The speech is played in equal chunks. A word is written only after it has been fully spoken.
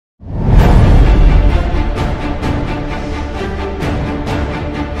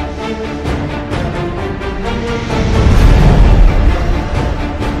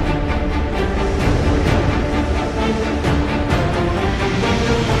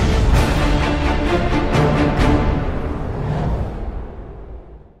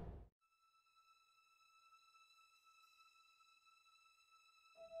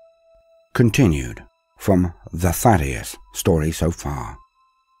Continued from the Thaddeus story so far.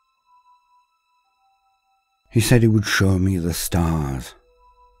 He said he would show me the stars.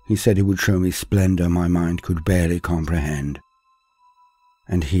 He said he would show me splendor my mind could barely comprehend.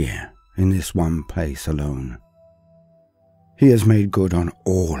 And here, in this one place alone, he has made good on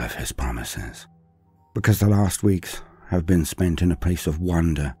all of his promises, because the last weeks have been spent in a place of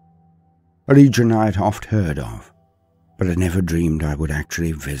wonder, a region I had oft heard of, but had never dreamed I would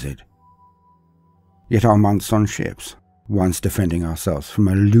actually visit. Yet our months on ships, once defending ourselves from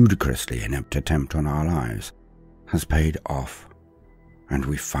a ludicrously inept attempt on our lives, has paid off, and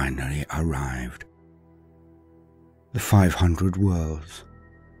we finally arrived. The 500 worlds,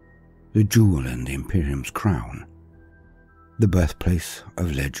 the jewel in the Imperium's crown, the birthplace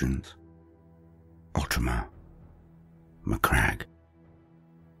of legends, Ultima Macragge.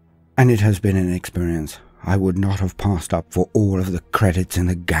 And it has been an experience I would not have passed up for all of the credits in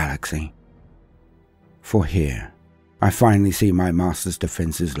the galaxy. For here, I finally see my master's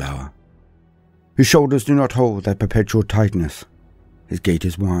defences lower. His shoulders do not hold that perpetual tightness. His gait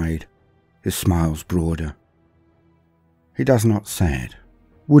is wide, his smile's broader. He does not say it,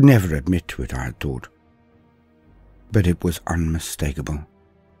 would never admit to it, I had thought. But it was unmistakable.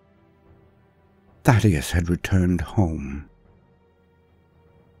 Thaddeus had returned home.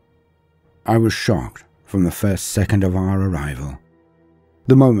 I was shocked from the first second of our arrival,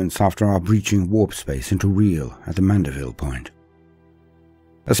 the moments after our breaching warp space into Real at the Mandeville point.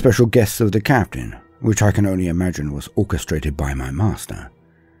 A special guest of the captain, which I can only imagine was orchestrated by my master.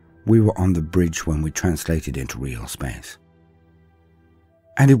 We were on the bridge when we translated into real space.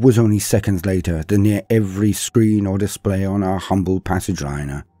 And it was only seconds later that near every screen or display on our humble passage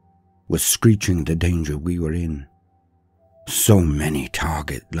liner was screeching the danger we were in. So many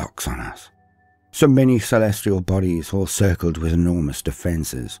target locks on us. So many celestial bodies all circled with enormous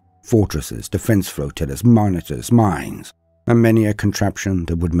defences, fortresses, defence flotillas, monitors, mines, and many a contraption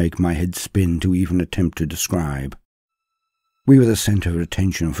that would make my head spin to even attempt to describe. We were the centre of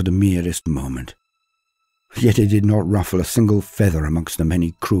attention for the merest moment. Yet it did not ruffle a single feather amongst the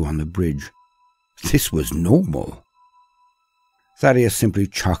many crew on the bridge. This was normal. Thaddeus simply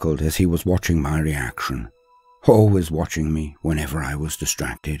chuckled as he was watching my reaction, always watching me whenever I was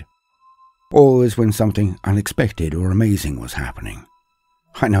distracted. Always when something unexpected or amazing was happening.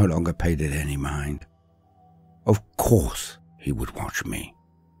 I no longer paid it any mind. Of course he would watch me.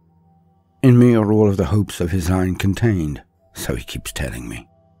 In me are all of the hopes of his line contained, so he keeps telling me.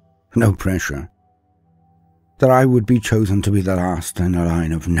 No pressure. That I would be chosen to be the last in a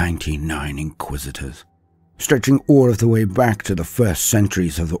line of 99 Inquisitors, stretching all of the way back to the first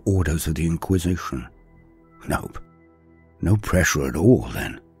centuries of the Orders of the Inquisition. Nope. No pressure at all,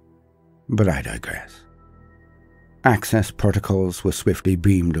 then. But I digress. Access protocols were swiftly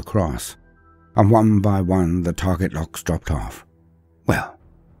beamed across, and one by one the target locks dropped off. Well,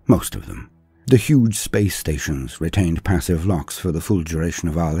 most of them. The huge space stations retained passive locks for the full duration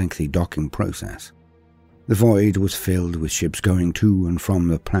of our lengthy docking process. The void was filled with ships going to and from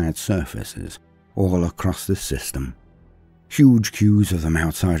the planet's surfaces, all across the system. Huge queues of them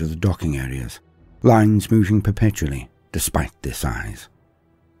outside of the docking areas, lines moving perpetually, despite their size.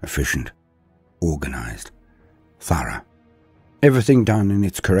 Efficient, organized, thorough. Everything done in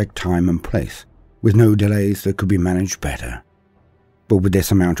its correct time and place, with no delays that could be managed better. But with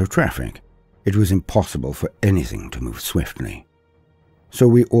this amount of traffic, it was impossible for anything to move swiftly. So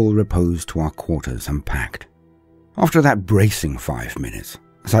we all reposed to our quarters and packed. After that bracing 5 minutes,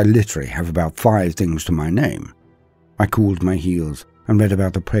 as I literally have about 5 things to my name, I cooled my heels and read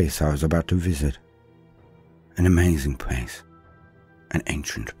about the place I was about to visit. An amazing place. An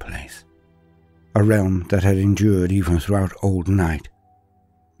ancient place. A realm that had endured even throughout old night.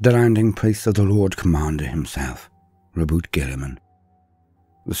 The landing place of the Lord Commander himself, Reboot Gilliman.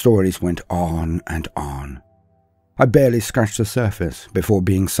 The stories went on and on. I barely scratched the surface before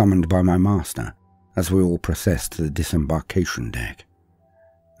being summoned by my master as we all processed to the disembarkation deck.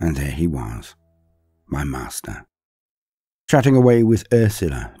 And there he was, my master, chatting away with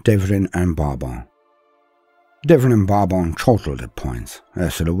Ursula, Devrin and Barbon. Devrin and Barbon chortled at points.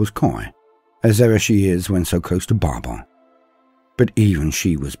 Ursula was coy, as ever she is when so close to Barbon. But even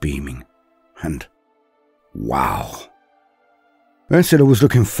she was beaming, and wow! Ursula was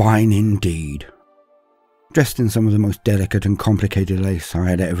looking fine indeed, dressed in some of the most delicate and complicated lace I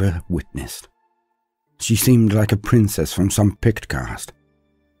had ever witnessed. She seemed like a princess from some picked cast,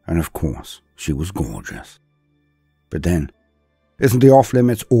 and of course she was gorgeous. But then, isn't the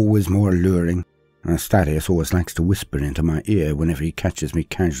off-limits always more alluring? As Thaddeus always likes to whisper into my ear whenever he catches me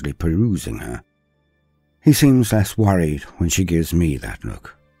casually perusing her. He seems less worried when she gives me that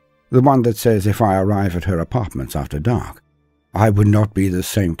look, The one that says if I arrive at her apartments after dark, I would not be the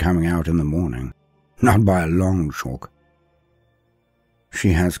same coming out in the morning. Not by a long chalk.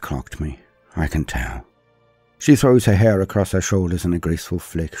 She has clocked me, I can tell. She throws her hair across her shoulders in a graceful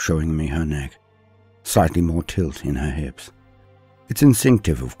flick, showing me her neck. Slightly more tilt in her hips. It's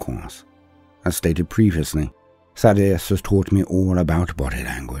instinctive, of course. As stated previously, Thaddeus has taught me all about body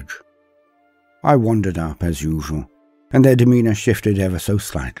language. I wandered up as usual, and their demeanour shifted ever so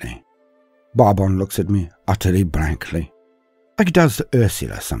slightly. Barbon looks at me utterly blankly, like it does to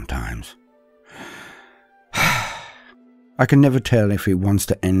Ursula sometimes. I can never tell if he wants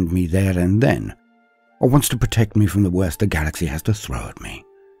to end me there and then, or wants to protect me from the worst the galaxy has to throw at me.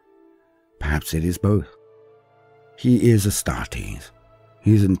 Perhaps it is both. He is Astartes.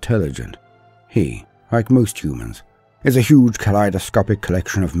 He's intelligent. He, like most humans, is a huge kaleidoscopic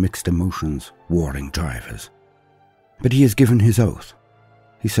collection of mixed emotions, warring drivers. But he has given his oath.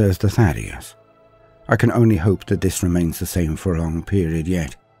 He says to Thaddeus. I can only hope that this remains the same for a long period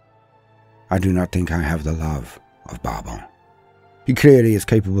yet. I do not think I have the love of Barbon. He clearly is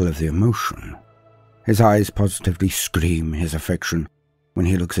capable of the emotion. His eyes positively scream his affection when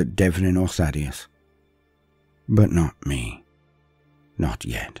he looks at Devlin or Thaddeus. But not me. Not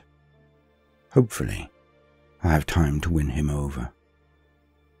yet. Hopefully, I have time to win him over.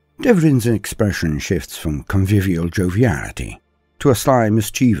 Devlin's expression shifts from convivial joviality to a sly,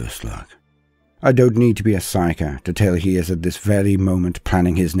 mischievous look. I don't need to be a psyker to tell he is at this very moment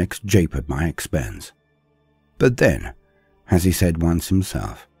planning his next jape at my expense. But then, as he said once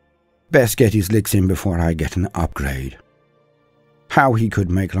himself, best get his licks in before I get an upgrade. How he could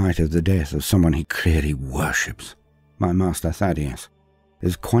make light of the death of someone he clearly worships, my master Thaddeus,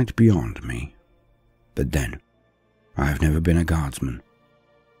 is quite beyond me. But then, I have never been a guardsman.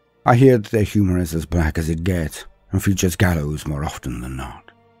 I hear that their humour is as black as it gets, and features gallows more often than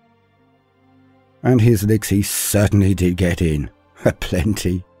not. And his licks he certainly did get in,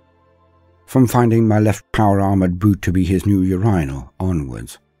 plenty. From finding my left power-armoured boot to be his new urinal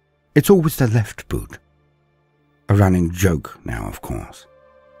onwards, it's always the left boot. A running joke now, of course.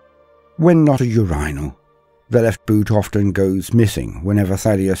 When not a urinal, the left boot often goes missing whenever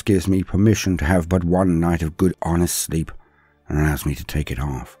Thaddeus gives me permission to have but one night of good honest sleep and allows me to take it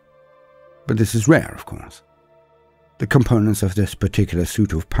off. But this is rare, of course. The components of this particular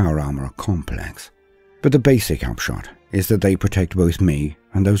suit of power armor are complex, but the basic upshot is that they protect both me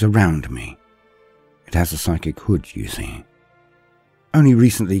and those around me. It has a psychic hood, you see. Only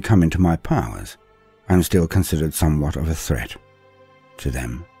recently come into my powers, I am still considered somewhat of a threat. To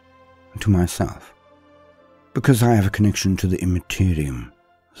them, and to myself. Because I have a connection to the immaterium,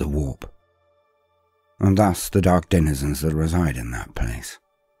 the warp. And thus the dark denizens that reside in that place.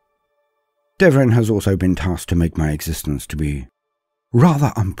 Devlin has also been tasked to make my existence to be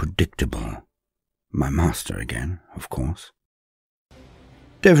rather unpredictable. My master again, of course.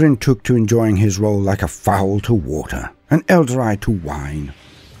 Devlin took to enjoying his role like a fowl to water, an eldereye to wine.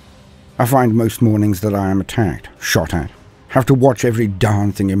 I find most mornings that I am attacked, shot at, have to watch every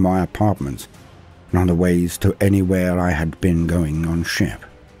darn thing in my apartments, and on the ways to anywhere I had been going on ship.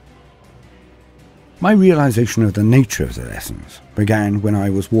 My realization of the nature of the lessons began when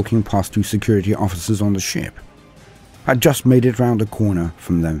I was walking past two security officers on the ship. I'd just made it round the corner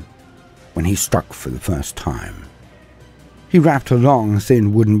from them when he struck for the first time. He wrapped a long,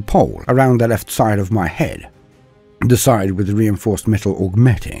 thin wooden pole around the left side of my head, the side with the reinforced metal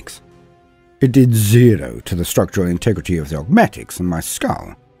augmetics. It did zero to the structural integrity of the augmetics in my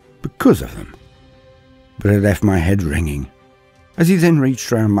skull because of them, but it left my head ringing, as he then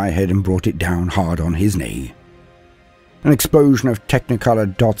reached round my head and brought it down hard on his knee. An explosion of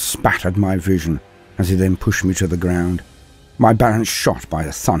technicolor dots spattered my vision as he then pushed me to the ground, my balance shot by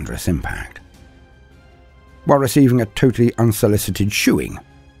the thunderous impact. While receiving a totally unsolicited shoeing,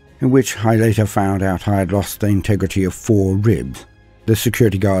 in which I later found out I had lost the integrity of 4 ribs, the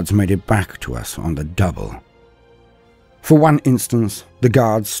security guards made it back to us on the double. For one instance, the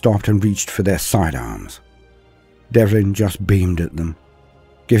guards stopped and reached for their sidearms. Devlin just beamed at them,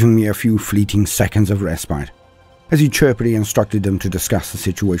 giving me a few fleeting seconds of respite, as he chirpily instructed them to discuss the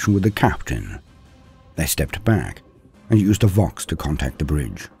situation with the captain. They stepped back and used a vox to contact the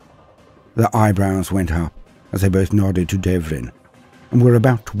bridge. Their eyebrows went up as they both nodded to Devlin and were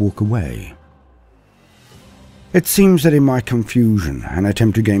about to walk away. It seems that in my confusion and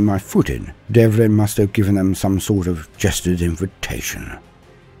attempt to gain my footing, Devlin must have given them some sort of gestured invitation,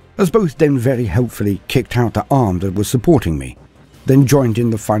 as both then very helpfully kicked out the arm that was supporting me, then joined in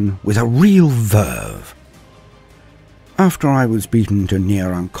the fun with a real verve. After I was beaten to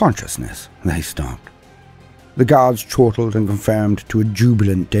near unconsciousness, they stopped. The guards chortled and confirmed to a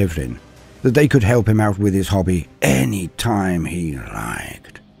jubilant Devlin that they could help him out with his hobby any time he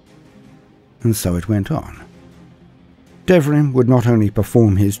liked. And so it went on. Devlin would not only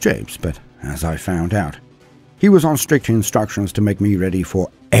perform his japes, but, as I found out, he was on strict instructions to make me ready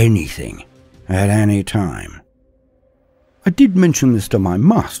for anything, at any time. I did mention this to my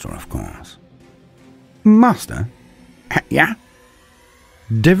master, of course. Master? Yeah?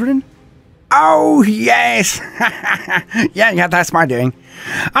 Devlin? Oh, yes! yeah, that's my doing.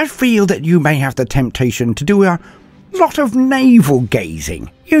 I feel that you may have the temptation to do a lot of navel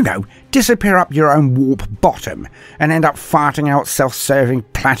gazing. You know, disappear up your own warp bottom and end up farting out self-serving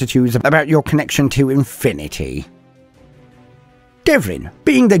platitudes about your connection to infinity. Devlin,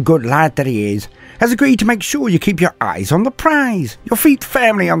 being the good lad that he is, has agreed to make sure you keep your eyes on the prize, your feet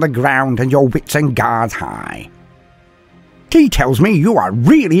firmly on the ground and your wits and guards high. He tells me you are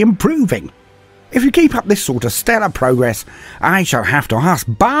really improving. If you keep up this sort of stellar progress, I shall have to ask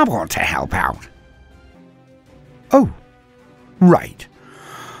Baldermort to help out. Oh, right.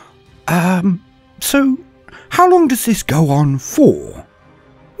 So, how long does this go on for?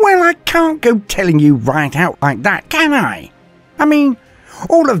 Well, I can't go telling you right out like that, can I? I mean,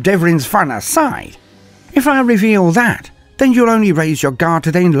 all of Devlin's fun aside, if I reveal that, then you'll only raise your guard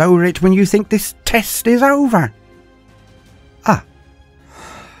to then lower it when you think this test is over. Ah.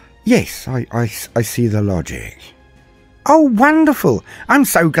 Yes, I see the logic. Oh, wonderful! I'm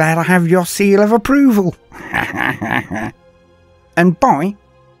so glad I have your seal of approval. And boy?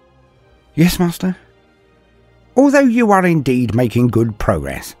 Yes, master? Although you are indeed making good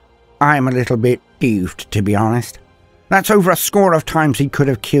progress, I'm a little bit peeved, to be honest. That's over a score of times he could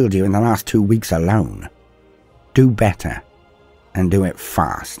have killed you in the last 2 weeks alone. Do better, and do it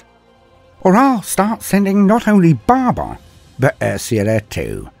fast. Or I'll start sending not only Barber, but Ursula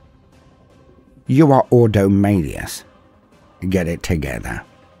too. You are Ordomalius. Get it together.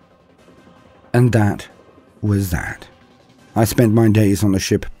 And that was that. I spent my days on the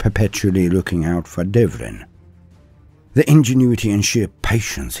ship perpetually looking out for Devlin. The ingenuity and sheer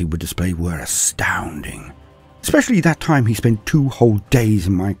patience he would display were astounding. Especially that time he spent 2 whole days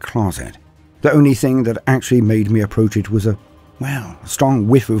in my closet. The only thing that actually made me approach it was a strong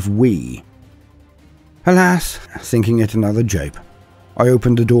whiff of wee. Alas, thinking it another jape, I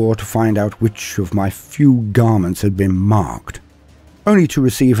opened the door to find out which of my few garments had been marked, only to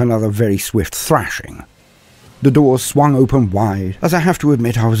receive another very swift thrashing. The door swung open wide, as I have to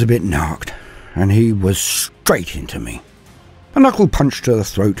admit I was a bit knocked, and he was straight into me. A knuckle punch to the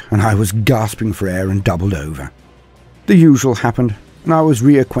throat, and I was gasping for air and doubled over. The usual happened, and I was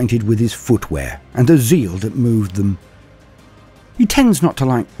reacquainted with his footwear and the zeal that moved them. He tends not to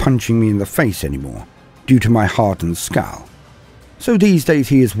like punching me in the face anymore, due to my hardened skull. So these days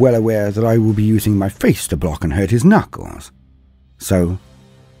he is well aware that I will be using my face to block and hurt his knuckles. So,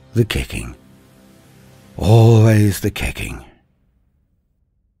 the kicking. Always the kicking.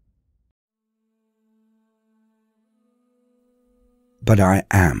 But I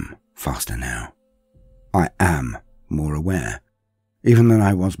am faster now. I am more aware, even than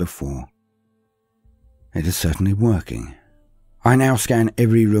I was before. It is certainly working. I now scan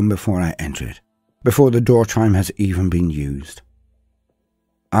every room before I enter it, before the door chime has even been used.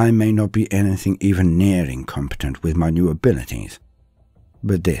 I may not be anything even near incompetent with my new abilities,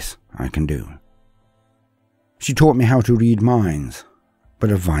 but this I can do. She taught me how to read minds,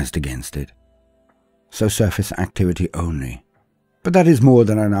 but advised against it. So surface activity only. But that is more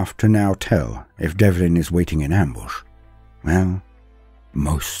than enough to now tell if Devlin is waiting in ambush. Well,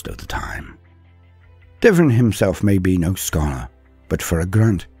 most of the time. Devlin himself may be no scholar, but for a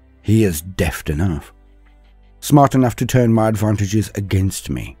grunt, he is deft enough. Smart enough to turn my advantages against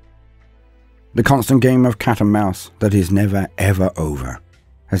me. The constant game of cat and mouse that is never ever over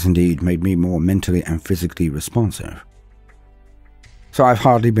has indeed made me more mentally and physically responsive. So I've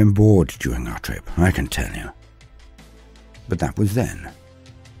hardly been bored during our trip, I can tell you. But that was then,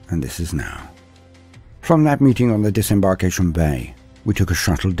 and this is now. From that meeting on the disembarkation bay, we took a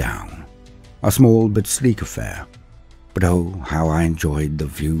shuttle down. A small but sleek affair. But oh, how I enjoyed the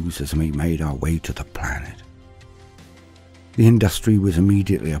views as we made our way to the planet. The industry was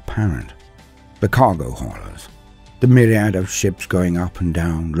immediately apparent. The cargo haulers, the myriad of ships going up and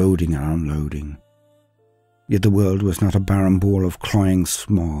down, loading and unloading. Yet the world was not a barren ball of cloying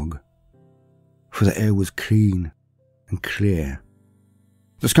smog, for the air was clean and clear.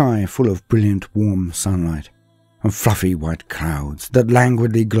 The sky full of brilliant warm sunlight and fluffy white clouds that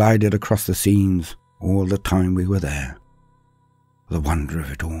languidly glided across the scenes all the time we were there. The wonder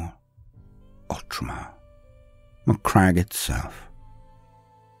of it all, Ultramar, McCrag itself.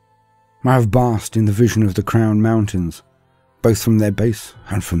 I have basked in the vision of the Crown Mountains, both from their base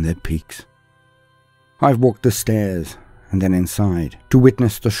and from their peaks. I have walked the stairs and then inside to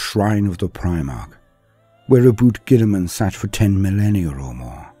witness the shrine of the Primarch, where a Boot Gilliman sat for 10 millennia or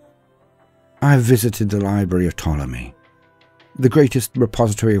more. I have visited the Library of Ptolemy, the greatest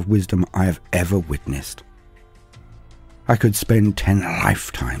repository of wisdom I have ever witnessed. I could spend 10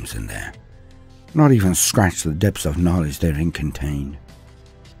 lifetimes in there, not even scratch the depths of knowledge therein contained.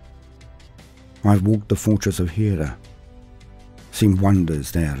 I have walked the fortress of Hera, seen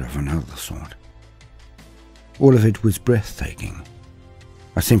wonders there of another sort. All of it was breathtaking.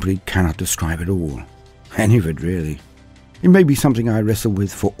 I simply cannot describe it all, any of it really. It may be something I wrestle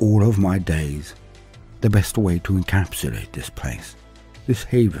with for all of my days, the best way to encapsulate this place, this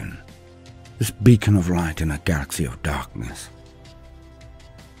haven, this beacon of light in a galaxy of darkness.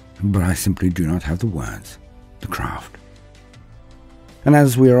 But I simply do not have the words, the craft. And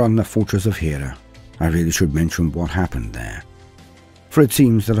as we are on the fortress of Hera, I really should mention what happened there, for it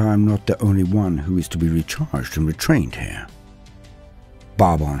seems that I am not the only one who is to be recharged and retrained here.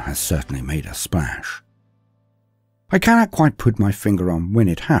 Barbon has certainly made a splash. I cannot quite put my finger on when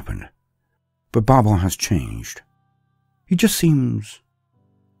it happened, but Barbon has changed. He just seems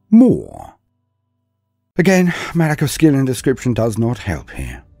more. Again, my lack of skill in description does not help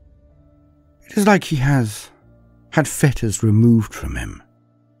here. It is like he has had fetters removed from him,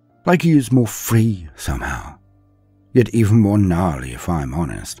 like he is more free somehow, yet even more gnarly if I am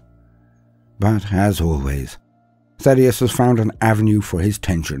honest. But as always, Thaddeus has found an avenue for his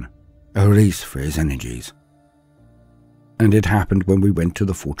tension, a release for his energies. And it happened when we went to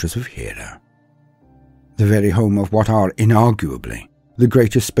the fortress of Hera, the very home of what are inarguably the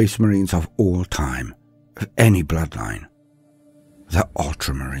greatest space marines of all time, of any bloodline, the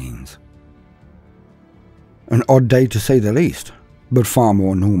Ultramarines. An odd day to say the least, but far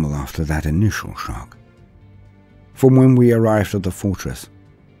more normal after that initial shock. From when we arrived at the fortress,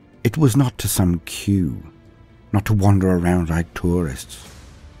 it was not to some queue, not to wander around like tourists.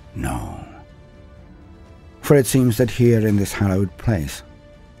 No. For it seems that here in this hallowed place,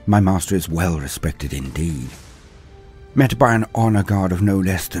 my master is well respected indeed, met by an honor guard of no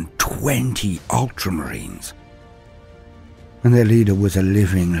less than 20 Ultramarines. And their leader was a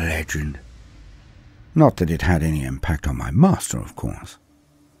living legend. Not that it had any impact on my master, of course.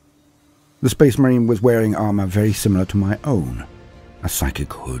 The Space Marine was wearing armor very similar to my own, a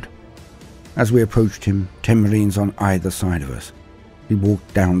psychic hood. As we approached him, 10 Marines on either side of us, he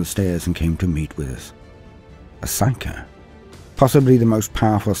walked down the stairs and came to meet with us. A Psyker. Possibly the most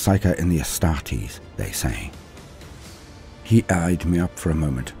powerful Psyker in the Astartes, they say. He eyed me up for a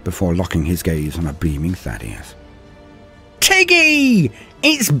moment before locking his gaze on a beaming Thaddeus. Tiggy!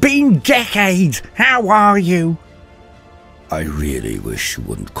 It's been decades! How are you? I really wish you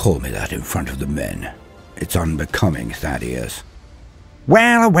wouldn't call me that in front of the men. It's unbecoming, Thaddeus.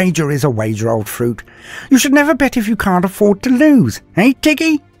 Well, a wager is a wager, old fruit. You should never bet if you can't afford to lose, eh,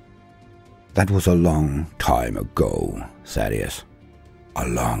 Tiggy? That was a long time ago, Thaddeus. A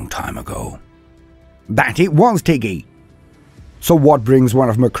long time ago. That it was, Tiggy. So what brings one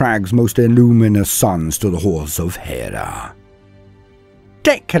of Macragge's most illuminous sons to the halls of Hera?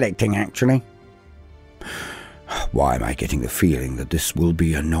 Debt collecting, actually. Why am I getting the feeling that this will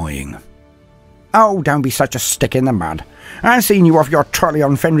be annoying? Oh, don't be such a stick in the mud. I've seen you off your trolley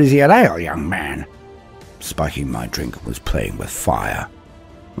on Fenrisier Ale, young man. Spiking my drink was playing with fire.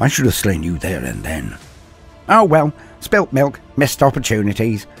 I should have slain you there and then. Oh well, spilt milk, missed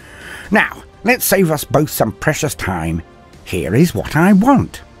opportunities. Now, let's save us both some precious time. Here is what I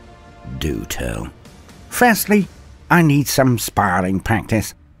want. Do tell. Firstly, I need some sparring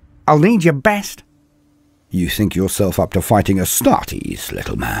practice. I'll need your best. You think yourself up to fighting Astartes,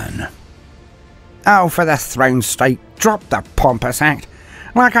 little man? Oh, for the throne's sake, drop the pompous act.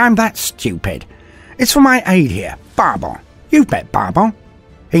 Like I'm that stupid. It's for my aide here, Barbon. You've met Barbon.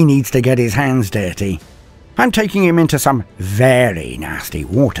 He needs to get his hands dirty. I'm taking him into some very nasty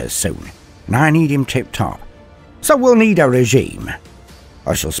waters soon, and I need him tip-top. So we'll need a regime.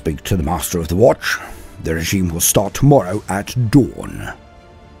 I shall speak to the Master of the Watch. The regime will start tomorrow at dawn.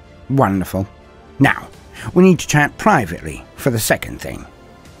 Wonderful. Now, we need to chat privately for the second thing.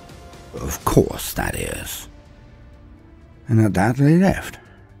 Of course, that is. And at that they left.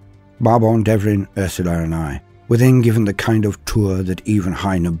 Barbon, Devrin, Ursula and I were then given the kind of tour that even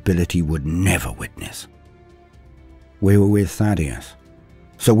high nobility would never witness. We were with Thaddeus,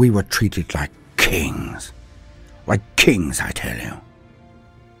 so we were treated like kings. Like kings, I tell you.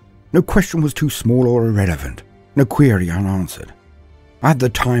 No question was too small or irrelevant, no query unanswered. I had the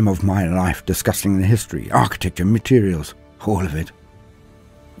time of my life discussing the history, architecture, materials, all of it.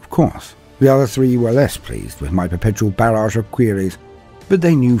 Of course, The other three were less pleased with my perpetual barrage of queries, but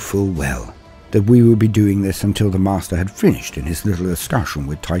they knew full well that we would be doing this until the master had finished in his little discussion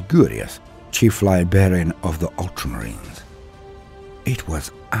with Tarquinus, chief librarian of the Ultramarines. It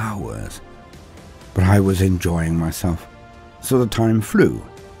was hours, but I was enjoying myself, so the time flew.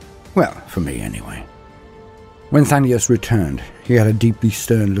 Well, for me anyway. When Thaddeus returned, he had a deeply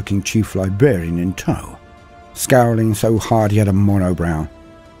stern-looking chief librarian in tow, scowling so hard he had a monobrow.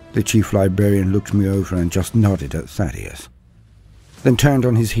 The chief librarian looked me over and just nodded at Thaddeus, then turned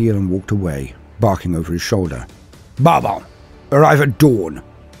on his heel and walked away, barking over his shoulder. "Barbon, arrive at dawn.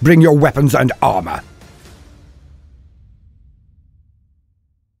 Bring your weapons and armor."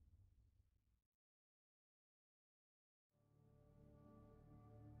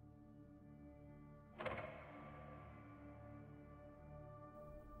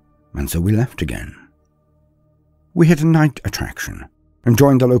 And so we left again. We hit a night attraction and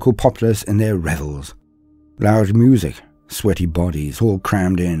joined the local populace in their revels. Loud music, sweaty bodies all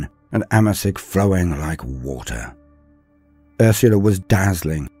crammed in, and Amasek flowing like water. Ursula was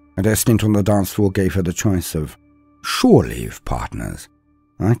dazzling, and her stint on the dance floor gave her the choice of shore-leave partners,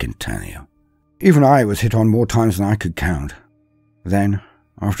 I can tell you. Even I was hit on more times than I could count. Then,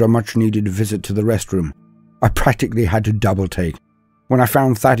 after a much-needed visit to the restroom, I practically had to double-take when I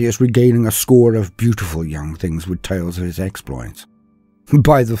found Thaddeus regaling a score of beautiful young things with tales of his exploits.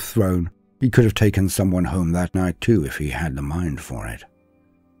 By the throne, he could have taken someone home that night too if he had the mind for it.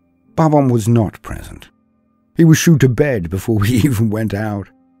 Barbon was not present. He was shooed to bed before we even went out.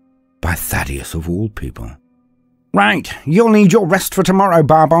 By Thaddeus of all people. "Right, you'll need your rest for tomorrow,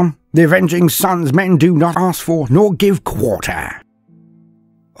 Barbon. The avenging sons men do not ask for nor give quarter."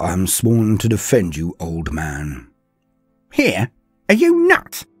 "I am sworn to defend you, old man." "Here? Are you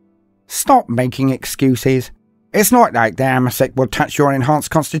nuts? Stop making excuses. It's not like the Amasek will touch your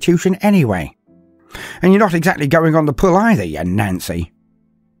enhanced constitution anyway. And you're not exactly going on the pull either, you Nancy."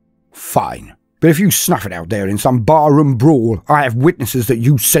 "Fine, but if you snuff it out there in some barroom brawl, I have witnesses that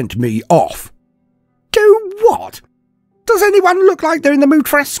you sent me off." "Do what? Does anyone look like they're in the mood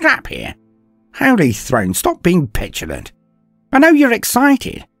for a scrap here? Holy throne, stop being petulant. I know you're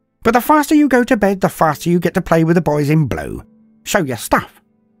excited, but the faster you go to bed, the faster you get to play with the boys in blue. Show your stuff.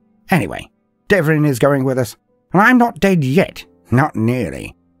 Anyway, Devlin is going with us, and I'm not dead yet, not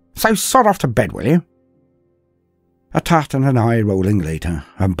nearly. So sod off to bed, will you?" A tartan and eye rolling later,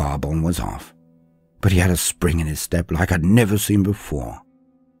 and Barbon was off. But he had a spring in his step like I'd never seen before.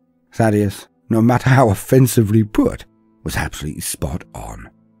 Thaddeus, no matter how offensively put, was absolutely spot on.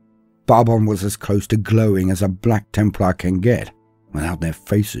 Barbon was as close to glowing as a Black Templar can get, without their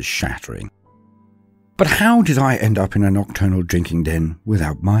faces shattering. But how did I end up in a nocturnal drinking den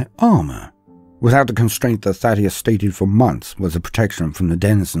without my armor? Without the constraint that Thaddeus stated for months was a protection from the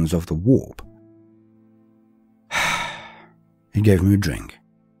denizens of the warp? He gave me a drink.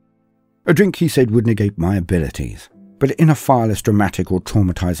 A drink he said would negate my abilities, but in a far less dramatic or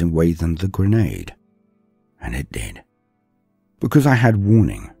traumatizing way than the grenade. And it did. Because I had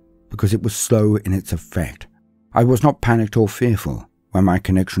warning, because it was slow in its effect, I was not panicked or fearful when my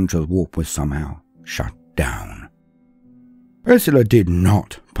connection to the warp was somehow shut down. Ursula did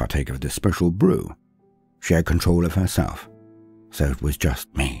not partake of this special brew. She had control of herself, so it was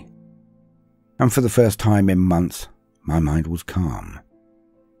just me. And for the first time in months, my mind was calm.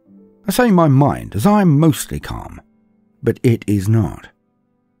 I say my mind, as I am mostly calm, but it is not.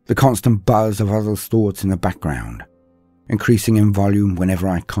 The constant buzz of others' thoughts in the background, increasing in volume whenever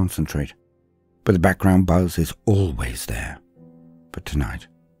I concentrate, but the background buzz is always there. But tonight,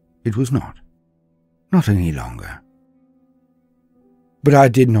 it was not. Not any longer. But I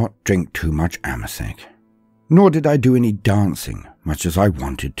did not drink too much Amasek, nor did I do any dancing, much as I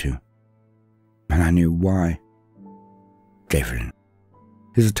wanted to. And I knew why. Devlin.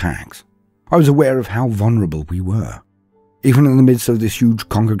 His attacks. I was aware of how vulnerable we were, even in the midst of this huge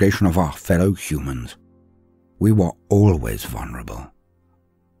congregation of our fellow humans. We were always vulnerable.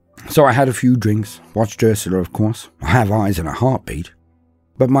 So I had a few drinks, watched Ursula, of course. I have eyes and a heartbeat.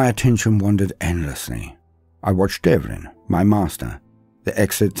 But my attention wandered endlessly. I watched Devlin, my master, the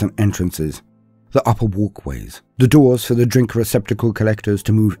exits and entrances, the upper walkways, the doors for the drink receptacle collectors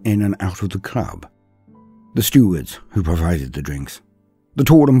to move in and out of the club, the stewards who provided the drinks, the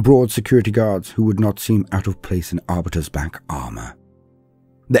tall and broad security guards who would not seem out of place in Arbiter's back armor,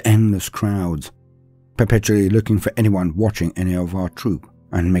 the endless crowds, perpetually looking for anyone watching any of our troop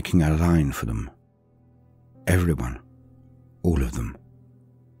and making a line for them. Everyone, all of them.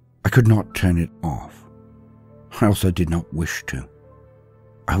 I could not turn it off. I also did not wish to.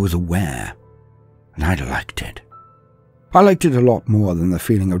 I was aware, and I liked it. I liked it a lot more than the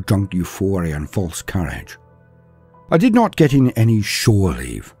feeling of drunk euphoria and false courage. I did not get in any shore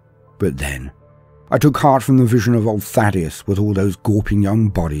leave, but then I took heart from the vision of old Thaddeus with all those gawping young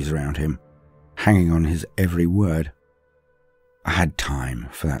bodies around him, hanging on his every word. I had time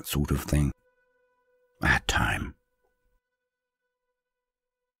for that sort of thing. I had time.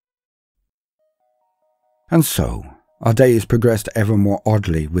 And so, our days progressed ever more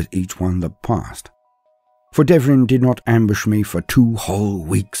oddly with each one that passed. For Devrin did not ambush me for 2 whole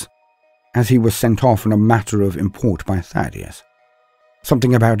weeks, as he was sent off on a matter of import by Thaddeus.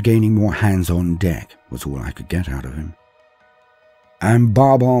 Something about gaining more hands on deck was all I could get out of him. And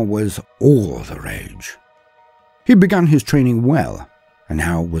Barbar was all the rage. He'd begun his training well, and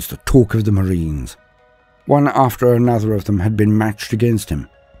now was the talk of the Marines. One after another of them had been matched against him,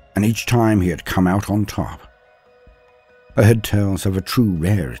 and each time he had come out on top. I heard tales of a true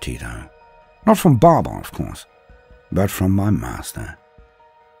rarity, though. Not from Barbar, of course, but from my master.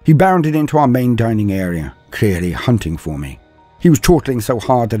 He bounded into our main dining area, clearly hunting for me. He was chortling so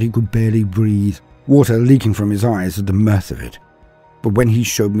hard that he could barely breathe, water leaking from his eyes at the mirth of it. But when he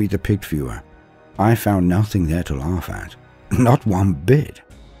showed me the pict viewer, I found nothing there to laugh at. Not one bit.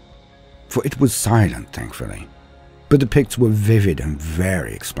 For it was silent, thankfully. But the picts were vivid and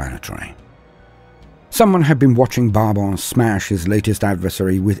very explanatory. Someone had been watching Barbar smash his latest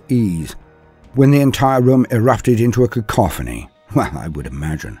adversary with ease, when the entire room erupted into a cacophony. Well, I would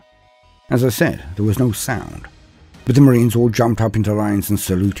imagine. As I said, there was no sound, but the Marines all jumped up into lines and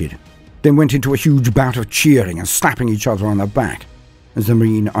saluted, then went into a huge bout of cheering and slapping each other on the back, as the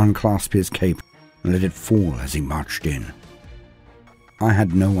Marine unclasped his cape and let it fall as he marched in. I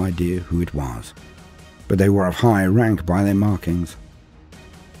had no idea who it was, but they were of high rank by their markings.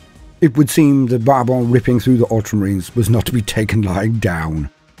 It would seem that Barbar ripping through the Ultramarines was not to be taken lying down,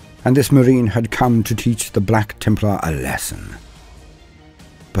 and this Marine had come to teach the Black Templar a lesson.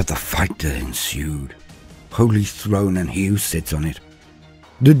 But the fight that ensued, holy throne and he who sits on it,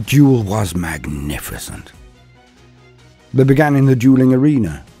 the duel was magnificent. They began in the dueling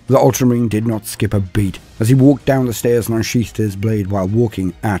arena. The Ultramarine did not skip a beat as he walked down the stairs and unsheathed his blade while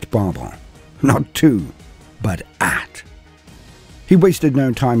walking at Barbar. Not to, but at. He wasted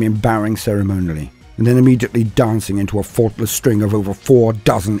no time in bowing ceremonially, and then immediately dancing into a faultless string of over 4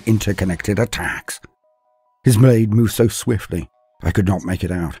 dozen interconnected attacks. His blade moved so swiftly, I could not make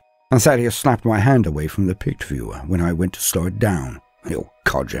it out, and Thaddeus slapped my hand away from the pict viewer when I went to slow it down. You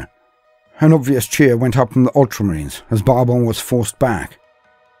codger. An obvious cheer went up from the Ultramarines as Barbar was forced back.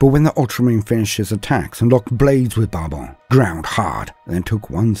 But when the Ultramarine finished his attacks and locked blades with Barbar, ground hard, and then took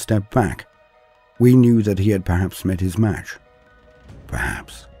 1 step back, we knew that he had perhaps met his match.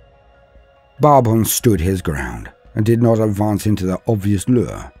 Perhaps. Barbar stood his ground and did not advance into the obvious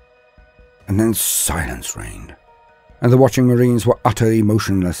lure. And then silence reigned, and the watching Marines were utterly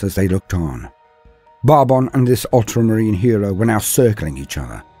motionless as they looked on. Barbar and this Ultramarine hero were now circling each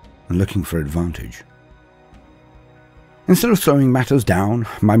other and looking for advantage. Instead of slowing matters down,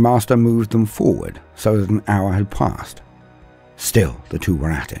 my master moved them forward so that an hour had passed. Still, the two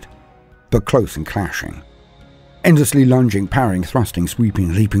were at it, but close and clashing. Endlessly lunging, parrying, thrusting,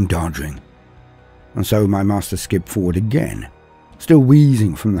 sweeping, leaping, dodging. And so my master skipped forward again, still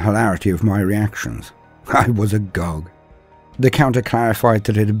wheezing from the hilarity of my reactions. I was agog. The counter clarified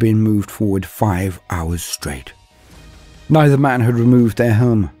that it had been moved forward 5 hours straight. Neither man had removed their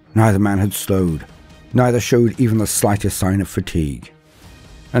helm, neither man had slowed, neither showed even the slightest sign of fatigue.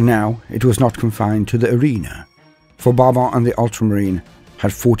 And now it was not confined to the arena, for Barbar and the Ultramarine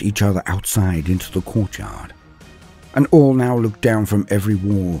had fought each other outside into the courtyard. And all now looked down from every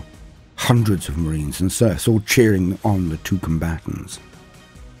wall, hundreds of Marines and serfs all cheering on the two combatants.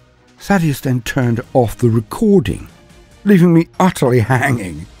 Thaddeus then turned off the recording, leaving me utterly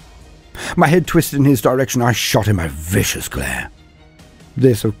hanging. My head twisted in his direction. I shot him a vicious glare.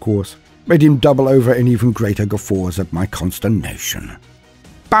 This, of course, made him double over in even greater guffaws at my consternation.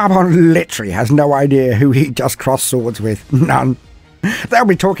 Barbar literally has no idea who he just crossed swords with. None. They'll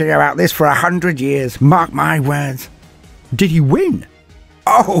be talking about this for 100 years, mark my words. Did he win?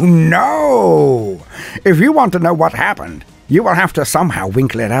 Oh no! If you want to know what happened, you will have to somehow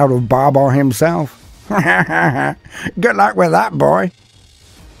winkle it out of Barbar himself. Good luck with that, boy.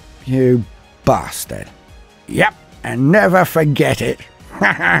 You bastard. Yep, and never forget it.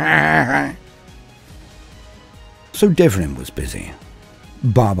 So Devrin was busy.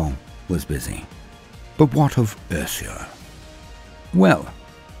 Barbar was busy. But what of Ursula? Well,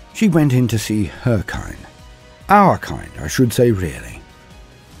 she went in to see her kind. Our kind, I should say, really.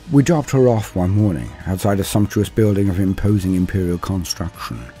 We dropped her off one morning outside a sumptuous building of imposing imperial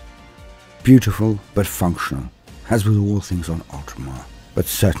construction. Beautiful but functional, as with all things on Ultramar, but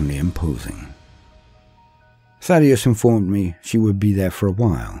certainly imposing. Thaddeus informed me she would be there for a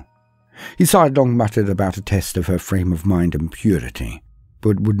while. He sidelong muttered about a test of her frame of mind and purity,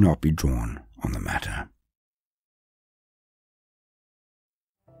 but would not be drawn on the matter.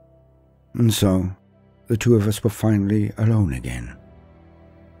 And so, the two of us were finally alone again.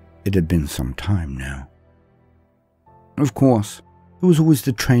 It had been some time now. Of course, there was always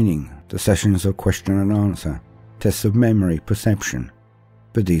the training, the sessions of question and answer, tests of memory, perception,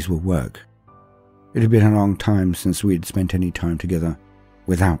 but these were work. It had been a long time since we had spent any time together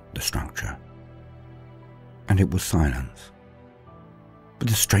without the structure. And it was silence. But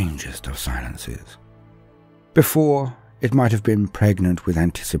the strangest of silences. Before, it might have been pregnant with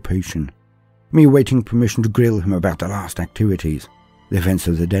anticipation, me waiting permission to grill him about the last activities, the events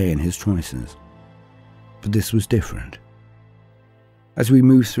of the day and his choices. But this was different. As we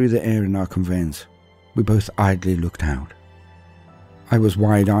moved through the air in our conveyance, we both idly looked out. I was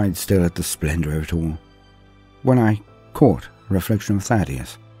wide-eyed still at the splendor of it all, when I caught a reflection of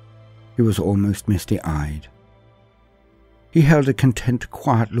Thaddeus. He was almost misty-eyed. He held a content,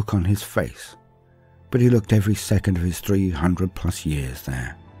 quiet look on his face, but he looked every second of his 300+ years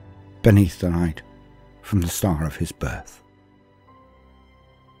there, beneath the light from the star of his birth.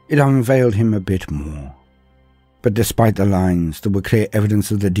 It unveiled him a bit more, but despite the lines, there were clear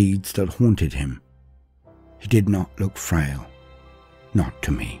evidence of the deeds that haunted him. He did not look frail, not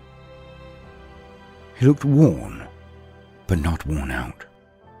to me. He looked worn, but not worn out.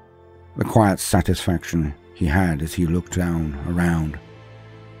 The quiet satisfaction he had as he looked down, around,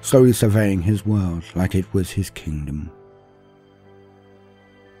 slowly surveying his world like it was his kingdom.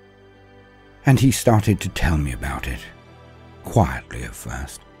 And he started to tell me about it, quietly at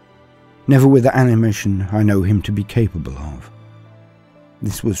first, never with the animation I know him to be capable of.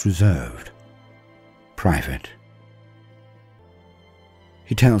 This was reserved, private.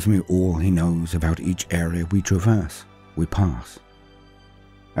 He tells me all he knows about each area we traverse, we pass.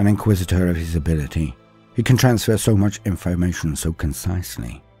 An Inquisitor of his ability, he can transfer so much information so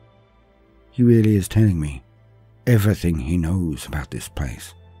concisely. He really is telling me everything he knows about this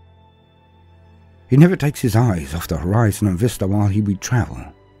place. He never takes his eyes off the horizon and vista while he would travel,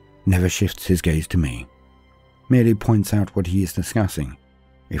 never shifts his gaze to me, merely points out what he is discussing,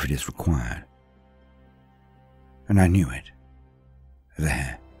 if it is required. And I knew it.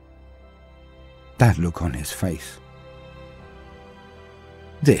 There. That look on his face.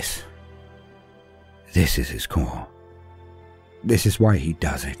 This is his core. This is why he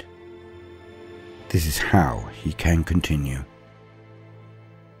does it. This is how he can continue.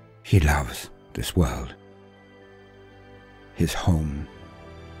 He loves this world. His home,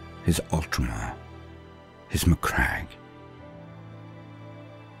 his Ultramar, his Macragge.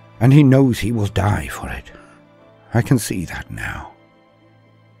 And he knows he will die for it. I can see that now.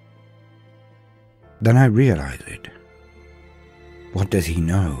 Then I realize it. What does he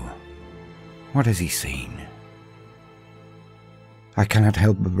know? What has he seen? I cannot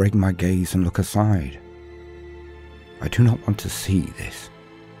help but break my gaze and look aside. I do not want to see this.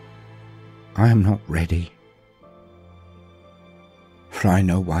 I am not ready. For I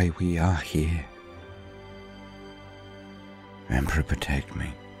know why we are here. Emperor, protect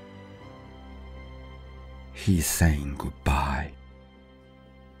me. He is saying goodbye.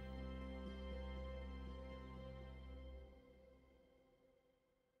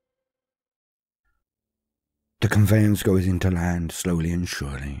 The conveyance goes into land slowly and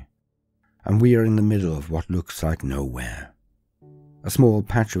surely, and we are in the middle of what looks like nowhere. A small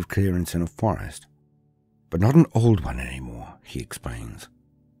patch of clearance in a forest, but not an old one anymore, he explains.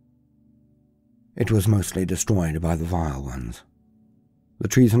 It was mostly destroyed by the vile ones. The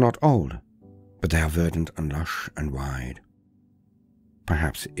trees are not old, but they are verdant and lush and wide.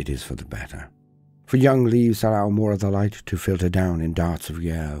 Perhaps it is for the better, for young leaves allow more of the light to filter down in darts of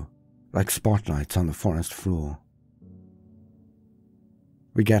yellow, like spotlights on the forest floor.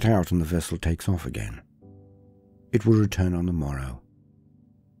 We get out and the vessel takes off again. It will return on the morrow,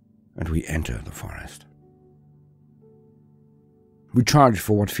 and we enter the forest. We charge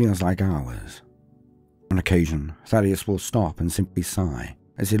for what feels like hours. On occasion, Thaddeus will stop and simply sigh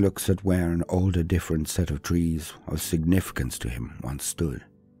as he looks at where an older, different set of trees of significance to him once stood.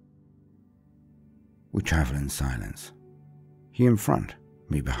 We travel in silence, he in front,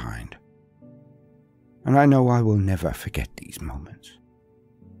 me behind. And I know I will never forget these moments,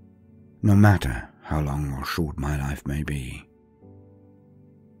 no matter how long or short my life may be.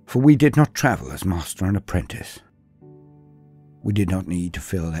 For we did not travel as master and apprentice. We did not need to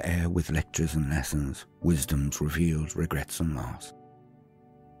fill the air with lectures and lessons, wisdoms revealed, regrets and loss.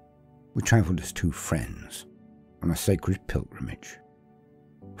 We travelled as two friends, on a sacred pilgrimage.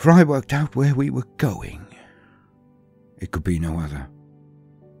 For I worked out where we were going. It could be no other.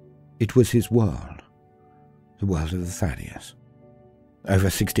 It was his world, the world of the Thaddeus. Over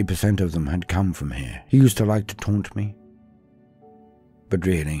 60% of them had come from here. He used to like to taunt me. But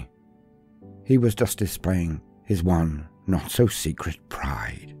really, he was just displaying his one not-so-secret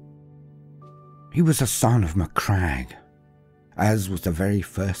pride. He was a son of MacCragg, as was the very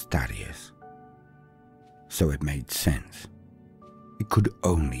first Thaddeus. So it made sense. It could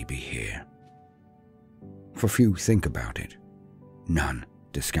only be here. For few think about it. None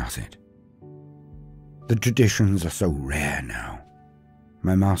discuss it. The traditions are so rare now.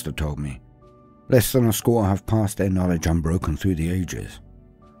 My master told me, less than a score have passed their knowledge unbroken through the ages.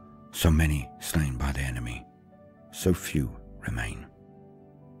 So many slain by the enemy, so few remain.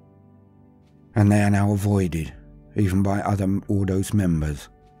 And they are now avoided, even by other Ordo's members,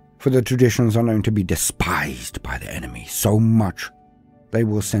 for the traditions are known to be despised by the enemy so much they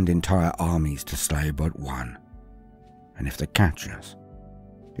will send entire armies to slay but one. And if they catch us,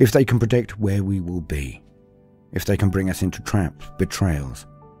 if they can predict where we will be, if they can bring us into traps, betrayals,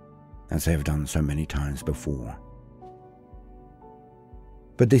 as they have done so many times before.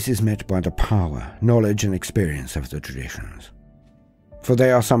 But this is met by the power, knowledge and experience of the traditions, for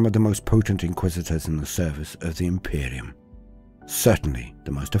they are some of the most potent inquisitors in the service of the Imperium, certainly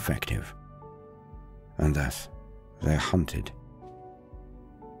the most effective, and thus they are hunted.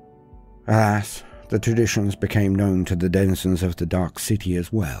 Alas, the traditions became known to the denizens of the Dark City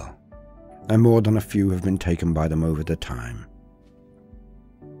as well, and more than a few have been taken by them over the time.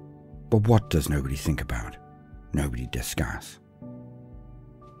 But what does nobody think about? Nobody discuss?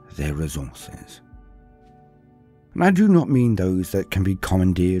 Their resources. And I do not mean those that can be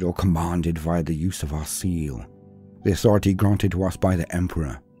commandeered or commanded via the use of our seal, the authority granted to us by the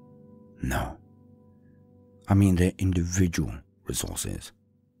Emperor. No. I mean their individual resources.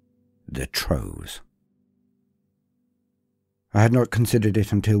 Their troves. I had not considered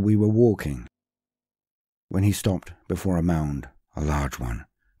it until we were walking, when he stopped before a mound, a large one,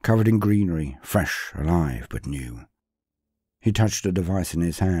 covered in greenery, fresh, alive, but new. He touched a device in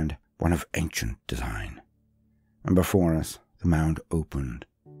his hand, one of ancient design, and before us the mound opened.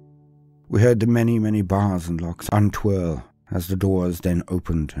 We heard the many, many bars and locks untwirl as the doors then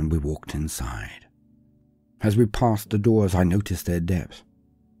opened and we walked inside. As we passed the doors I noticed their depth.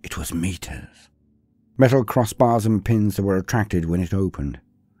 It was meters. Metal crossbars and pins that were attracted when it opened.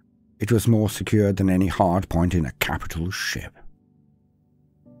 It was more secure than any hard point in a capital ship.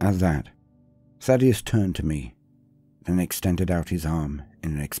 At that, Thaddeus turned to me, then extended out his arm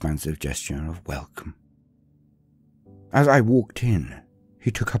in an expansive gesture of welcome. As I walked in, he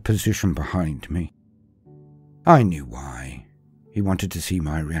took up position behind me. I knew why. He wanted to see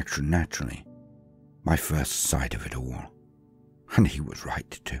my reaction naturally, my first sight of it all. And he was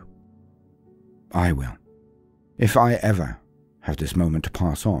right to. I will, if I ever have this moment to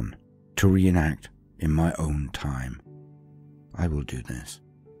pass on, to reenact in my own time, I will do this.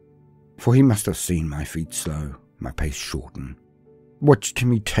 For he must have seen my feet slow, my pace shorten, watched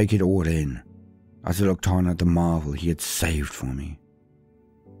me take it all in, as I looked on at the marvel he had saved for me.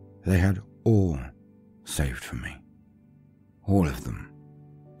 They had all saved for me. All of them.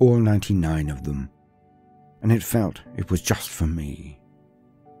 All 99 of them. And it felt it was just for me.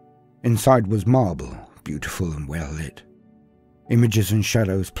 Inside was marble, beautiful and well lit. Images and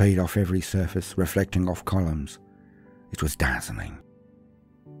shadows played off every surface, reflecting off columns. It was dazzling.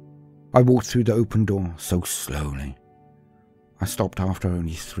 I walked through the open door so slowly. I stopped after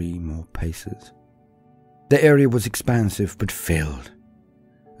only 3 more paces. The area was expansive but filled.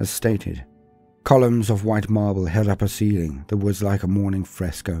 As stated, columns of white marble held up a ceiling that was like a morning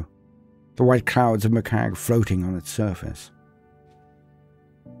fresco, the white clouds of MacCragg floating on its surface.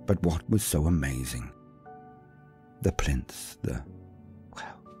 But what was so amazing? The plinths,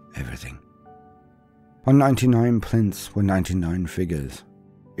 everything. On 99 plinths were 99 figures,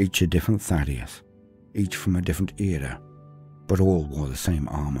 each a different Thaddeus, each from a different era, but all wore the same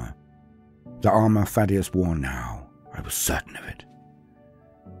armor. The armor Thaddeus wore now, I was certain of it.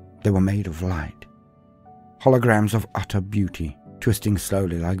 They were made of light, holograms of utter beauty, twisting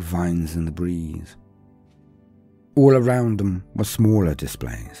slowly like vines in the breeze. All around them were smaller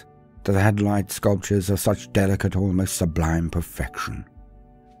displays that had light sculptures of such delicate, almost sublime perfection.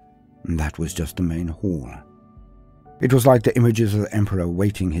 And that was just the main hall. It was like the images of the Emperor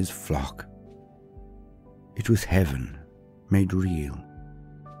waiting his flock. It was heaven made real.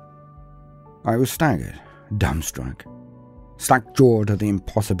 I was staggered, dumbstruck, slack-jawed at the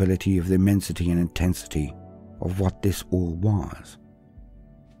impossibility of the immensity and intensity of what this all was,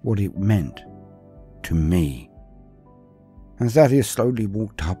 what it meant to me. and Thaddeus slowly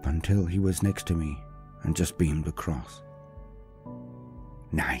walked up until he was next to me and just beamed across.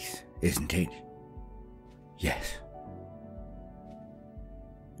 Nice, isn't it? Yes.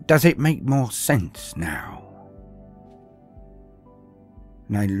 Does it make more sense now?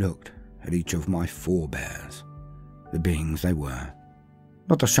 And I looked at each of my forebears, the beings they were,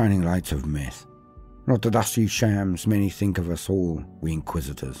 not the shining lights of myth, not the dusty shams many think of us all, we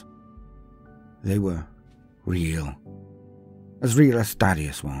Inquisitors. They were real as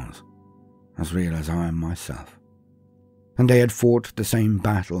Thaddeus was, as real as I am myself. And they had fought the same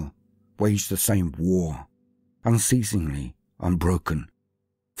battle, waged the same war, unceasingly, unbroken,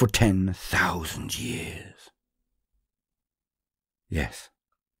 for 10,000 years. Yes.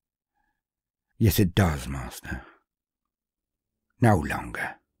 Yes, it does, Master. No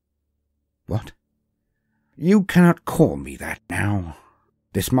longer. What? You cannot call me that now.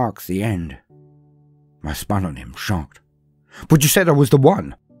 This marks the end. I spun on him, shocked. But you said I was the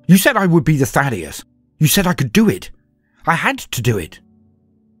one. You said I would be the Thaddeus. You said I could do it. I had to do it.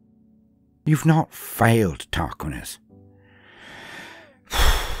 You've not failed, Tarquinus.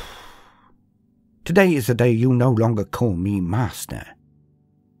 Today is the day you no longer call me Master.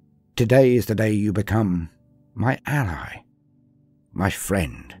 Today is the day you become my ally, my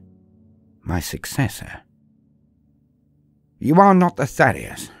friend, my successor. You are not the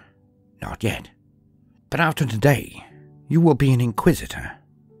Thaddeus. Not yet. But after today, you will be an Inquisitor,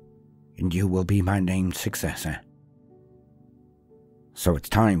 and you will be my named successor. So it's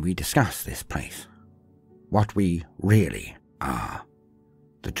time we discuss this place. What we really are.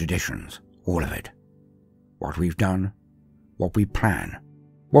 The traditions, all of it. What we've done, what we plan,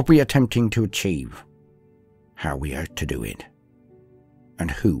 what we are attempting to achieve, how we are to do it, and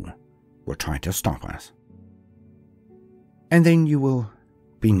who will try to stop us. And then you will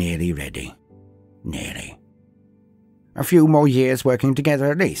be nearly ready. Nearly. A few more years working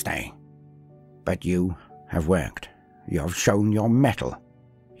together at least, eh? But you have worked. You have shown your mettle.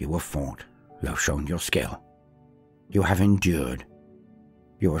 You have fought. You have shown your skill. You have endured.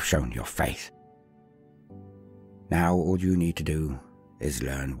 You have shown your faith. Now all you need to do is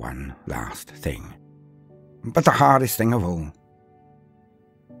learn one last thing. But the hardest thing of all.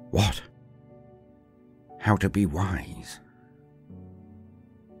 What? How to be wise.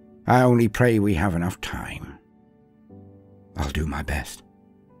 I only pray we have enough time. I'll do my best.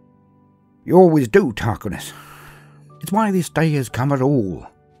 You always do, Tarquinus. It's why this day has come at all.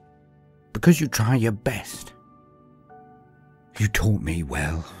 Because you try your best. You taught me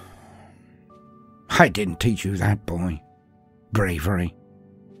well. I didn't teach you that, boy. Bravery.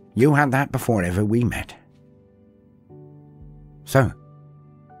 You had that before ever we met. So,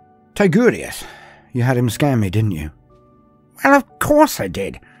 Tigurius, you had him scam me, didn't you? Well, of course I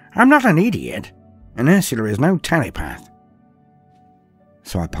did. I'm not an idiot. And Ursula is no telepath.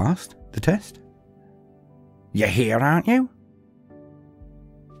 So I passed the test? You're here, aren't you?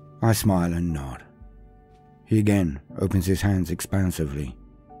 I smile and nod. He again opens his hands expansively,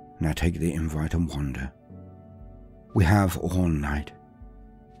 and I take the invite and wonder. We have all night.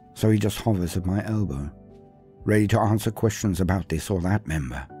 So he just hovers at my elbow, ready to answer questions about this or that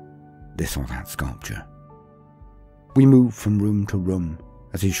member, this or that sculpture. We move from room to room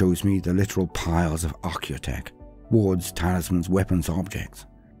as he shows me the literal piles of archaeotech, wards, talismans, weapons, objects,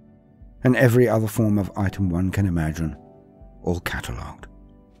 and every other form of item one can imagine, all catalogued,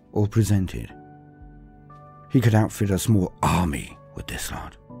 all presented. He could outfit a small army with this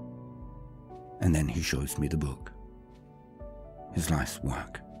lot. And then he shows me the book. His life's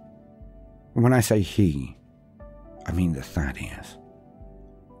work. And when I say he, I mean the Thaddeus.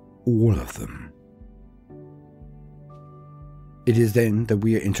 All of them. It is then that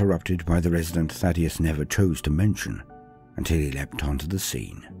we are interrupted by the resident Thaddeus never chose to mention until he leapt onto the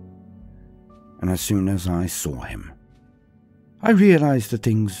scene. And as soon as I saw him, I realized that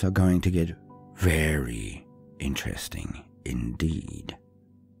things are going to get very interesting indeed.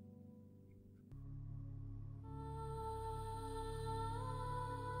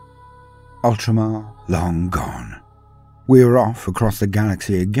 Ultramar long gone. We were off across the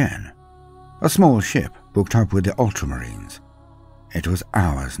galaxy again. A small ship booked up with the Ultramarines. It was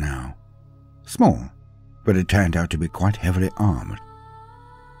ours now. Small, but it turned out to be quite heavily armed.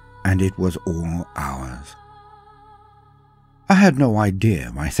 And it was all ours. I had no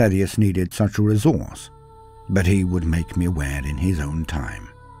idea why Thaddeus needed such a resource, but he would make me aware in his own time.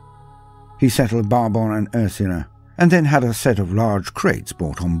 He settled Barbon and Ursula, and then had a set of large crates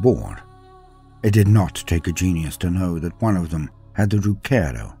brought on board. It did not take a genius to know that one of them had the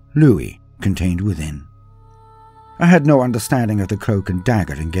Rucero, Louis, contained within. I had no understanding of the cloak and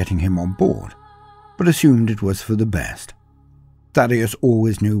dagger in getting him on board, but assumed it was for the best. Thaddeus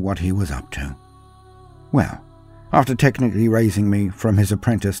always knew what he was up to. Well, after technically raising me from his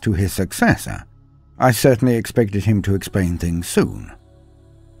apprentice to his successor, I certainly expected him to explain things soon.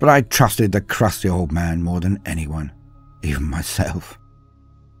 But I trusted the crusty old man more than anyone, even myself.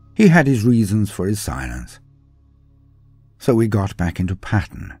 He had his reasons for his silence. So we got back into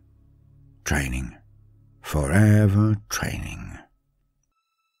pattern. Training. Forever training.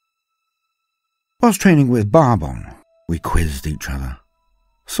 Whilst training with Barbon, we quizzed each other.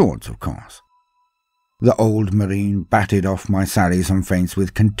 Swords, of course. The old marine batted off my sallies and feints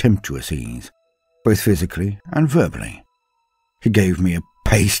with contemptuous ease, both physically and verbally. He gave me a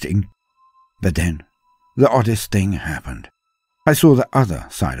pasting. But then, the oddest thing happened. I saw the other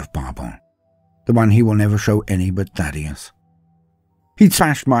side of Barbon, the one he will never show any but Thaddeus. He'd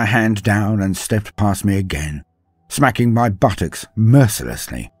smashed my hand down and stepped past me again, smacking my buttocks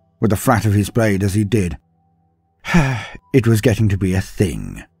mercilessly with the flat of his blade as he did. It was getting to be a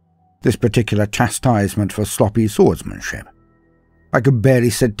thing, this particular chastisement for sloppy swordsmanship. I could barely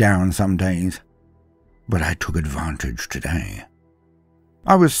sit down some days, but I took advantage today.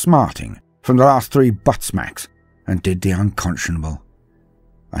 I was smarting from the last 3 butt smacks and did the unconscionable.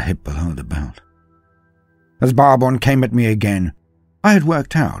 I hit below the belt. As Barbon came at me again, I had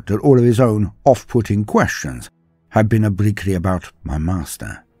worked out that all of his own off-putting questions had been obliquely about my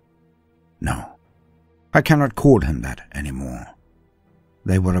master. No, I cannot call him that anymore.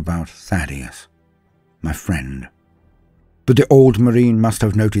 They were about Thaddeus, my friend. But the old marine must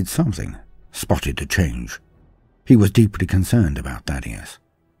have noted something, spotted the change. He was deeply concerned about Thaddeus.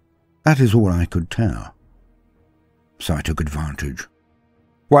 That is all I could tell. So I took advantage.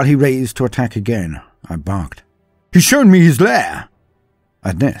 While he raised to attack again, I barked, "He's shown me his lair!"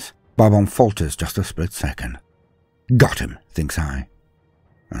 At this, Barbon falters just a split second. Got him, thinks I,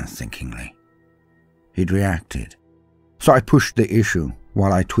 unthinkingly. He'd reacted, so I pushed the issue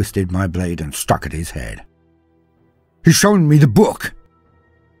while I twisted my blade and struck at his head. "He's shown me the book!"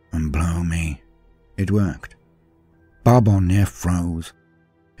 And blow me, it worked. Barbon near froze.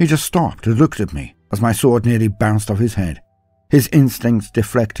 He just stopped and looked at me as my sword nearly bounced off his head, his instincts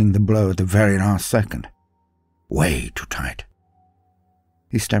deflecting the blow at the very last second. Way too tight.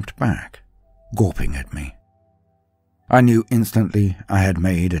 He stepped back, gawping at me. I knew instantly I had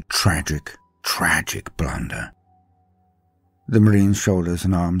made a tragic blunder. The marine's shoulders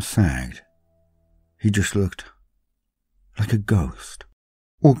and arms sagged. He just looked like a ghost.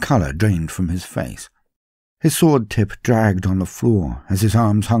 All colour drained from his face. His sword tip dragged on the floor as his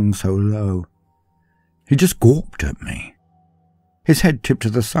arms hung so low. He just gawped at me. His head tipped to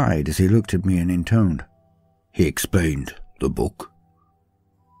the side as he looked at me and intoned, "He explained the book."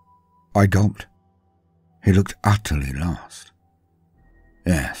 I gulped. He looked utterly lost.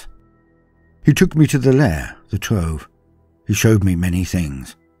 Yes. He took me to the lair, the trove. He showed me many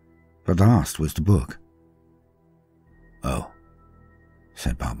things, but the last was the book. "Oh,"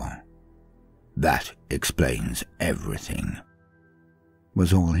 said Barbon. "That explains everything,"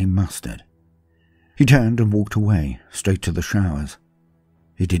 was all he mustered. He turned and walked away, straight to the showers.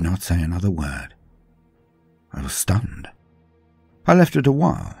 He did not say another word. I was stunned. I left it a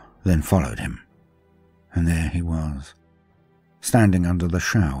while, then followed him. And there he was, standing under the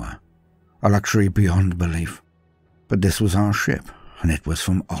shower, a luxury beyond belief. But this was our ship, and it was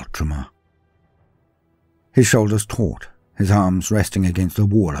from Ultramar. His shoulders taut, his arms resting against the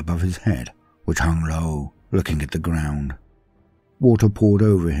wall above his head, which hung low, looking at the ground. Water poured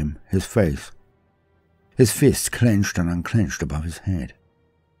over him, his face. His fists clenched and unclenched above his head.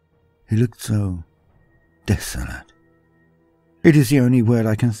 He looked so desolate. It is the only word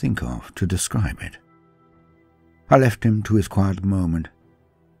I can think of to describe it. I left him to his quiet moment.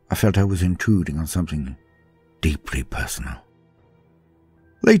 I felt I was intruding on something deeply personal.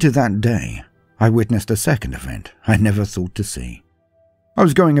 Later that day, I witnessed a second event I never thought to see. I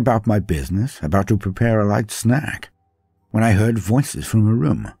was going about my business, about to prepare a light snack, when I heard voices from a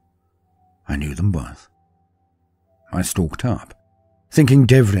room. I knew them both. I stalked up, thinking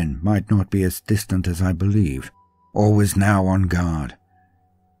Devlin might not be as distant as I believed, or was now on guard.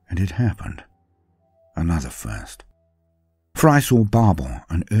 And it happened. Another first. For I saw Barbon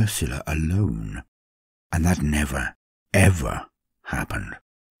and Ursula alone, and that never, ever happened.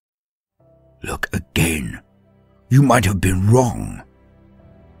 "Look again. You might have been wrong.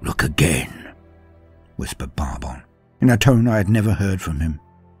 Look again," whispered Barbon, in a tone I had never heard from him,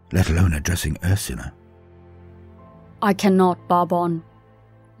 let alone addressing Ursula. "I cannot, Barbon.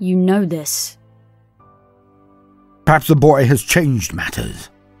 You know this." "Perhaps the boy has changed matters."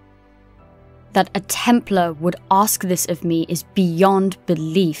 That a Templar would ask this of me is beyond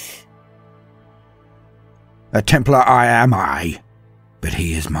belief. A Templar I am but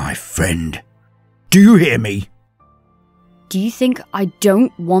he is my friend. Do you hear me? Do you think I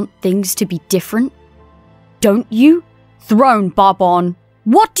don't want things to be different? Don't you? Throne, Barbon.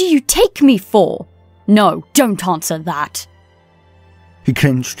 What do you take me for? No, don't answer that. He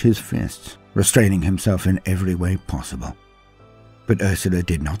clenched his fists, restraining himself in every way possible. But Ursula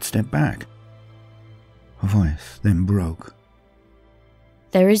did not step back. Her voice then broke.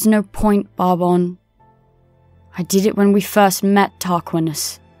 There is no point, Barbon. I did it when we first met,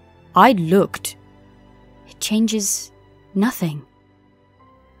 Tarquinus. I looked. It changes nothing.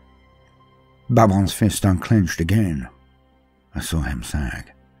 Barbon's fist unclenched again. I saw him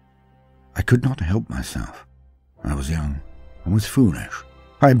sag. I could not help myself. I was young. I was foolish.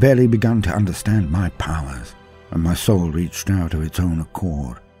 I had barely begun to understand my powers, and my soul reached out of its own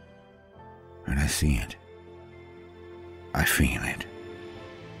accord. And I see it. I feel it.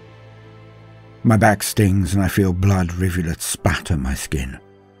 My back stings and I feel blood rivulets spatter my skin.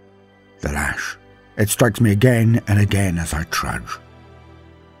 The lash. It strikes me again and again as I trudge.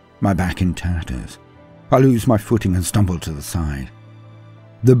 My back in tatters. I lose my footing and stumble to the side.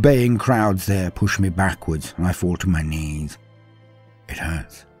 The baying crowds there push me backwards and I fall to my knees. It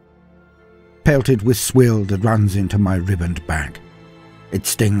hurts. Pelted with swill that runs into my ribboned back. It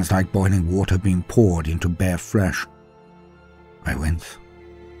stings like boiling water being poured into bare flesh. I wince,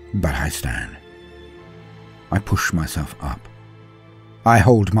 but I stand. I push myself up. I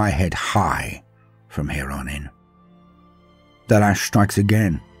hold my head high from here on in. The lash strikes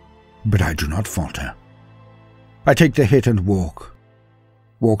again, but I do not falter. I take the hit and walk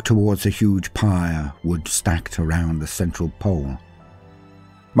towards a huge pyre wood stacked around the central pole.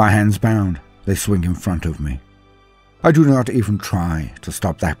 My hands bound, they swing in front of me. I do not even try to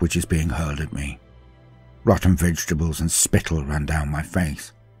stop that which is being hurled at me. Rotten vegetables and spittle run down my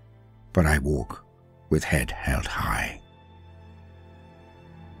face, but I walk with head held high.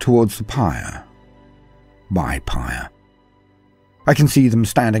 Towards the pyre. My pyre. I can see them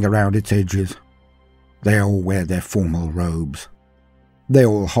standing around its edges. They all wear their formal robes. They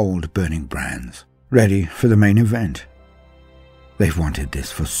all hold burning brands, ready for the main event. They've wanted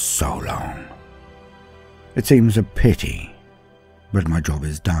this for so long. It seems a pity, but my job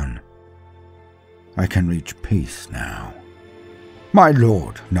is done. I can reach peace now. My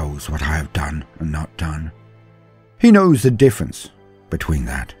lord knows what I have done and not done. He knows the difference between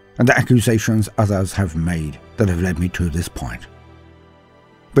that and the accusations others have made that have led me to this point.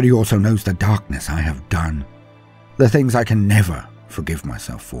 But he also knows the darkness I have done, the things I can never forgive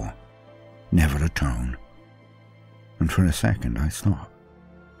myself for, never atone. And for a second I stop.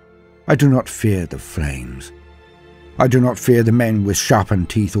 I do not fear the flames. I do not fear the men with sharpened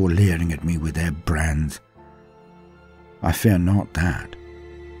teeth or leering at me with their brands. I fear not that.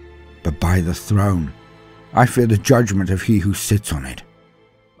 But by the throne, I fear the judgment of he who sits on it.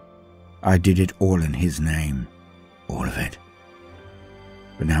 I did it all in his name, all of it.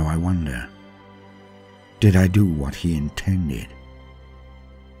 But now I wonder, did I do what he intended?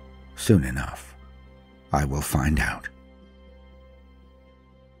 Soon enough, I will find out.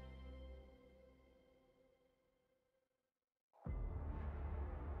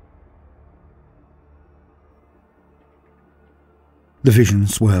 The vision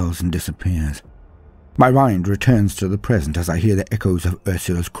swirls and disappears. My mind returns to the present as I hear the echoes of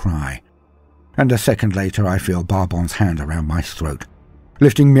Ursula's cry, and a second later I feel Barbon's hand around my throat,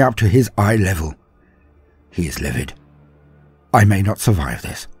 lifting me up to his eye level. He is livid. I may not survive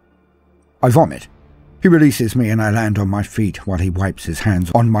this. I vomit. He releases me and I land on my feet while he wipes his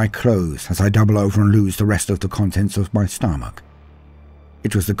hands on my clothes as I double over and lose the rest of the contents of my stomach.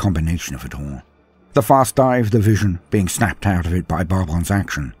 It was the combination of it all. The fast dive, the vision, being snapped out of it by Barbon's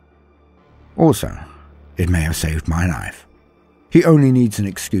action. Also, it may have saved my life. He only needs an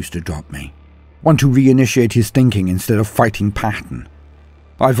excuse to drop me. One to reinitiate his thinking instead of fighting pattern.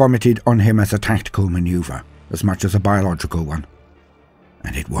 I vomited on him as a tactical maneuver, as much as a biological one.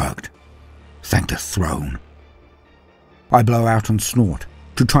 And it worked. Thank the throne. I blow out and snort,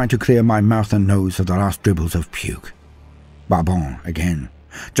 to try to clear my mouth and nose of the last dribbles of puke. Barbon, again,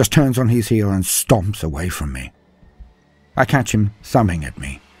 just turns on his heel and stomps away from me. I catch him thumbing at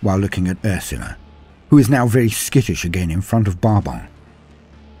me while looking at Ursula, who is now very skittish again in front of Barbon.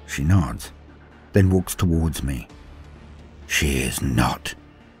 She nods, then walks towards me. She is not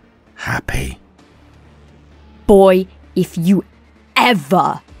happy. Boy, if you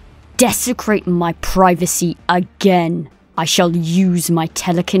ever desecrate my privacy again, I shall use my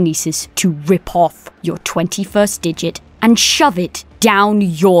telekinesis to rip off your 21st digit and shove it down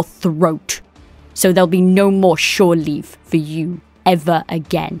your throat, so there'll be no more shore leave for you ever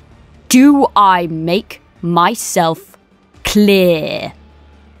again. Do I make myself clear.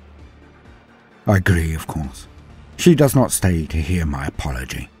 I agree, of course. She does not stay to hear my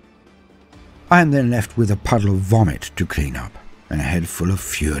apology. I am then left with a puddle of vomit to clean up and a head full of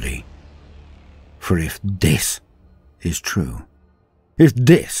fury. For if this is true, if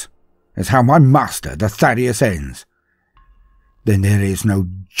this is how my master, the Thaddeus, ends, then there is no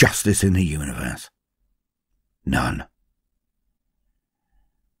justice in the universe. None.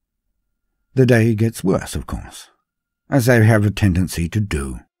 The day gets worse, of course, as they have a tendency to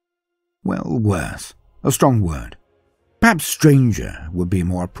do. Well, worse, a strong word. Perhaps stranger would be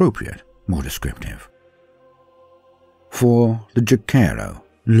more appropriate, more descriptive. For the Jacaro,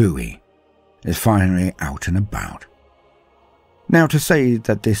 Louis, is finally out and about. Now, to say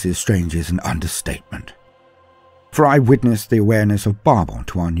that this is strange is an understatement, for I witnessed the awareness of Barbon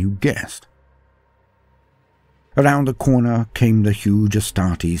to our new guest. Around the corner came the huge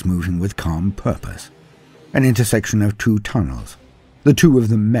Astartes moving with calm purpose, an intersection of two tunnels. The two of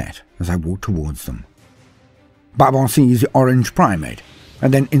them met as I walked towards them. Barbon seized the orange primate,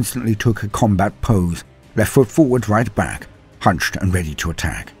 and then instantly took a combat pose, left foot forward, right back, hunched and ready to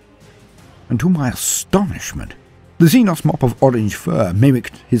attack. And to my astonishment, the Xenos mop of orange fur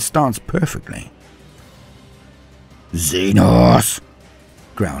mimicked his stance perfectly. "Xenos!"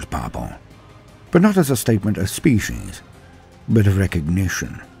 growled Barbon, but not as a statement of species, but of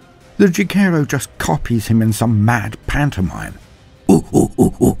recognition. The Jacaro just copies him in some mad pantomime. Ooh, ooh,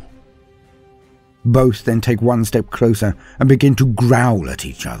 ooh, ooh. Both then take one step closer and begin to growl at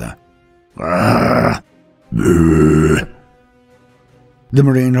each other. The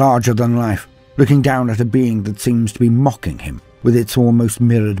Marine, larger than life, looking down at a being that seems to be mocking him with its almost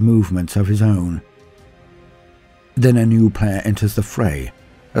mirrored movements of his own. Then a new player enters the fray,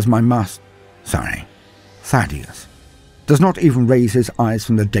 as my Thaddeus, does not even raise his eyes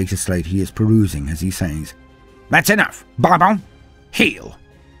from the data slate he is perusing as he says, "That's enough, Barbon! Heal!"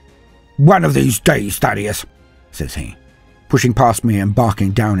 "One of these days, Thaddeus," says he, pushing past me and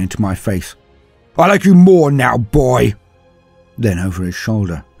barking down into my face. "I like you more now, boy." Then over his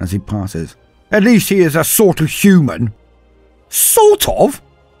shoulder as he passes, "At least he is a sort of human." "Sort of?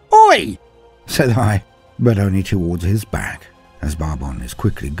 Oi!" said I, but only towards his back, as Barbon is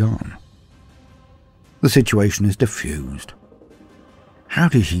quickly gone. The situation is diffused. How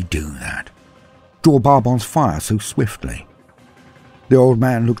did he do that? Draw Barbon's fire so swiftly? The old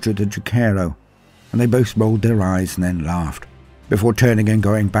man looked at the Jacaro, and they both rolled their eyes and then laughed, before turning and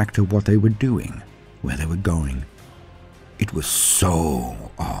going back to what they were doing, where they were going. It was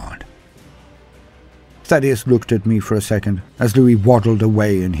so odd. Thaddeus looked at me for a second as Louis waddled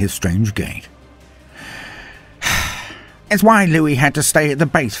away in his strange gait. "It's why Louis had to stay at the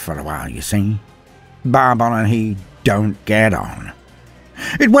base for a while, you see. Barbon and he don't get on.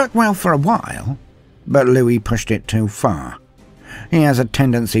 It worked well for a while, but Louis pushed it too far. He has a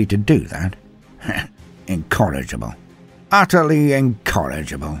tendency to do that. Incorrigible. Utterly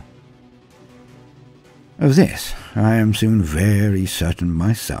incorrigible." Of this I am soon very certain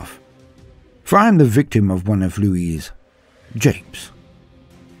myself, for I am the victim of one of Louis's japes.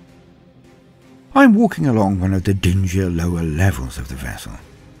 I am walking along one of the dingier lower levels of the vessel,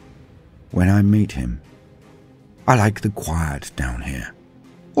 when I meet him. I like the quiet down here,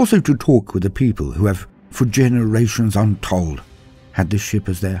 also to talk with the people who have, for generations untold, had this ship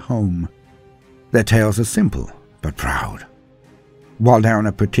as their home. Their tales are simple, but proud. While down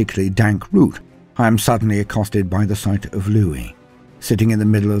a particularly dank route, I am suddenly accosted by the sight of Louis, sitting in the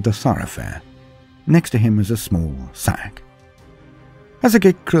middle of the thoroughfare. Next to him is a small sack. As I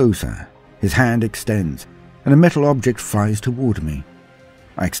get closer, his hand extends, and a metal object flies toward me.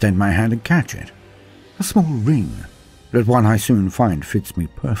 I extend my hand and catch it. A small ring, but one I soon find fits me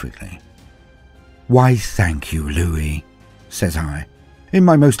perfectly. "Why, thank you, Louis," says I, in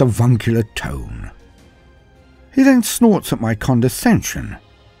my most avuncular tone. He then snorts at my condescension,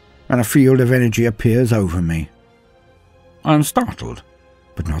 and a field of energy appears over me. I am startled,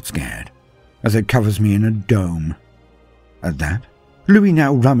 but not scared, as it covers me in a dome. At that, Louis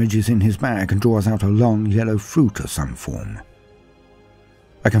now rummages in his bag and draws out a long yellow fruit of some form.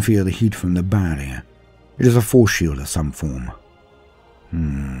 I can feel the heat from the barrier. It is a force shield of some form.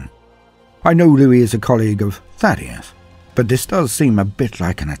 I know Louis is a colleague of Thaddeus, but this does seem a bit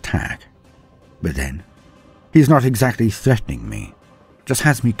like an attack. But then, he's not exactly threatening me, just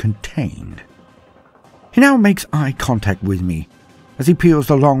has me contained. He now makes eye contact with me as he peels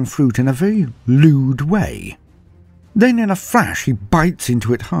the long fruit in a very lewd way. Then in a flash he bites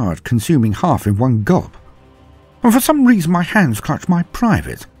into it hard, consuming half in one gulp. And for some reason my hands clutch my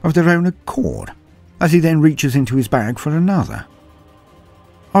privates of their own accord, as he then reaches into his bag for another.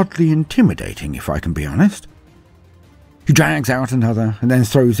 oddly intimidating, if I can be honest. He drags out another and then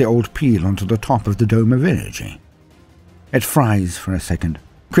throws the old peel onto the top of the dome of energy. It fries for a second,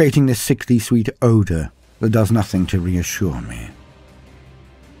 creating this sickly sweet odour that does nothing to reassure me.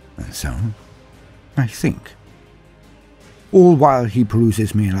 And so, I think. All while he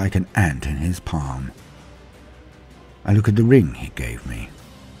peruses me like an ant in his palm. I look at the ring he gave me.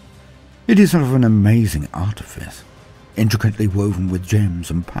 It is of an amazing artifice, intricately woven with gems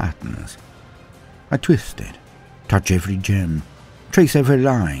and patterns. I twist it, touch every gem, trace every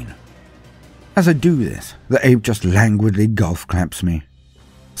line. As I do this, the ape just languidly golf-claps me.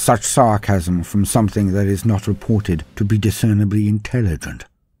 Such sarcasm from something that is not reported to be discernibly intelligent,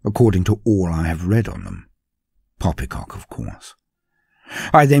 according to all I have read on them. Poppycock, of course.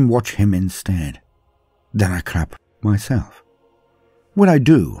 I then watch him instead. Then I clap myself. When I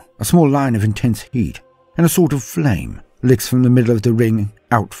do, a small line of intense heat and a sort of flame licks from the middle of the ring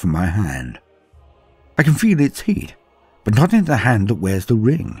out from my hand. I can feel its heat, but not in the hand that wears the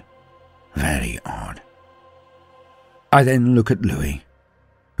ring. Very odd. I then look at Louis,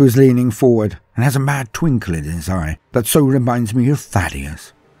 who is leaning forward and has a mad twinkle in his eye that so reminds me of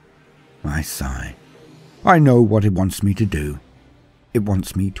Thaddeus. I sigh. I know what it wants me to do. It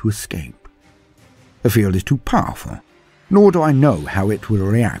wants me to escape. The field is too powerful, nor do I know how it will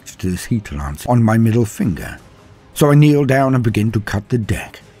react to this heat lance on my middle finger, so I kneel down and begin to cut the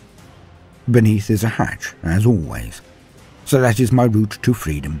deck. Beneath is a hatch, as always, so that is my route to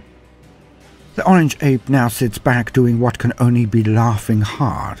freedom. The orange ape now sits back doing what can only be laughing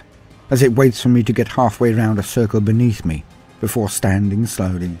hard, as it waits for me to get halfway round a circle beneath me, before standing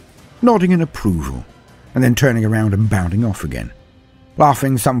slowly, nodding in approval, and then turning around and bounding off again,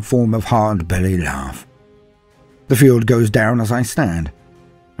 laughing some form of hard belly laugh. The field goes down as I stand,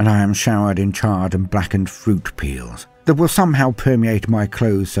 and I am showered in charred and blackened fruit peels that will somehow permeate my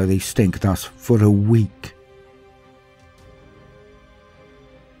clothes so they stink thus for a week.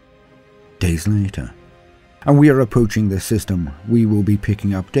 Days later, and we are approaching the system we will be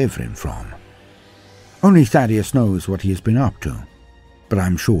picking up Devrin from. Only Thaddeus knows what he has been up to, but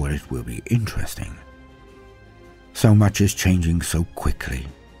I'm sure it will be interesting. So much is changing so quickly,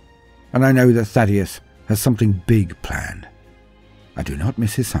 and I know that Thaddeus has something big planned. I do not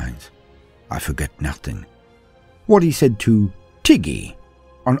miss his signs. I forget nothing. What he said to Tiggy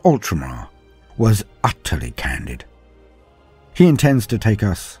on Ultramar was utterly candid. He intends to take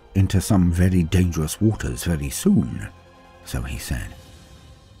us into some very dangerous waters very soon, so he said.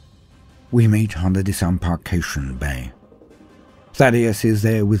 We meet on the disembarkation bay. Thaddeus is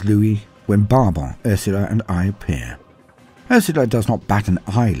there with Louis when Barbon, Ursula and I appear. Ursula does not bat an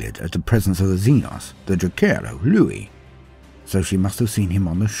eyelid at the presence of the Xenos, the Jacero, Louis, so she must have seen him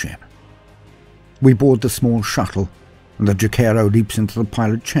on the ship. We board the small shuttle, and the Jacero leaps into the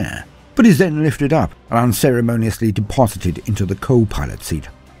pilot chair, but is then lifted up and unceremoniously deposited into the co-pilot seat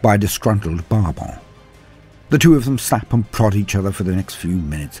by a disgruntled Barbon. The two of them slap and prod each other for the next few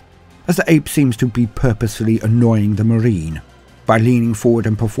minutes, as the ape seems to be purposefully annoying the Marine by leaning forward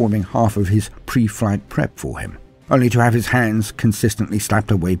and performing half of his pre-flight prep for him, only to have his hands consistently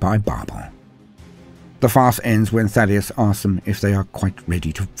slapped away by Barbon. The farce ends when Thaddeus asks them if they are quite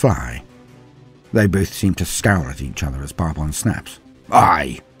ready to fly. They both seem to scowl at each other as Barbon snaps,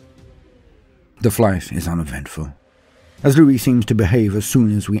 "Aye!" The flight is uneventful, as Louis seems to behave as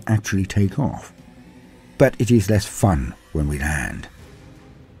soon as we actually take off. But it is less fun when we land.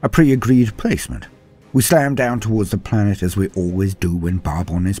 A pre-agreed placement. We slam down towards the planet as we always do when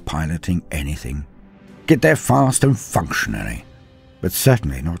Barbon is piloting anything. Get there fast and functionally, but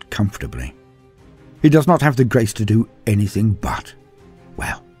certainly not comfortably. He does not have the grace to do anything but,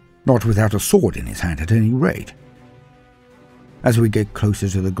 well, not without a sword in his hand at any rate. As we get closer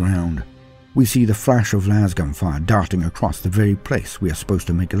to the ground, we see the flash of lasgun fire darting across the very place we are supposed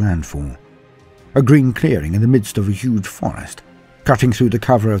to make a landfall. A green clearing in the midst of a huge forest, cutting through the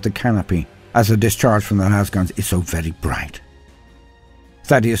cover of the canopy as the discharge from the lasguns is so very bright.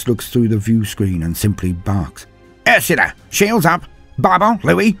 Thaddeus looks through the view screen and simply barks, "Ursula, shields up! Barbon,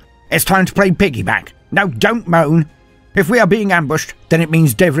 Louis, it's time to play piggyback. No, don't moan. If we are being ambushed, then it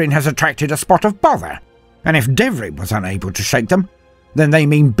means Devrin has attracted a spot of bother. And if Devrin was unable to shake them, then they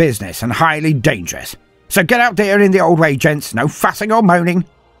mean business and highly dangerous. So get out there in the old way, gents, no fussing or moaning."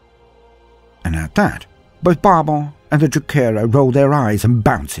 And at that, both Barbon and the Jacero roll their eyes and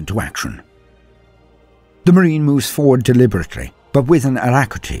bounce into action. The Marine moves forward deliberately, but with an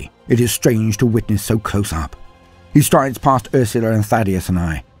alacrity it is strange to witness so close up. He strides past Ursula and Thaddeus and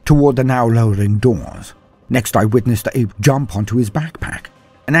I, toward the now lowering doors. Next I witness the ape jump onto his backpack,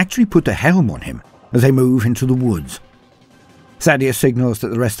 and actually put a helm on him as they move into the woods. Thaddeus signals that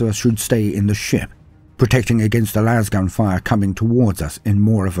the rest of us should stay in the ship, protecting against the lasgun fire coming towards us in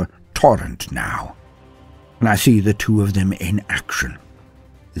more of a torrent now. And I see the two of them in action.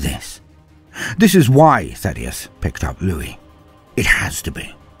 This is why Thaddeus picked up Louis. It has to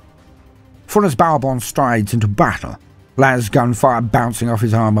be. For as Baldermort strides into battle, las gunfire bouncing off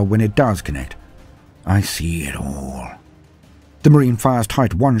his armour when it does connect, I see it all. The Marine fires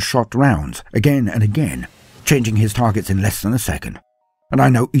tight one-shot rounds, again and again, changing his targets in less than a second, and I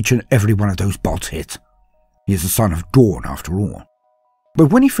know each and every one of those bolts hits. He is the son of Dawn, after all.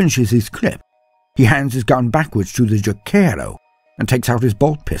 But when he finishes his clip, he hands his gun backwards to the Jukero and takes out his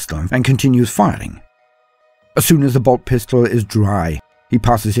bolt pistol and continues firing. As soon as the bolt pistol is dry, he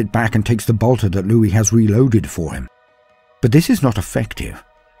passes it back and takes the bolter that Louis has reloaded for him. But this is not effective,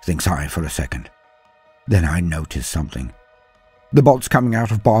 thinks I for a second. Then I notice something. The bolt's coming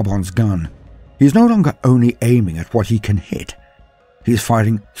out of Baldermort's gun. He is no longer only aiming at what he can hit. He is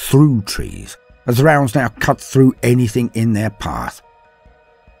firing through trees, as the rounds now cut through anything in their path.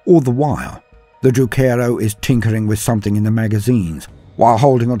 All the while, the Jukero is tinkering with something in the magazines, while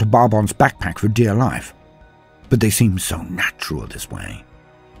holding onto Baldermort's backpack for dear life. But they seem so natural this way.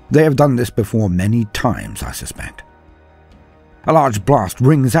 They have done this before many times, I suspect. A large blast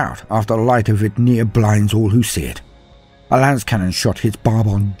rings out after the light of it near blinds all who see it. A lance cannon shot hits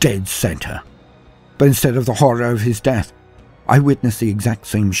Baldermort dead centre. But instead of the horror of his death, I witnessed the exact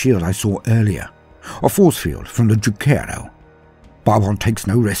same shield I saw earlier, a force field from the Jukero. Baldermort takes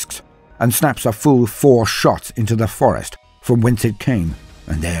no risks, and snaps a full 4 shots into the forest from whence it came,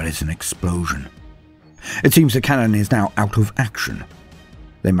 and there is an explosion. It seems the cannon is now out of action.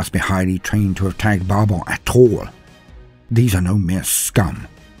 They must be highly trained to have tagged Baldermort at all. These are no mere scum.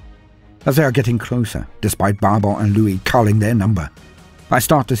 As they are getting closer, despite Baldermort and Louis culling their number, I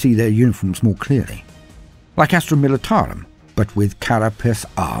start to see their uniforms more clearly. Like Astra Militarum, but with carapace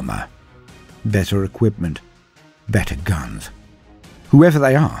armour. Better equipment, better guns. Whoever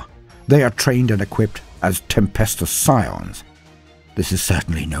they are trained and equipped as Tempestus Scions. This is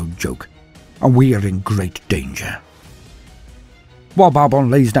certainly no joke, and we are in great danger. While Baldermort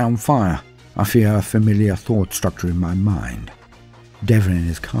lays down fire, I fear a familiar thought structure in my mind. Devlin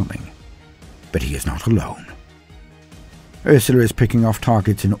is coming, but he is not alone. Ursula is picking off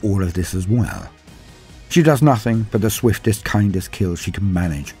targets in all of this as well. She does nothing but the swiftest, kindest kill she can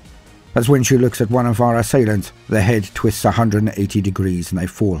manage. As when she looks at one of our assailants, their head twists 180 degrees and they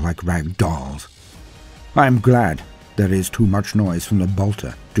fall like rag dolls. I am glad there is too much noise from the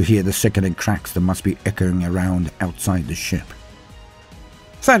bolter to hear the sickening cracks that must be echoing around outside the ship.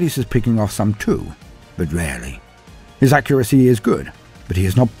 Thaddeus is picking off some too, but rarely. His accuracy is good, but he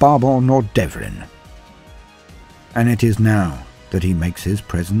is not Baldermort nor Devlin. And it is now that he makes his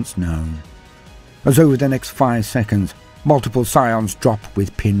presence known. As over the next 5 seconds, multiple scions drop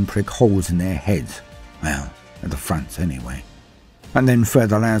with pinprick holes in their heads. Well, at the fronts anyway. And then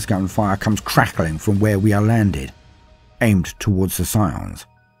further lasgun fire comes crackling from where we are landed, aimed towards the scions.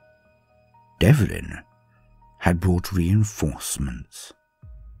 Devlin had brought reinforcements.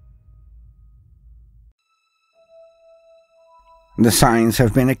 The signs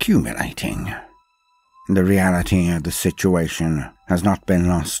have been accumulating. The reality of the situation has not been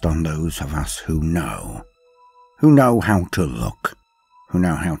lost on those of us who know how to look, who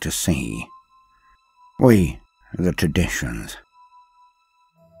know how to see. We, the traditions.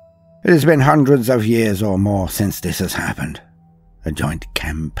 It has been hundreds of years or more since this has happened. A joint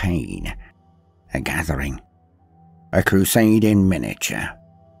campaign, a gathering, a crusade in miniature.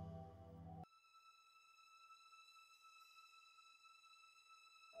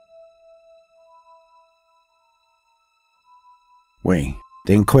 We,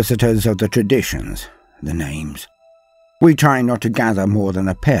 the Inquisitors of the traditions, the names. We try not to gather more than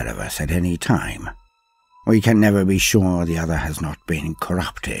a pair of us at any time. We can never be sure the other has not been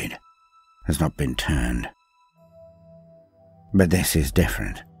corrupted, has not been turned. But this is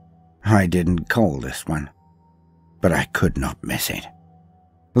different. I didn't call this one, but I could not miss it.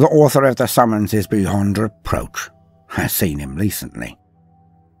 The author of the summons is beyond reproach. I've seen him recently.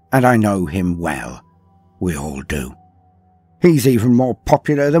 And I know him well. We all do. He's even more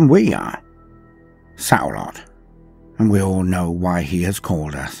popular than we are. Saulot. And we all know why he has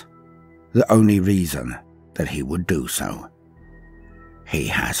called us. The only reason that he would do so. He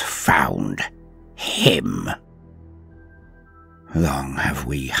has found him. Long have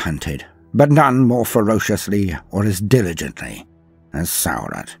we hunted, but none more ferociously or as diligently as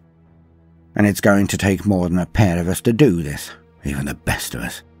Saulot. And it's going to take more than a pair of us to do this, even the best of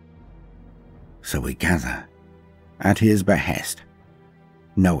us. So we gather at his behest,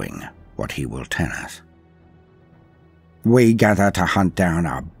 knowing what he will tell us. We gather to hunt down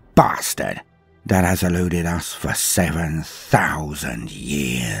a bastard that has eluded us for 7,000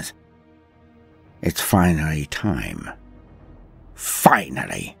 years. It's finally time.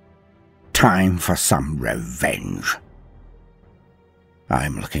 Finally. Time for some revenge.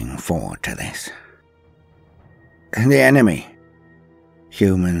 I'm looking forward to this. The enemy.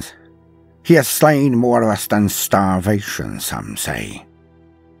 Humans. He has slain more of us than starvation, some say.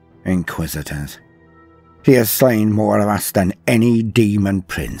 Inquisitors. He has slain more of us than any demon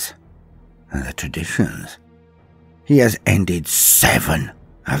prince. And the traditions. He has ended 7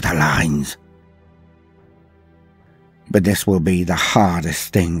 of the lines. But this will be the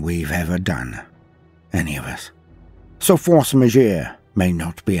hardest thing we've ever done, any of us. So force majeure may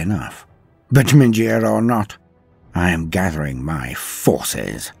not be enough. But majeure or not, I am gathering my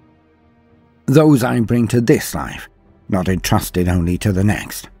forces. Those I bring to this life, not entrusted only to the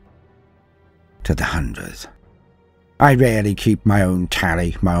next. To the hundreds. I rarely keep my own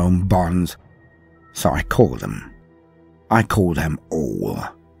tally, my own bonds, so I call them. I call them all.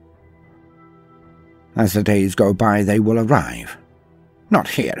 As the days go by, they will arrive. Not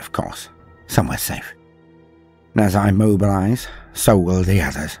here, of course, somewhere safe. And as I mobilize, so will the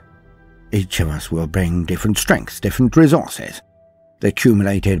others. Each of us will bring different strengths, different resources. The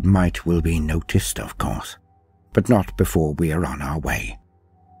accumulated might will be noticed, of course, but not before we are on our way.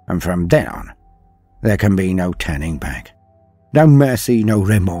 And from then on, there can be no turning back. No mercy, no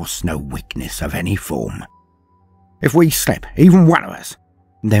remorse, no weakness of any form. If we slip, even one of us,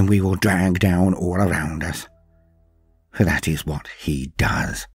 then we will drag down all around us. For that is what he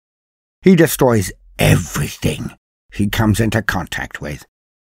does. He destroys everything he comes into contact with.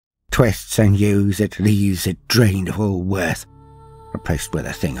 Twists and hews it, leaves it drained of all worth, replaced with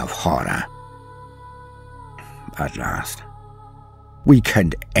a thing of horror. At last, we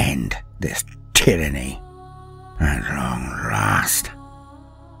can end this tyranny. At long last.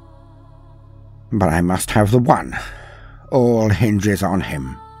 But I must have the one. All hinges on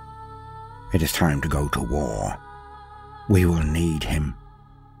him. It is time to go to war. We will need him.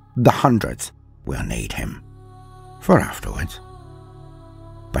 The hundreds will need him. For afterwards.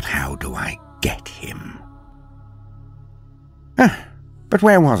 But how do I get him? But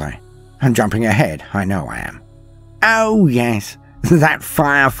where was I? I'm jumping ahead, I know I am. Oh yes, that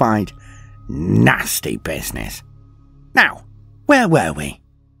firefight. Nasty business. Now, where were we?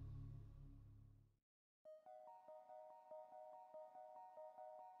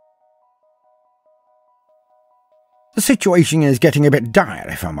 The situation is getting a bit dire,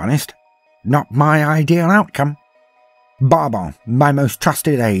 if I'm honest. Not my ideal outcome. Barbon, my most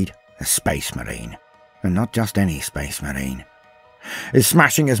trusted aide, a space marine, and not just any space marine, is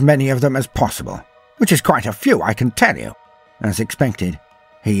smashing as many of them as possible, which is quite a few, I can tell you. As expected,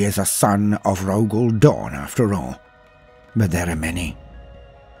 he is a son of Rogel Dawn, after all. But there are many.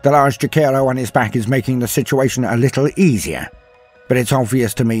 The large Jaquero on his back is making the situation a little easier, but it's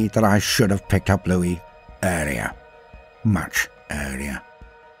obvious to me that I should have picked up Louis earlier. Much earlier.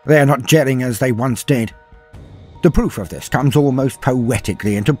 They are not gelling as they once did. The proof of this comes almost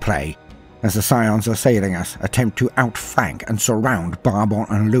poetically into play as the Scions assailing us attempt to outflank and surround Barbon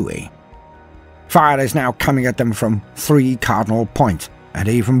and Louis. Fire is now coming at them from 3 cardinal points, and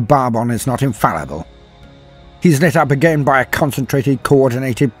even Barbon is not infallible. He's lit up again by a concentrated,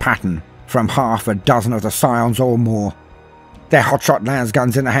 coordinated pattern from half a dozen of the Scions or more. They're hotshot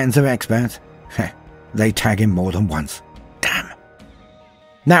lasguns in the hands of experts. They tag him more than once. Damn.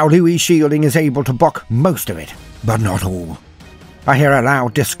 Now Louis' shielding is able to block most of it, but not all. I hear a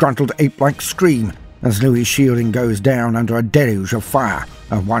loud, disgruntled ape-like scream as Louis' shielding goes down under a deluge of fire,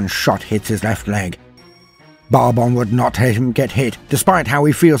 and one shot hits his left leg. Barbon would not let him get hit, despite how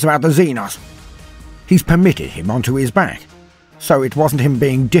he feels about the Xenos. He's permitted him onto his back, so it wasn't him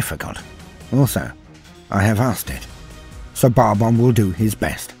being difficult. Also, I have asked it, so Barbon will do his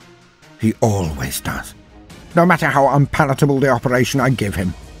best. He always does. No matter how unpalatable the operation I give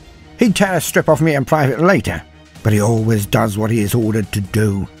him. He'd tear a strip off me in private later, but he always does what he is ordered to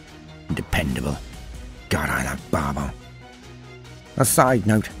do. Dependable. God, I love Barbon. A side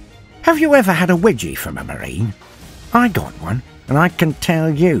note, have you ever had a wedgie from a Marine? I got one, and I can tell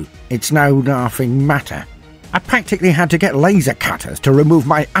you, it's no laughing matter. I practically had to get laser cutters to remove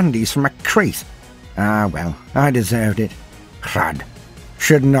my undies from a crease. Ah well, I deserved it. Crud.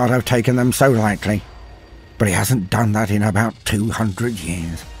 Should not have taken them so lightly. But he hasn't done that in about 200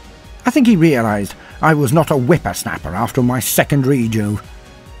 years. I think he realised I was not a whippersnapper after my second rejuve.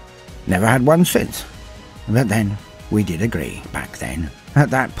 Never had one since. But then, we did agree back then,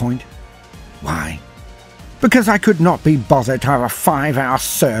 at that point. Why? Because I could not be bothered to have a 5-hour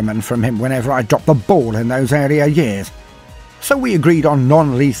sermon from him whenever I dropped the ball in those earlier years. so we agreed on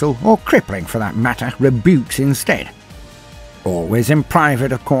non-lethal, or crippling for that matter, rebukes instead. Always in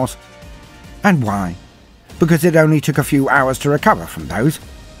private, of course. And why? Because it only took a few hours to recover from those,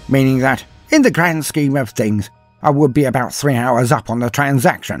 meaning that, in the grand scheme of things, I would be about 3 hours up on the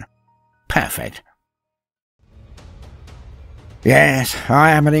transaction. Perfect. Yes,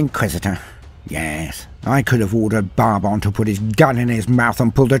 I am an Inquisitor. Yes, I could have ordered Barbon to put his gun in his mouth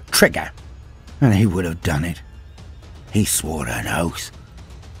and pull the trigger, and he would have done it. He swore an oath,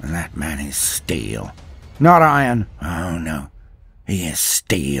 and that man is steel. Not iron, oh no, he is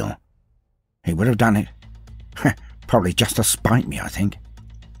steel. He would have done it. Probably just to spite me, I think.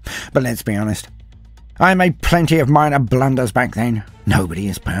 But let's be honest, I made plenty of minor blunders back then. Nobody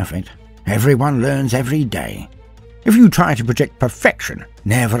is perfect. Everyone learns every day. If you try to project perfection,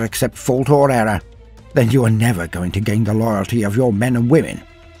 never accept fault or error, then you are never going to gain the loyalty of your men and women.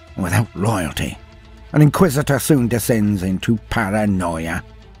 Without loyalty, an Inquisitor soon descends into paranoia.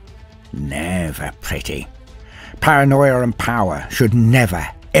 Never pretty. Paranoia and power should never,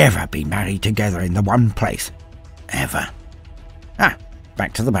 ever be married together in the one place. Ever.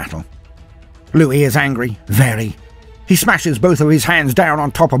 Back to the battle. Louis is angry, very. He smashes both of his hands down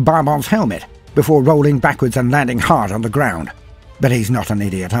on top of Barbon's helmet, before rolling backwards and landing hard on the ground. But he's not an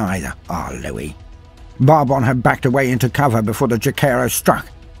idiot either, Louis. Barbon had backed away into cover before the Jacaro struck,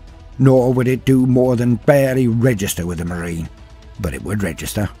 nor would it do more than barely register with the Marine. But it would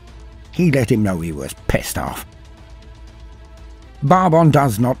register. He let him know he was pissed off. Barbon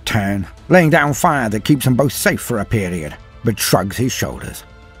does not turn, laying down fire that keeps them both safe for a period, but shrugs his shoulders.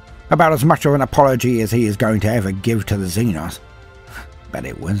 About as much of an apology as he is going to ever give to the Xenos. But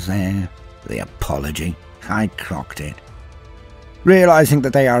it was there. The apology. I clocked it. Realizing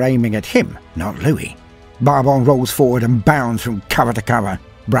that they are aiming at him, not Louis, Barbon rolls forward and bounds from cover to cover,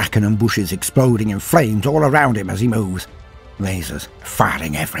 bracken and bushes exploding in flames all around him as he moves, lasers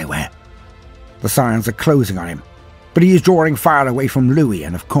firing everywhere. The Scions are closing on him, but he is drawing fire away from Louis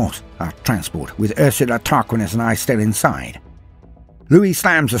and, of course, our transport, with Ursula, Tarquinus and I still inside. Louis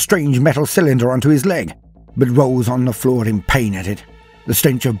slams a strange metal cylinder onto his leg, but rolls on the floor in pain at it. The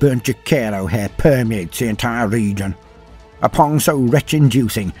stench of burnt Jacaro hair permeates the entire region. A pong so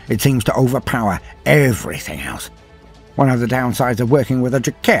wretch-inducing it seems to overpower everything else. One of the downsides of working with a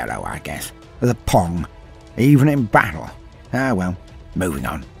Jacaro, I guess. The pong. Even in battle. Well, moving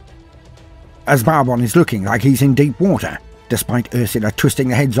on. As Barbon is looking like he's in deep water, despite Ursula twisting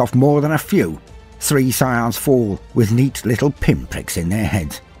the heads off more than a few, 3 Scions fall with neat little pinpricks in their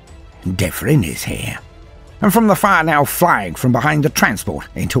heads. Devrin is here. And from the fire now flying from behind the transport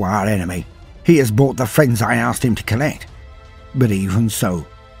into our enemy, he has brought the friends I asked him to collect. But even so,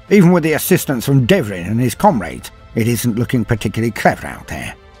 even with the assistance from Devrin and his comrades, it isn't looking particularly clever out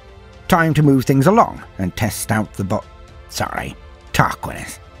there. Time to move things along and test out the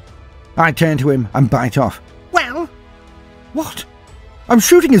Tarquinus. I turn to him and bite off. Well? What? I'm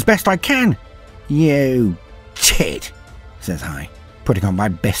shooting as best I can. You tit, says I, putting on my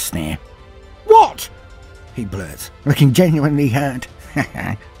best sneer. What? He blurts, looking genuinely hurt.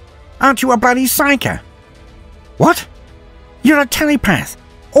 Aren't you a bloody psycho? What? You're a telepath.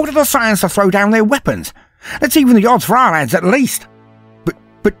 Order the Scions to throw down their weapons. Let's even the odds for our lads at least.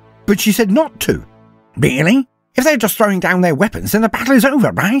 But she said not to. Really? If they're just throwing down their weapons, then the battle is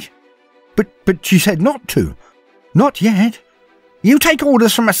over, right? But she said not to. Not yet. You take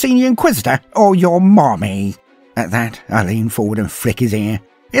orders from a senior Inquisitor, or your mommy. At that, I lean forward and flick his ear.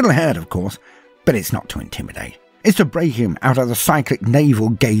 It'll hurt, of course, but it's not to intimidate. It's to break him out of the cyclic navel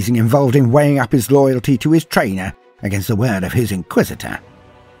gazing involved in weighing up his loyalty to his trainer against the word of his Inquisitor.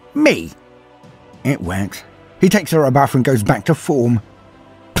 Me. It works. He takes a rebuff and goes back to form.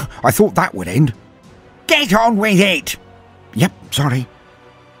 I thought that would end. Get on with it! Yep, sorry.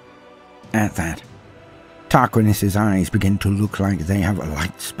 At that, Tarquinus' eyes begin to look like they have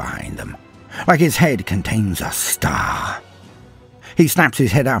lights behind them, like his head contains a star. He snaps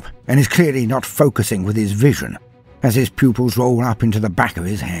his head up and is clearly not focusing with his vision, as his pupils roll up into the back of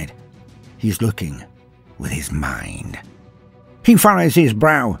his head. He's looking with his mind. He furrows his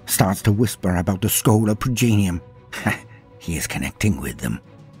brow, starts to whisper about the Schola Progenium. He is connecting with them.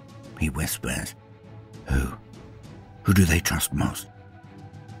 He whispers. Who do they trust most?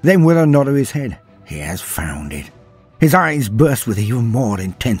 Then with a nod of his head, he has found it. His eyes burst with even more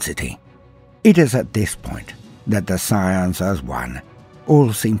intensity. It is at this point that the Scions as one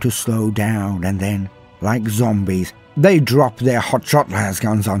all seem to slow down, and then, like zombies, they drop their hotshot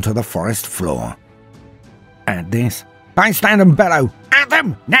lasguns onto the forest floor. At this, I stand and bellow, "At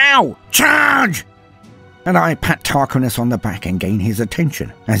them! Now! Charge!" And I pat Tarquinus on the back and gain his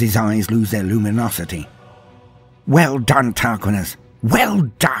attention as his eyes lose their luminosity. Well done, Tarquinus. Well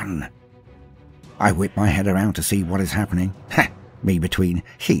done! I whip my head around to see what is happening. Ha! Me between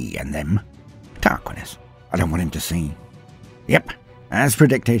he and them. Tarquinus. I don't want him to see. Yep, as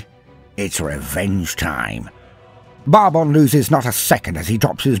predicted, it's revenge time. Barbon loses not a second as he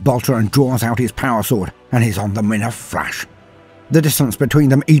drops his bolter and draws out his power sword, and is on them in a flash. The distance between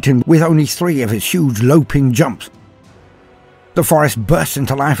them eaten with only 3 of his huge loping jumps. The forest bursts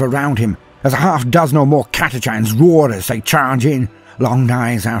into life around him as a half-dozen or more catachans roar as they charge in, long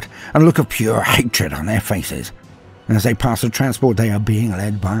eyes out, and a look of pure hatred on their faces. As they pass the transport, they are being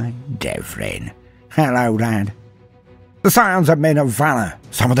led by Devrin. Hello, lad. The Scions are men of valour,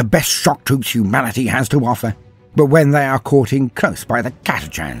 some of the best shock troops humanity has to offer, but when they are caught in close by the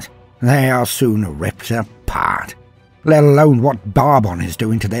catachans, they are soon ripped apart, let alone what Barbon is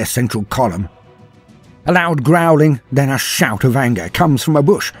doing to their central column. A loud growling, then a shout of anger comes from a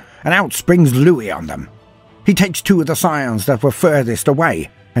bush, and out springs Louis on them. He takes 2 of the Scions that were furthest away,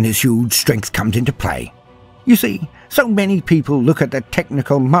 and his huge strength comes into play. You see, so many people look at the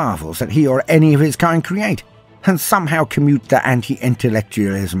technical marvels that he or any of his kind create, and somehow commute the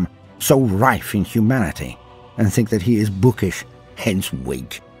anti-intellectualism so rife in humanity, and think that he is bookish, hence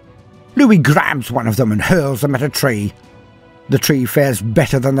weak. Louis grabs one of them and hurls them at a tree. The tree fares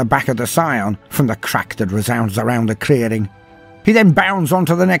better than the back of the Scion from the crack that resounds around the clearing. He then bounds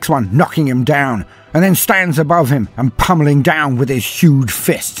onto the next one, knocking him down, and then stands above him and pummeling down with his huge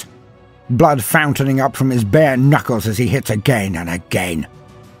fists. Blood fountaining up from his bare knuckles as he hits again and again.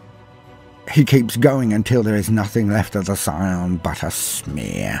 He keeps going until there is nothing left of the Scion but a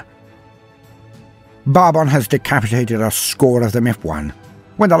smear. Barbon has decapitated a score of them if one,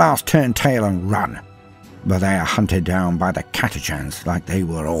 when the last turn tail and run, but they are hunted down by the catachans like they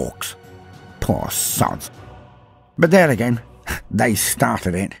were orcs. Poor sods. But there again, they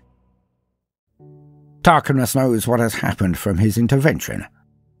started it. Tarquinus knows what has happened from his intervention.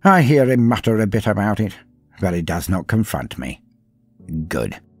 I hear him mutter a bit about it, but he does not confront me.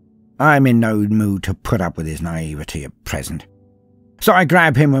 Good. I'm in no mood to put up with his naivety at present. So I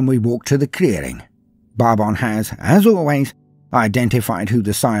grab him and we walk to the clearing. Barbon has, as always, identified who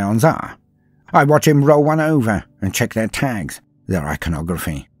the Scions are. I watch him roll one over and check their tags, their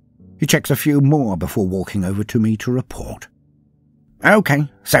iconography. He checks a few more before walking over to me to report. "Okay,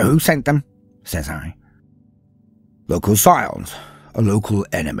 so who sent them?" says I. "Local Scions, a local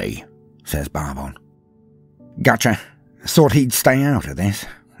enemy," says Barbon. "Gotcha. Thought he'd stay out of this.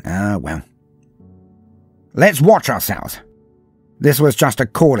 Ah, well. Let's watch ourselves. This was just a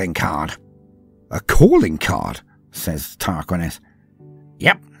calling card." "A calling card?" says Tarquinus.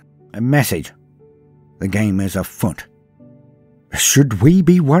 "Yep, a message. The game is afoot." "Should we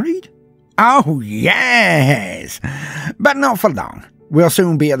be worried?" "Oh, yes! But not for long. We'll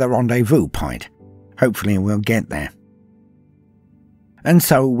soon be at the rendezvous point. Hopefully we'll get there." And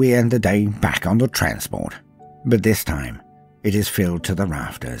so we end the day back on the transport. But this time, it is filled to the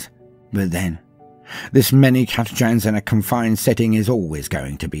rafters. But then, this many catachans in a confined setting is always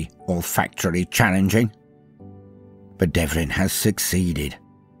going to be olfactorily challenging. But Devrin has succeeded.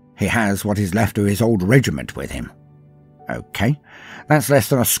 He has what is left of his old regiment with him. Okay, that's less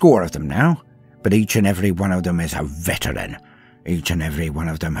than a score of them now, but each and every one of them is a veteran. Each and every one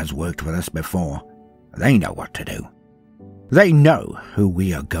of them has worked with us before. They know what to do. They know who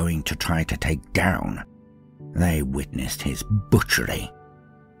we are going to try to take down. They witnessed his butchery.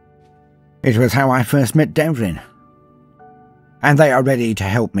 It was how I first met Devrin. And they are ready to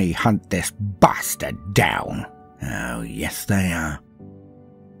help me hunt this bastard down. Oh, yes they are.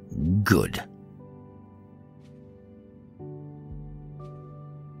 Good.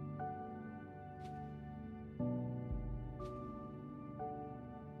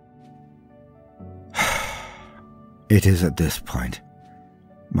 It is at this point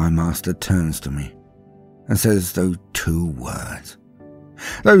my master turns to me and says those 2 words.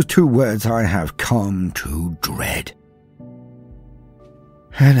 Those 2 words I have come to dread.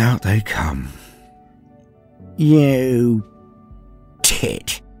 And out they come. "You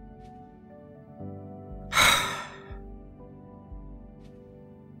tit."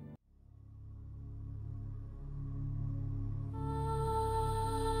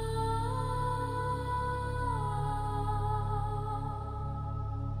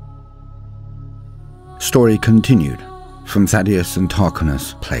 Story continued from Thaddeus and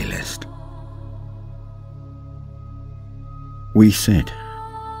Tarquinus playlist. We sit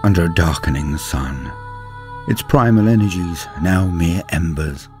under a darkening sun, its primal energies now mere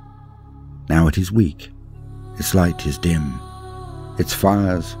embers. Now it is weak, its light is dim, its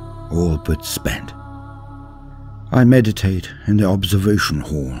fires all but spent. I meditate in the observation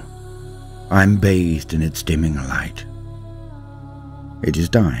hall, I am bathed in its dimming light. It is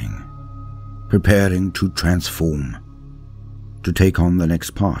dying, preparing to transform, to take on the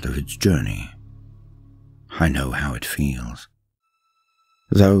next part of its journey. I know how it feels.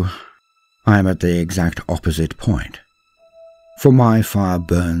 Though I am at the exact opposite point, for my fire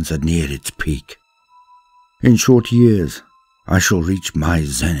burns at near its peak. In short years, I shall reach my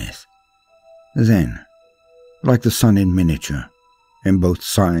zenith. Then, like the sun in miniature, in both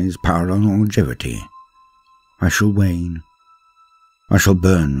size, power, and longevity, I shall wane. I shall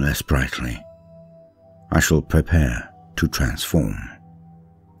burn less brightly. I shall prepare to transform.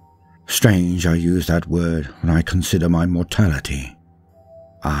 Strange I use that word when I consider my mortality.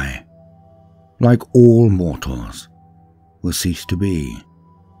 I, like all mortals, will cease to be.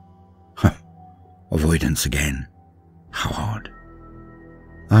 Avoidance again. How odd.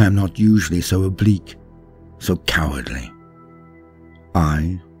 I am not usually so oblique, so cowardly.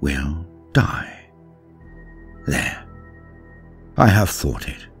 I will die. There. I have thought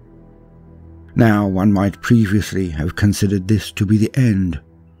it. Now one might previously have considered this to be the end.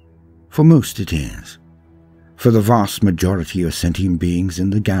 For most it is. For the vast majority of sentient beings in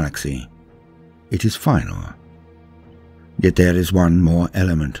the galaxy, it is final. Yet there is one more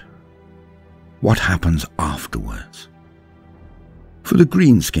element. What happens afterwards? For the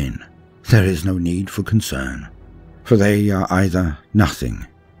greenskin, there is no need for concern, for they are either nothing,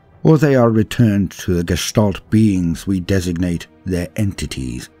 or they are returned to the gestalt beings we designate their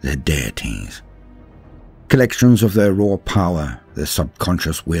entities, their deities. Collections of their raw power, their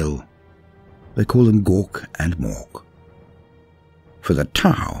subconscious will. They call them Gork and Mork. For the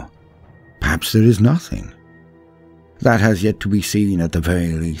Tau, perhaps there is nothing. That has yet to be seen at the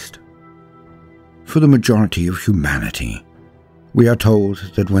very least. For the majority of humanity, we are told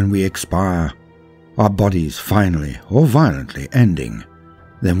that when we expire, our bodies finally or violently ending,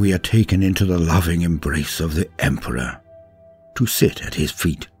 then we are taken into the loving embrace of the Emperor, to sit at his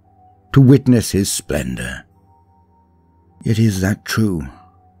feet, to witness his splendor. Yet is that true?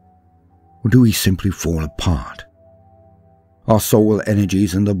 Or do we simply fall apart? Our soul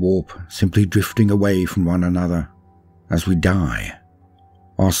energies in the warp simply drifting away from one another as we die?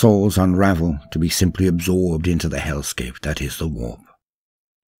 Our souls unravel to be simply absorbed into the hellscape that is the warp?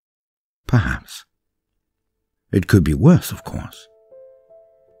 Perhaps. It could be worse, of course.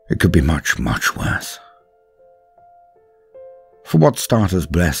 It could be much, much worse. For what start as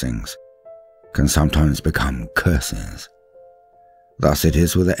blessings can sometimes become curses. Thus it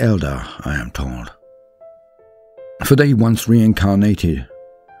is with the Elder, I am told. For they once reincarnated,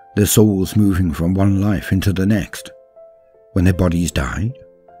 their souls moving from one life into the next. When their bodies died,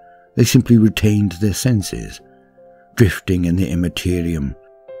 they simply retained their senses, drifting in the immaterium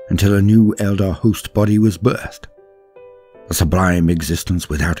until a new Elder host body was birthed. A sublime existence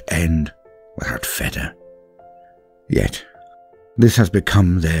without end, without fetter. Yet, this has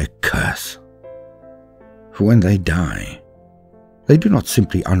become their curse. For when they die, they do not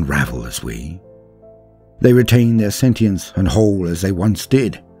simply unravel as we. They retain their sentience and whole as they once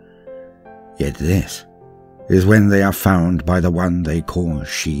did. Yet this is when they are found by the one they call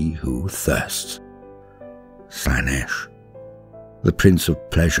She Who Thirsts. Slanesh, the Prince of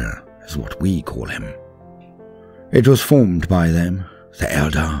Pleasure, is what we call him. It was formed by them, the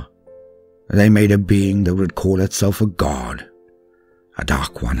Eldar. They made a being that would call itself a god, a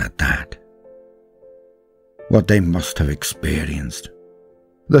dark one at that. What they must have experienced,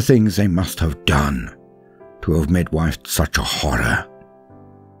 the things they must have done to have midwifed such a horror.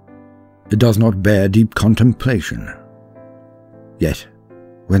 It does not bear deep contemplation. Yet,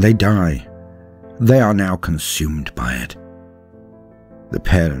 when they die, they are now consumed by it. The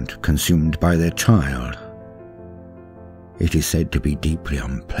parent consumed by their child. It is said to be deeply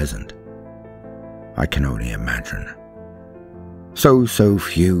unpleasant. I can only imagine. So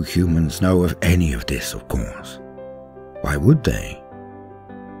few humans know of any of this, of course. Why would they?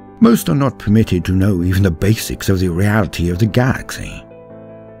 Most are not permitted to know even the basics of the reality of the galaxy.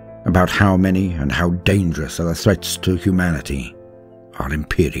 About how many and how dangerous are the threats to humanity, our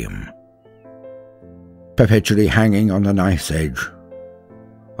Imperium. Perpetually hanging on the knife's edge.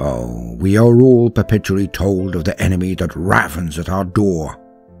 Oh, we are all perpetually told of the enemy that ravens at our door.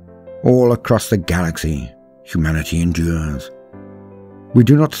 All across the galaxy, humanity endures. We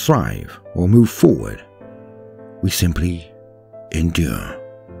do not thrive or move forward. We simply endure.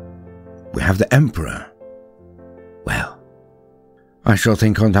 We have the Emperor. Well, I shall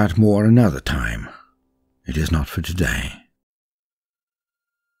think on that more another time. It is not for today.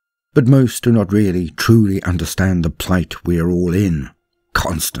 But most do not really, truly understand the plight we are all in,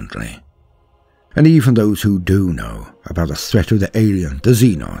 constantly. And even those who do know about the threat of the alien, the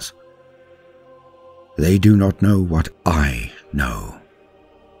Xenos, They do not know what I know.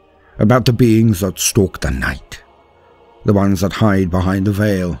 About the beings that stalk the night. The ones that hide behind the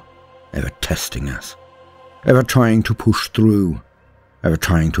veil, ever testing us, ever trying to push through, ever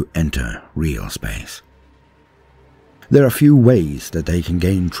trying to enter real space. There are few ways that they can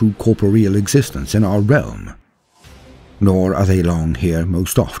gain true corporeal existence in our realm, nor are they long here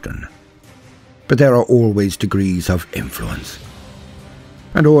most often. But there are always degrees of influence,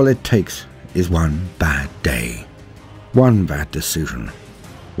 and all it takes is one bad day, one bad decision,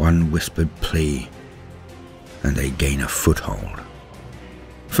 one whispered plea, and they gain a foothold.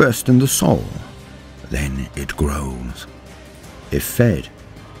 First in the soul, then it grows. If fed,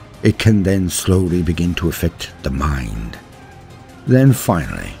 it can then slowly begin to affect the mind. Then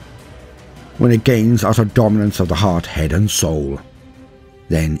finally, when it gains utter dominance of the heart, head and soul,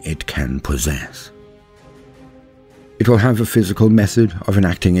 then it can possess. It will have a physical method of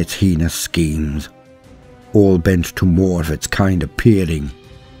enacting its heinous schemes, all bent to more of its kind appearing,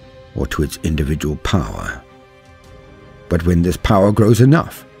 or to its individual power. But when this power grows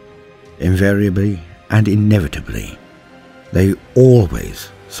enough, invariably and inevitably, they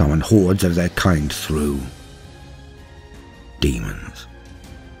always summon hordes of their kind through. Demons.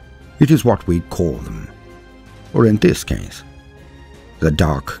 It is what we call them, or in this case, the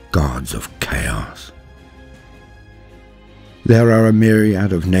dark gods of chaos. There are a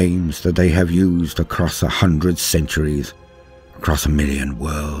myriad of names that they have used across 100 centuries, across 1,000,000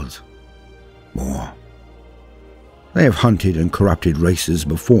 worlds, more. They have hunted and corrupted races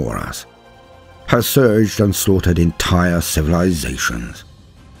before us, have surged and slaughtered entire civilizations.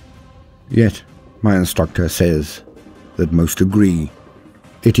 Yet, my instructor says that most agree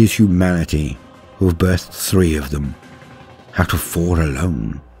it is humanity who have birthed 3 of them, out of 4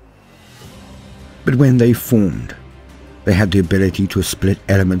 alone. But when they formed, they had the ability to split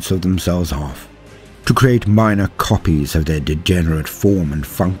elements of themselves off, to create minor copies of their degenerate form and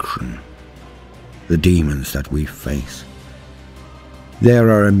function, the demons that we face.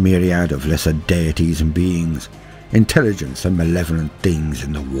 There are a myriad of lesser deities and beings, intelligent and malevolent things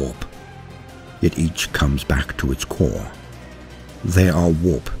in the warp, yet each comes back to its core. They are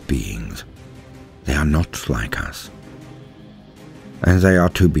warp beings. They are not like us, and they are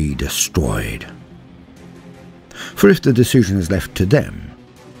to be destroyed. For if the decision is left to them,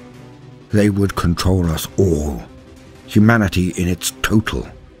 they would control us all, humanity in its total,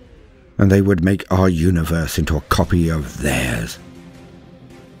 and they would make our universe into a copy of theirs.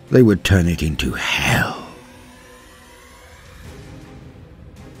 They would turn it into hell.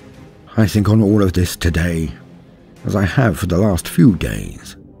 I think on all of this today, as I have for the last few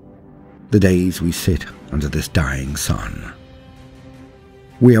days, the days we sit under this dying sun.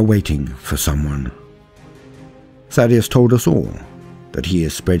 We are waiting for someone. Thaddeus told us all that he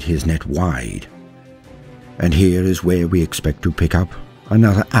has spread his net wide, and here is where we expect to pick up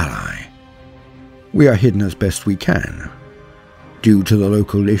another ally. We are hidden as best we can, due to the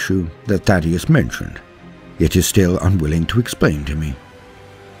local issue that Thaddeus mentioned, yet is still unwilling to explain to me.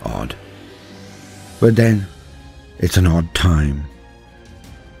 Odd. But then, it's an odd time.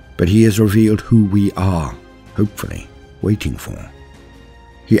 But he has revealed who we are, hopefully, waiting for.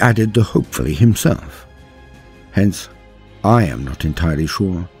 He added the hopefully himself. Hence, I am not entirely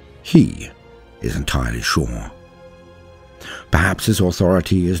sure he is entirely sure. Perhaps his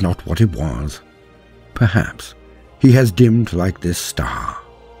authority is not what it was. Perhaps he has dimmed like this star.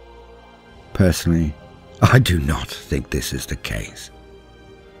 Personally, I do not think this is the case.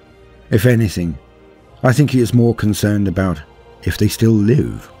 If anything, I think he is more concerned about if they still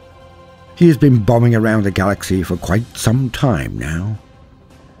live. He has been bombing around the galaxy for quite some time now.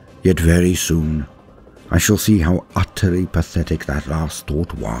 Yet very soon, I shall see how utterly pathetic that last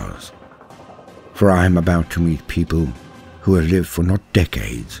thought was. For I am about to meet people who have lived for not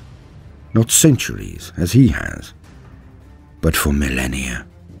decades, not centuries as he has, but for millennia.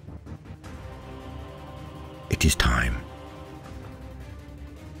 It is time.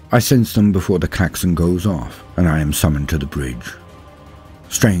 I sense them before the klaxon goes off, and I am summoned to the bridge.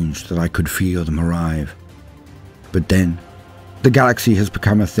 Strange that I could feel them arrive. But then, the galaxy has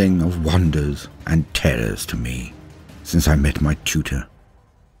become a thing of wonders and terrors to me since I met my tutor.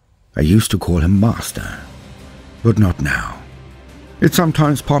 I used to call him Master, but not now. It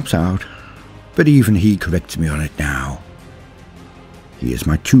sometimes pops out, but even he corrects me on it now. He is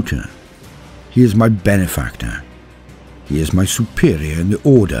my tutor. He is my benefactor. He is my superior in the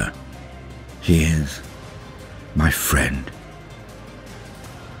order. He is my friend.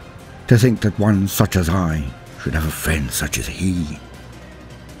 To think that one such as I should have a friend such as he.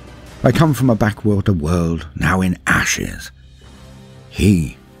 I come from a backwater world now in ashes.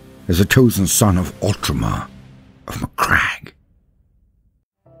 He as a chosen son of Ultramar, of Macragge.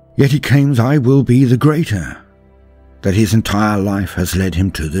 Yet he claims I will be the greater, that his entire life has led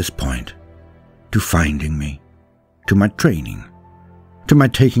him to this point, to finding me, to my training, to my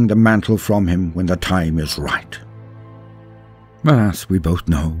taking the mantle from him when the time is right. But as we both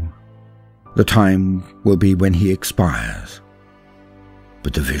know, the time will be when he expires.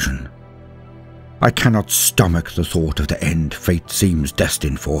 But the vision, I cannot stomach the thought of the end fate seems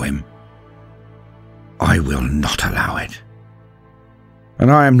destined for him. I will not allow it.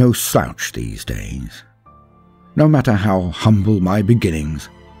 And I am no slouch these days, no matter how humble my beginnings.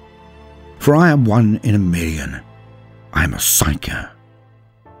 For I am one in a million. I am a psyker.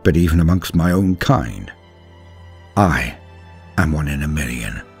 But even amongst my own kind, I am one in a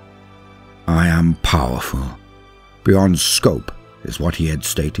million. I am powerful. Beyond scope is what he had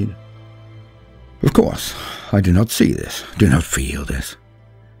stated. Of course, I do not see this, do not feel this.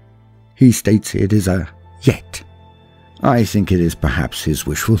 He states it is a yet. I think it is perhaps his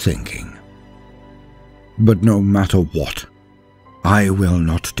wishful thinking. But no matter what, I will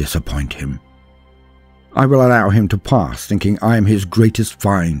not disappoint him. I will allow him to pass thinking I am his greatest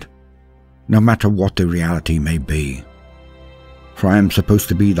find, no matter what the reality may be. For I am supposed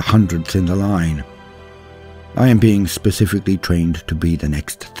to be the 100th in the line. I am being specifically trained to be the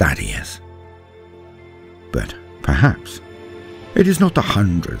next Thaddeus. But perhaps it is not the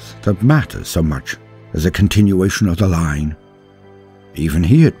 100th that matters so much as a continuation of the line. Even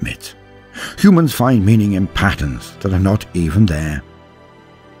he admits, humans find meaning in patterns that are not even there.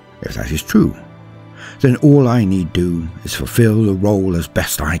 If that is true, then all I need do is fulfill the role as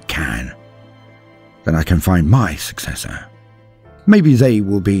best I can. Then I can find my successor. Maybe they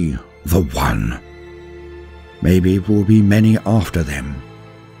will be the one. Maybe it will be many after them.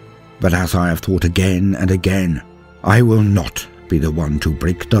 But as I have thought again and again, I will not be the one to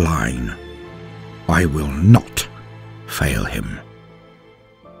break the line. I will not fail him.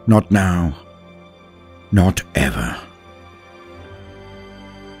 Not now. Not ever.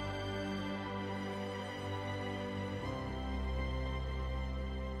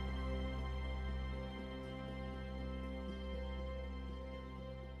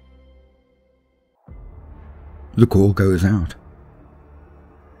 The call goes out.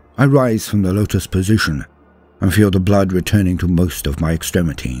 I rise from the lotus position and feel the blood returning to most of my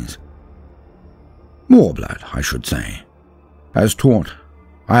extremities. More blood, I should say. As taught,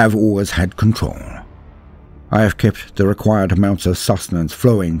 I have always had control. I have kept the required amounts of sustenance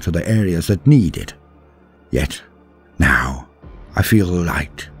flowing to the areas that need it. Yet, now, I feel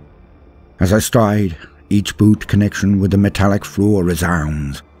light. As I stride, each boot connection with the metallic floor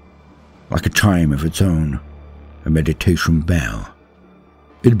resounds, like a chime of its own, a meditation bell.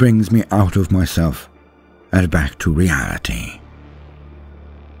 It brings me out of myself and back to reality.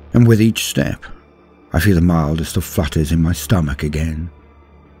 And with each step, I feel the mildest of flutters in my stomach again.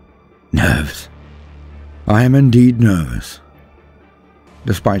 Nerves. I am indeed nervous.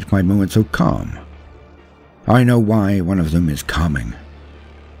 Despite my moments of calm, I know why one of them is coming.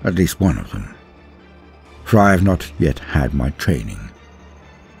 At least one of them. For I have not yet had my training.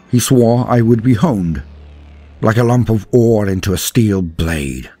 He swore I would be honed, like a lump of ore into a steel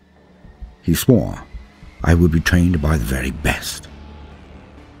blade. He swore I would be trained by the very best.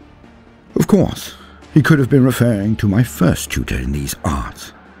 Of course, he could have been referring to my first tutor in these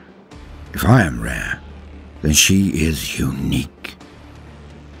arts. If I am rare, then she is unique.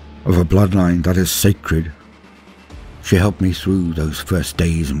 Of a bloodline that is sacred, she helped me through those first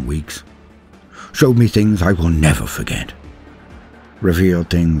days and weeks, showed me things I will never forget, revealed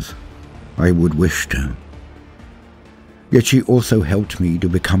things I would wish to. Yet she also helped me to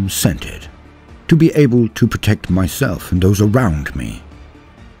become centered, to be able to protect myself and those around me.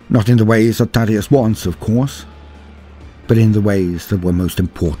 Not in the ways that Thaddeus wants, of course, but in the ways that were most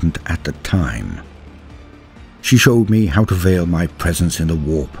important at the time. She showed me how to veil my presence in the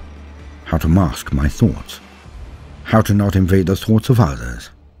warp, how to mask my thoughts, how to not invade the thoughts of others,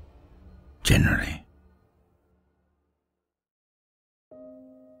 generally.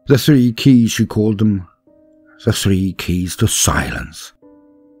 The 3 keys, she called them, the 3 keys to silence.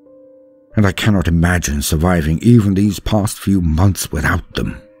 And I cannot imagine surviving even these past few months without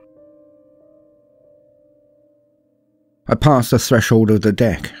them. I pass the threshold of the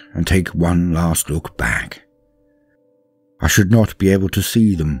deck and take one last look back. I should not be able to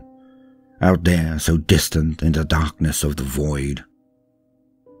see them, out there so distant in the darkness of the void.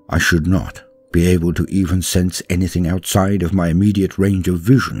 I should not be able to even sense anything outside of my immediate range of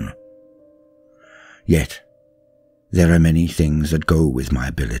vision. Yet, there are many things that go with my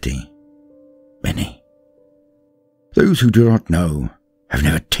ability. Many. Those who do not know have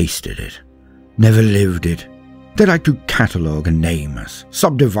never tasted it, never lived it. They like to catalogue and name us,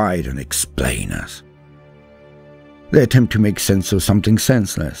 subdivide and explain us. They attempt to make sense of something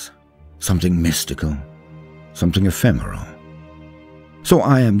senseless, something mystical, something ephemeral. So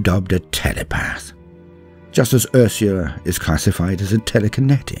I am dubbed a telepath, just as Ursula is classified as a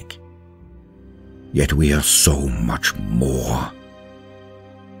telekinetic. Yet we are so much more.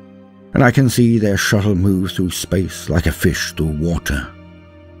 And I can see their shuttle move through space like a fish through water.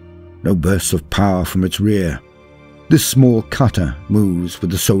 No bursts of power from its rear. This small cutter moves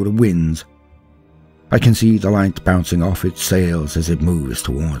with the solar winds. I can see the light bouncing off its sails as it moves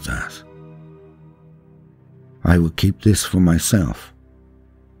towards us. I will keep this for myself.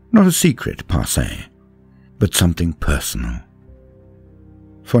 Not a secret, per se, but something personal.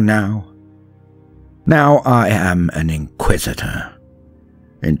 For now I am an Inquisitor.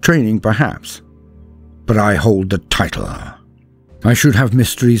 In training, perhaps, but I hold the title. I should have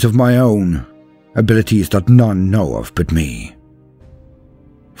mysteries of my own, abilities that none know of but me.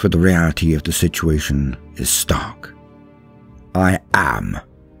 For the reality of the situation is stark. I am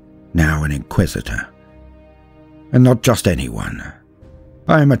now an Inquisitor. And not just anyone.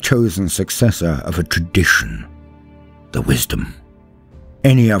 I am a chosen successor of a tradition. The wisdom.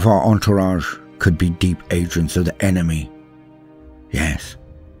 Any of our entourage could be deep agents of the enemy. Yes,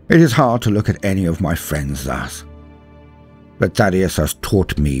 it is hard to look at any of my friends thus. But Thaddeus has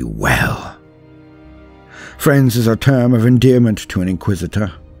taught me well. Friends is a term of endearment to an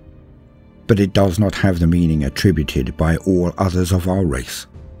Inquisitor, but it does not have the meaning attributed by all others of our race.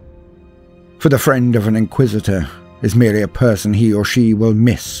 For the friend of an Inquisitor is merely a person he or she will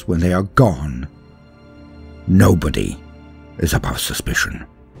miss when they are gone. Nobody is above suspicion.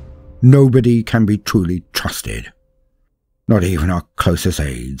 Nobody can be truly trusted. Not even our closest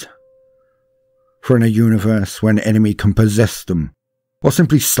aides. For in a universe where an enemy can possess them, or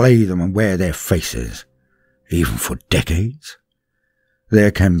simply slay them and wear their faces, even for decades,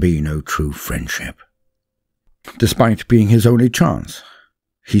 there can be no true friendship. Despite being his only chance,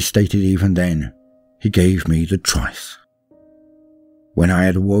 he stated even then, he gave me the choice. When I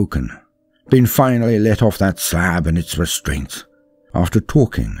had awoken, been finally let off that slab and its restraints, after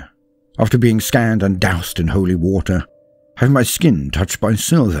talking, after being scanned and doused in holy water, having my skin touched by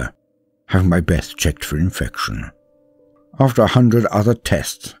silver, having my breath checked for infection. After 100 other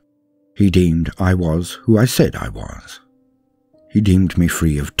tests, he deemed I was who I said I was. He deemed me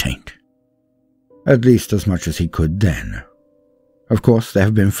free of taint. At least as much as he could then. Of course, there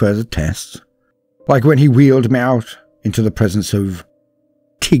have been further tests, like when he wheeled me out into the presence of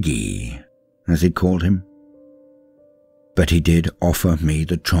Tiggy, as he called him. But he did offer me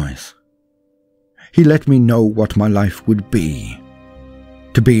the choice. He let me know what my life would be.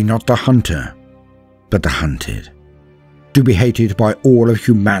 To be not the hunter, but the hunted. To be hated by all of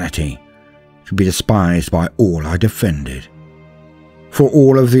humanity. To be despised by all I defended. For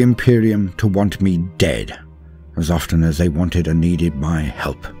all of the Imperium to want me dead, as often as they wanted and needed my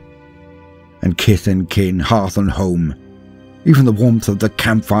help. And kith and kin, hearth and home, even the warmth of the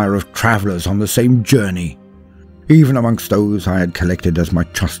campfire of travellers on the same journey, even amongst those I had collected as my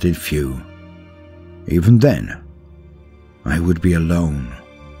trusted few. Even then, I would be alone.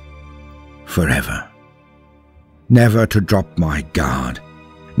 Forever. Never to drop my guard,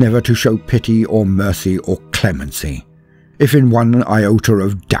 never to show pity or mercy or clemency, if in one iota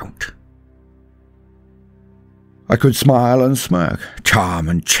of doubt. I could smile and smirk, charm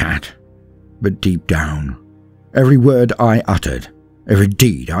and chat, but deep down, every word I uttered, every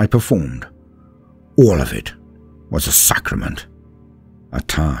deed I performed, all of it was a sacrament, a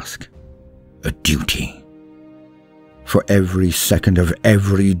task, a duty. For every second of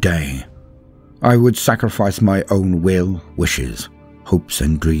every day, I would sacrifice my own will, wishes, hopes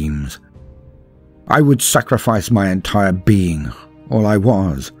and dreams. I would sacrifice my entire being, all I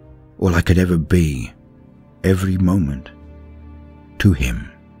was, all I could ever be, every moment, to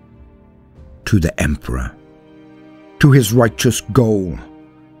him, to the Emperor, to his righteous goal,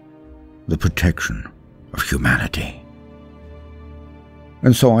 the protection of humanity.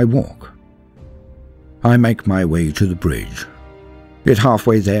 And so I walk. I make my way to the bridge. Yet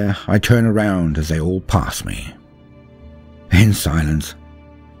halfway there, I turn around as they all pass me. In silence,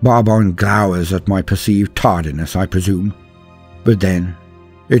 Barbon glowers at my perceived tardiness, I presume, but then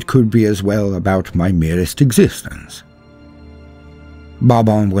it could be as well about my merest existence.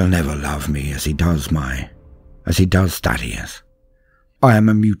 Barbon will never love me as he does Thaddeus. I am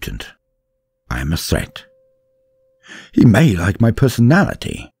a mutant. I am a threat. He may like my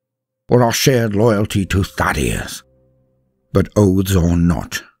personality, or our shared loyalty to Thaddeus. But oaths or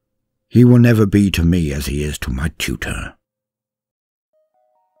not, he will never be to me as he is to my tutor.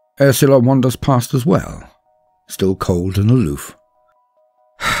 Ursula wanders past as well, still cold and aloof.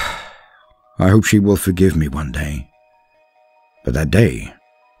 I hope she will forgive me one day, but that day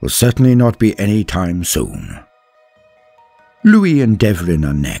will certainly not be any time soon. Louis and Devrin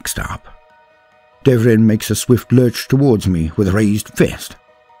are next up. Devrin makes a swift lurch towards me with a raised fist.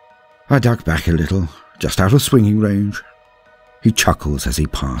 I duck back a little, just out of swinging range. He chuckles as he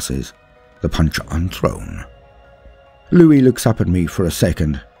passes, the punch unthrown. Louis looks up at me for a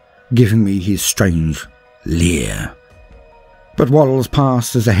second, giving me his strange leer, but waddles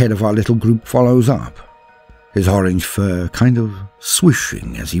past as the head of our little group follows up, his orange fur kind of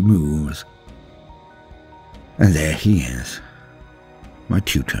swishing as he moves. And there he is, my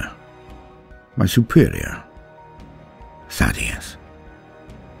tutor, my superior, Thaddeus.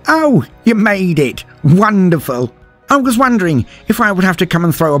 Oh, you made it! Wonderful! I was wondering if I would have to come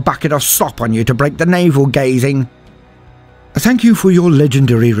and throw a bucket of slop on you to break the navel-gazing. Thank you for your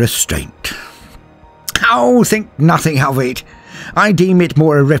legendary restraint. Oh, think nothing of it. I deem it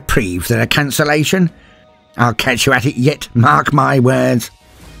more a reprieve than a cancellation. I'll catch you at it yet, mark my words.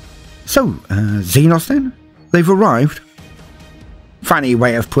 So, Xenos then? They've arrived? Funny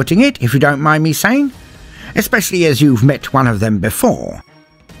way of putting it, if you don't mind me saying. Especially as you've met one of them before.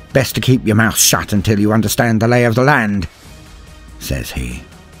 Best to keep your mouth shut until you understand the lay of the land, says he.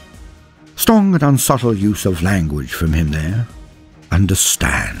 Strong and unsubtle use of language from him there.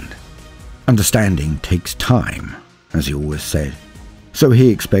 Understand. Understanding takes time, as he always said, so he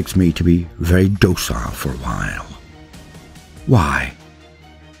expects me to be very docile for a while. Why?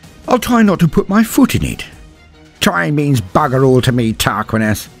 I'll try not to put my foot in it. Try means bugger all to me,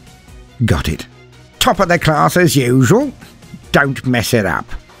 Tarquinus. Got it. Top of the class as usual. Don't mess it up.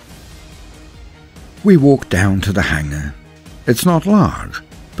 We walk down to the hangar. It's not large,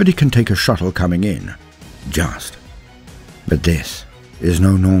 but it can take a shuttle coming in. Just. But this is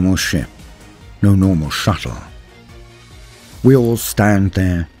no normal ship, no normal shuttle. We all stand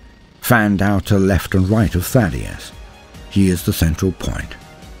there, fanned out to the left and right of Thaddeus. He is the central point.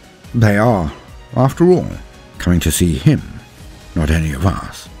 They are, after all, coming to see him, not any of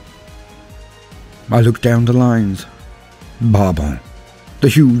us. I look down the lines. Barbon, the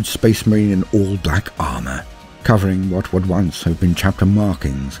huge space marine in all black armor, covering what would once have been chapter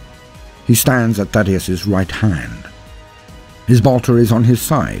markings. He stands at Thaddeus's right hand. His bolter is on his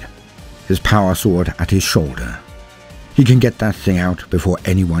side, his power sword at his shoulder. He can get that thing out before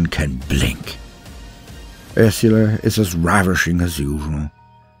anyone can blink. Ursula is as ravishing as usual,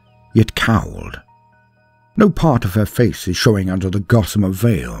 yet cowled. No part of her face is showing under the gossamer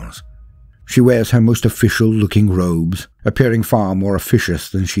veils. She wears her most official-looking robes, appearing far more officious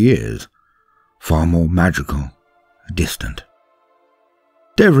than she is, far more magical, distant.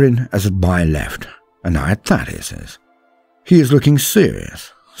 Devrin is at my left, and I at Thaddeus's. He is looking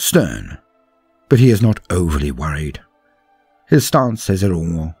serious, stern, but he is not overly worried. His stance says it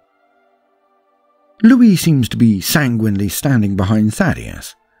all. Louis seems to be sanguinely standing behind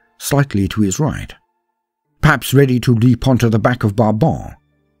Thaddeus, slightly to his right, perhaps ready to leap onto the back of Barbon,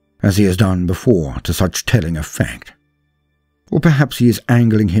 as he has done before to such telling effect. Or perhaps he is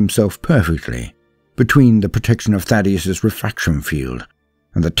angling himself perfectly between the protection of Thaddeus's refraction field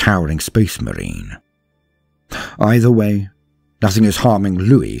and the towering space marine. Either way, nothing is harming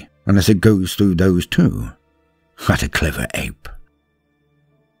Louis unless it goes through those two. What a clever ape.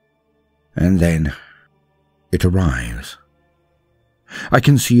 And then it arrives. I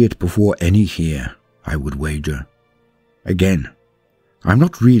can see it before any here, I would wager. Again, I'm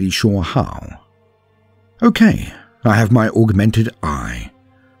not really sure how. Okay, I have my augmented eye,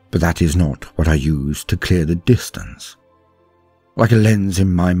 but that is not what I use to clear the distance. Like a lens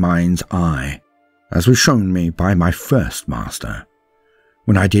in my mind's eye, as was shown me by my first master,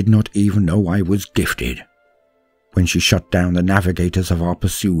 when I did not even know I was gifted. When she shut down the navigators of our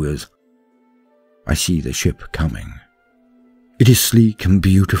pursuers, I see the ship coming. It is sleek and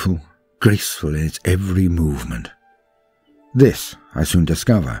beautiful, graceful in its every movement. This, I soon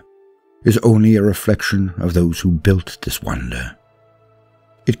discover, is only a reflection of those who built this wonder.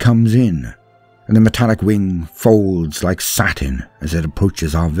 It comes in, and the metallic wing folds like satin as it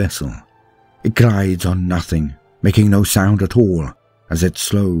approaches our vessel. It glides on nothing, making no sound at all as it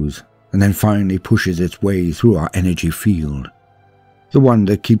slows, and then finally pushes its way through our energy field, the one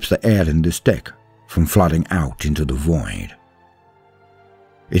that keeps the air in this deck from flooding out into the void.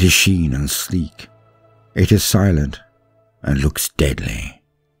 It is sheen and sleek. It is silent and looks deadly.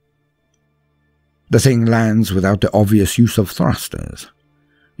 The thing lands without the obvious use of thrusters,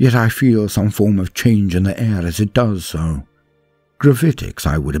 yet I feel some form of change in the air as it does so. Gravitics,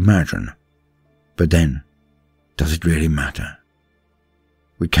 I would imagine. But then, does it really matter?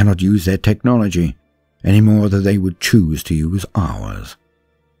 We cannot use their technology, any more than they would choose to use ours.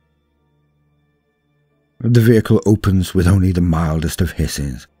 The vehicle opens with only the mildest of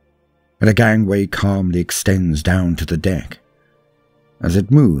hisses, and a gangway calmly extends down to the deck. As it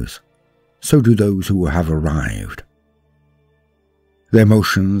moves, so do those who have arrived. Their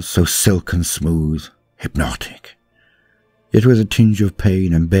motions so silken smooth, hypnotic, yet with a tinge of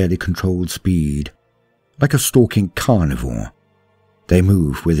pain and barely controlled speed. Like a stalking carnivore, they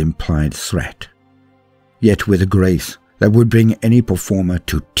move with implied threat, yet with a grace that would bring any performer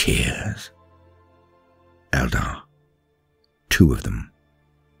to tears. Eldar. 2 of them.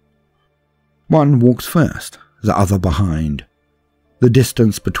 One walks first, the other behind. The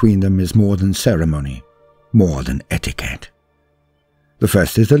distance between them is more than ceremony, more than etiquette. The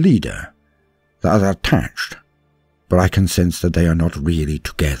first is the leader, the other attached, but I can sense that they are not really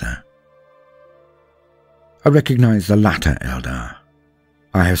together. I recognize the latter Eldar.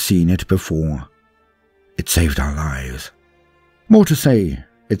 I have seen it before. It saved our lives. More to say,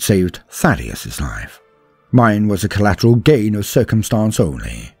 it saved Thaddeus's life. Mine was a collateral gain of circumstance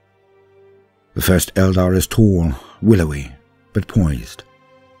only. The first Eldar is tall, willowy, but poised.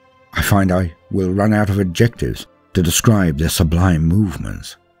 I find I will run out of adjectives to describe their sublime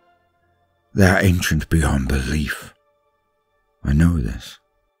movements. They are ancient beyond belief. I know this.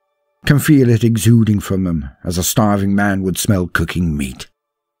 Can feel it exuding from them as a starving man would smell cooking meat.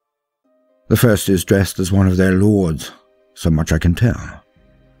 The first is dressed as one of their lords, so much I can tell,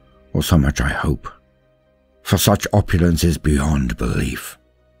 or so much I hope, for such opulence is beyond belief.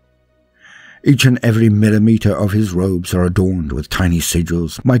 Each and every millimeter of his robes are adorned with tiny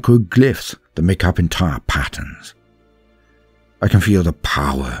sigils, microglyphs that make up entire patterns. I can feel the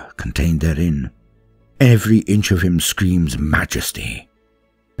power contained therein. Every inch of him screams majesty.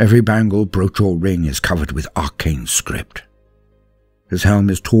 Every bangle, brooch or ring is covered with arcane script. His helm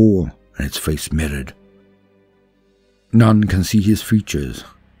is tall and its face mirrored. None can see his features.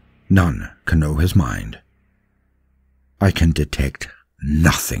 None can know his mind. I can detect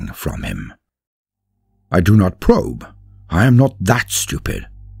nothing from him. I do not probe. I am not that stupid.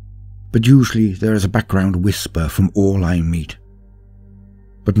 But usually there is a background whisper from all I meet.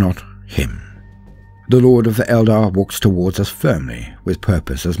 But not him. The Lord of the Eldar walks towards us firmly, with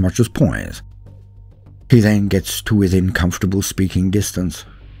purpose as much as poise. He then gets to within comfortable speaking distance,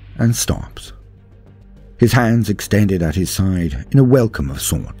 and stops. His hands extended at his side in a welcome of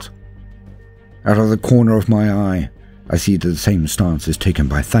sorts. Out of the corner of my eye, I see that the same stance is taken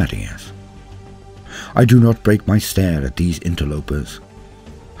by Thaddeus. I do not break my stare at these interlopers.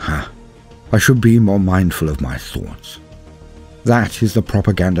 I should be more mindful of my thoughts. That is the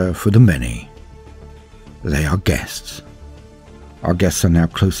propaganda for the many. They are guests. Our guests are now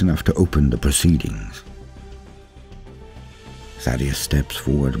close enough to open the proceedings. Thaddeus steps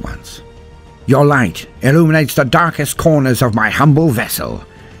forward once. Your light illuminates the darkest corners of my humble vessel.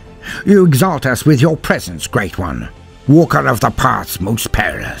 You exalt us with your presence, Great One, walker of the paths most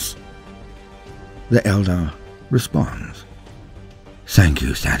perilous. The Eldar responds. Thank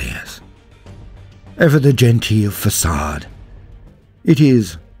you, Thaddeus. Ever the genteel facade. It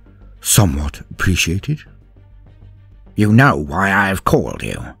is somewhat appreciated. You know why I have called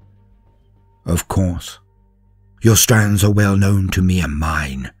you. Of course. Your strands are well known to me and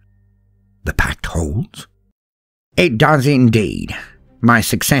mine. The pact holds? It does indeed. My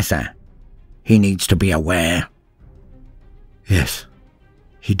successor. He needs to be aware. Yes,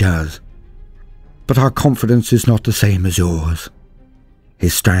 he does. But our confidence is not the same as yours.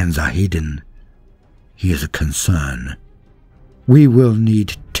 His strands are hidden. He is a concern. We will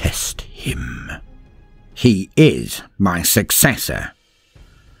need test him. He is my successor.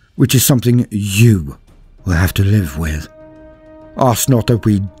 Which is something you will have to live with. Ask not that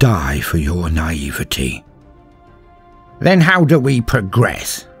we die for your naivety. Then how do we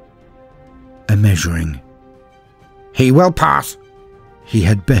progress? A measuring. He will pass. He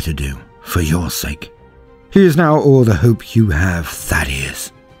had better do, for your sake. He is now all the hope you have,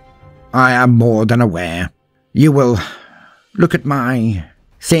 Thaddeus. I am more than aware. You will look at my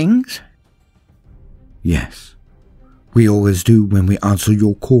things? Yes. We always do when we answer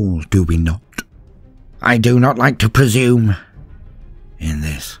your call, do we not? I do not like to presume. In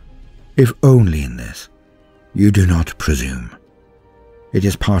this, if only in this, you do not presume. It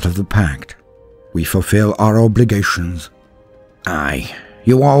is part of the pact. We fulfill our obligations. Aye,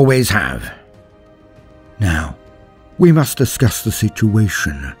 you always have. Now, we must discuss the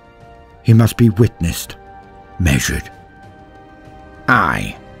situation. He must be witnessed, measured.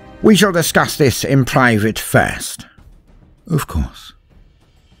 Aye, we shall discuss this in private first. Of course.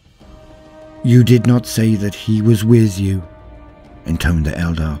 You did not say that he was with you. intoned the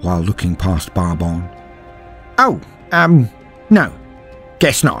elder while looking past Barbon. Oh, no.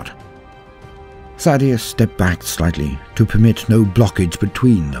 Guess not. Thaddeus stepped back slightly to permit no blockage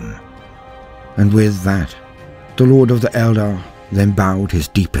between them. And with that, the Lord of the Elder then bowed his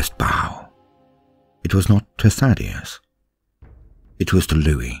deepest bow. It was not to Thaddeus. It was to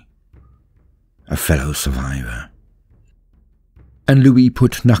Louis, a fellow survivor. And Louis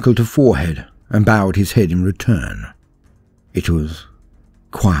put knuckle to forehead and bowed his head in return. It was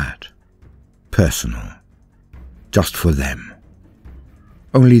quiet, personal, just for them.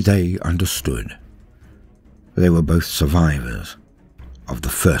 Only they understood. They were both survivors of the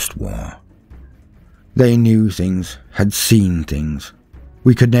First War. They knew things, had seen things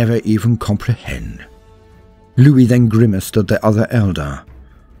we could never even comprehend. Louis then grimaced at the other elder,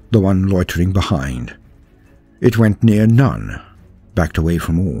 the one loitering behind. It went near none, backed away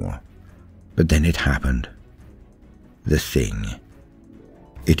from all. But then it happened. The thing.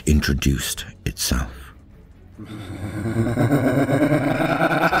 It introduced itself.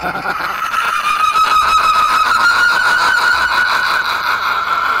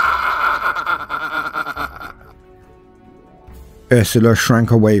 Ursula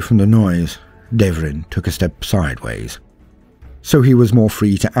shrank away from the noise. Devrin took a step sideways, so he was more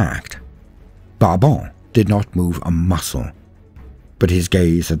free to act. Barbon did not move a muscle, but his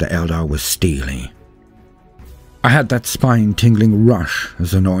gaze at the elder was steely. I had that spine-tingling rush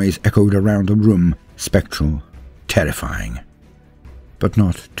as the noise echoed around the room, spectral, terrifying. But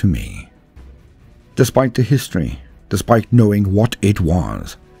not to me. Despite the history, despite knowing what it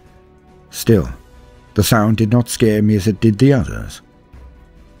was. Still, the sound did not scare me as it did the others.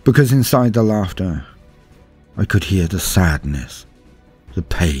 Because inside the laughter, I could hear the sadness, the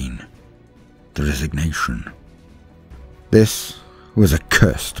pain, the resignation. This was a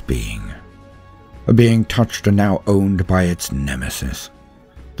cursed being. A being touched and now owned by its nemesis,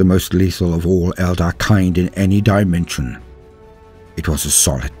 the most lethal of all elder kind in any dimension. It was a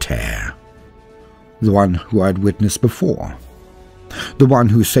solitaire. The one who I had witnessed before. The one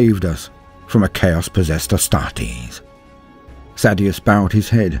who saved us from a chaos-possessed Astartes. Thaddeus bowed his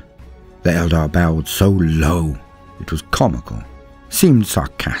head. The elder bowed so low, it was comical, seemed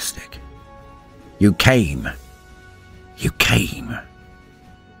sarcastic. You came. You came.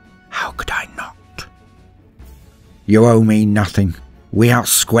 How could I not? You owe me nothing. We are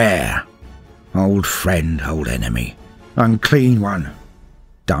square. Old friend, old enemy. Unclean one.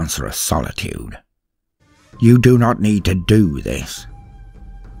 Dancer of solitude. You do not need to do this.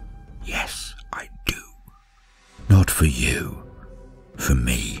 Yes, I do. Not for you. For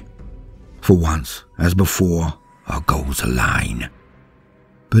me. For once, as before, our goals align.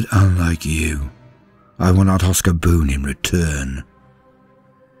 But unlike you, I will not ask a boon in return.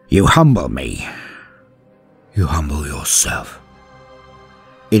 You humble me. You humble yourself.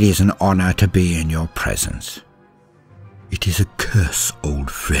 It is an honor to be in your presence. It is a curse, old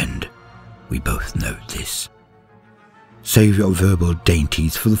friend. We both know this. Save your verbal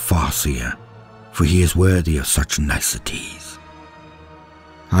dainties for the Farseer, for he is worthy of such niceties.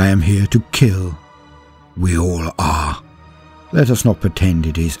 I am here to kill. We all are. Let us not pretend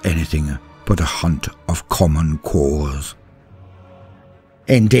it is anything but a hunt of common cause.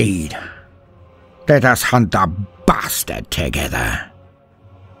 Indeed. Let us hunt the bastard together.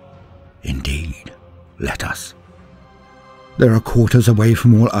 Indeed, let us. There are quarters away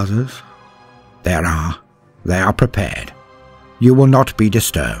from all others. There are. They are prepared. You will not be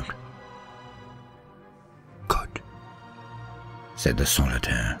disturbed. Good, said the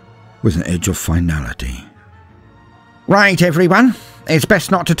solitaire, with an edge of finality. Right, everyone. It's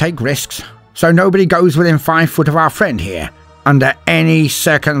best not to take risks, so nobody goes within 5 foot of our friend here, under any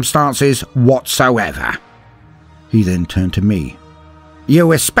circumstances whatsoever. He then turned to me.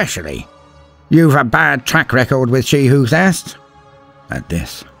 You especially. You've a bad track record with she-who-thirst. At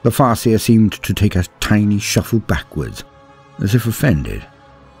this, the Farseer seemed to take a tiny shuffle backwards, as if offended,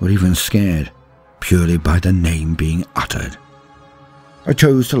 or even scared, purely by the name being uttered. I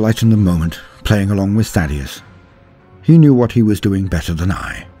chose to lighten the moment, playing along with Thaddeus. He knew what he was doing better than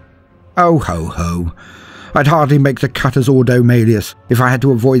I. Oh ho ho, I'd hardly make the cut as Ordo Malleus if I had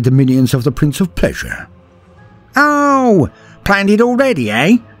to avoid the minions of the Prince of Pleasure. Oh, planned it already,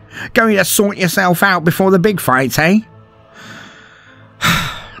 eh? Going to sort yourself out before the big fights, eh?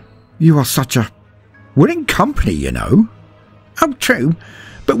 You are such a... We're in company, you know. Oh, true.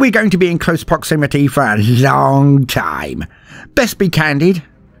 But we're going to be in close proximity for a long time. Best be candid.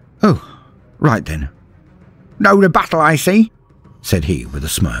 Oh, right then. No rebuttal, I see, said he with a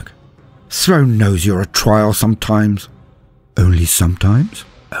smirk. Throne knows you're a trial sometimes. Only sometimes?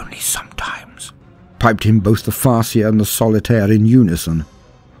 Only sometimes. piped him both the Farseer and the Solitaire in unison,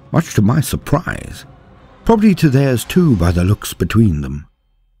 much to my surprise. Probably to theirs too, by the looks between them.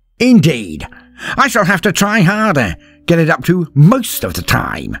 Indeed. I shall have to try harder, get it up to most of the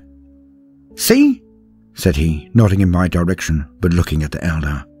time. See? Said he, nodding in my direction, but looking at the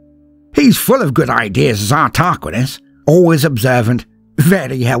Eldar. He's full of good ideas as our Tarquinus, always observant,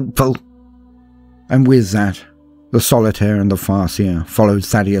 very helpful. And with that, the Solitaire and the Farseer followed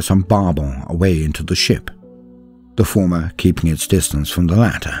Thaddeus and Baldermort away into the ship, the former keeping its distance from the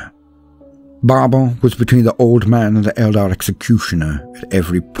latter. Baldermort was between the old man and the Eldar executioner at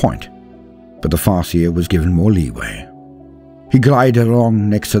every point, but the Farseer was given more leeway. He glided along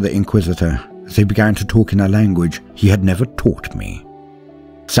next to the Inquisitor as they began to talk in a language he had never taught me,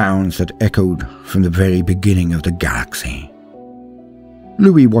 sounds that echoed from the very beginning of the galaxy.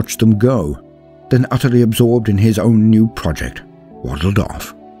 Louis watched them go, then utterly absorbed in his own new project, waddled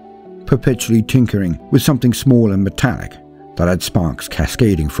off, perpetually tinkering with something small and metallic that had sparks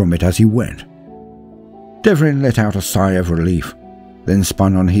cascading from it as he went. Devrin let out a sigh of relief, then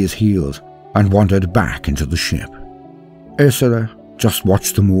spun on his heels and wandered back into the ship. Ursula just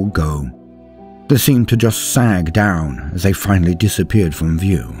watched them all go. They seemed to just sag down as they finally disappeared from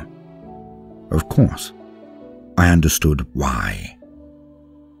view. Of course, I understood why.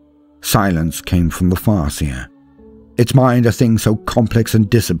 Silence came from the Farseer, its mind a thing so complex and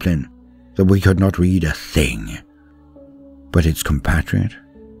disciplined that we could not read a thing. But its compatriot?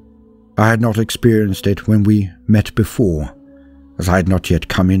 I had not experienced it when we met before, as I had not yet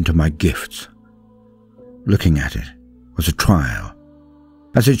come into my gifts. Looking at it was a trial,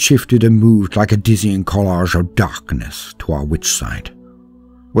 as it shifted and moved like a dizzying collage of darkness to our witch sight.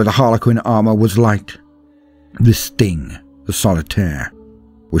 Where the Harlequin armor was light, this thing, the Solitaire,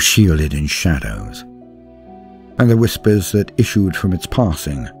 was shielded in shadows, and the whispers that issued from its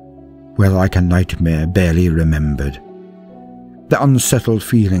passing were like a nightmare barely remembered. The unsettled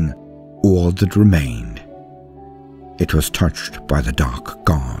feeling, all that remained. It was touched by the dark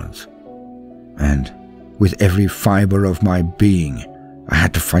gods, and with every fibre of my being, I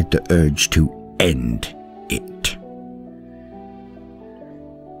had to fight the urge to end it.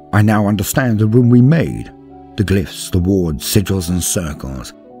 I now understand the room we made, the glyphs, the wards, sigils and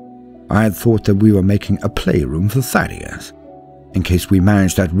circles. I had thought that we were making a playroom for Thaddeus, in case we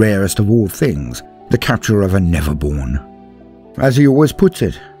managed that rarest of all things, the capture of a neverborn. As he always puts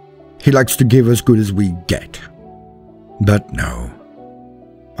it, he likes to give as good as we get. But no.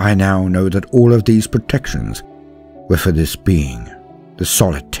 I now know that all of these protections were for this being, the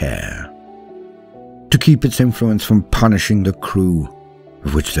Solitaire, to keep its influence from punishing the crew,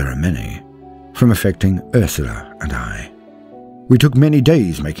 of which there are many, from affecting Ursula and I. We took many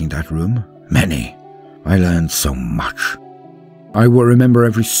days making that room, many. I learned so much. I will remember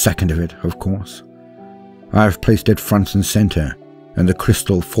every second of it, of course. I have placed it front and center in the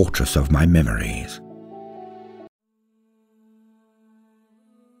crystal fortress of my memories.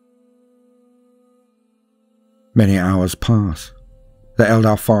 Many hours pass, the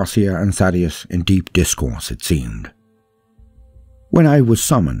Eldar Farseer and Thaddeus in deep discourse, it seemed. When I was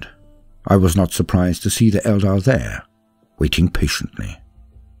summoned, I was not surprised to see the Eldar there, waiting patiently.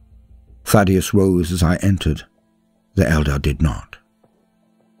 Thaddeus rose as I entered. The Eldar did not.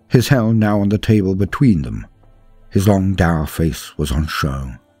 His helm now on the table between them, his long dour face was on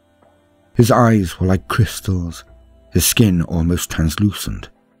show. His eyes were like crystals, his skin almost translucent.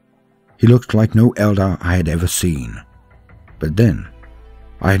 He looked like no Eldar I had ever seen, but then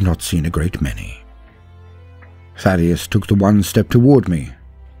I had not seen a great many. Thaddeus took the one step toward me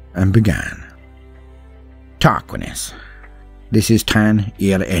and began. Tarquinus, this is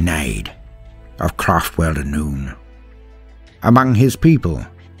Tyranid of Craftworld Noon. Among his people,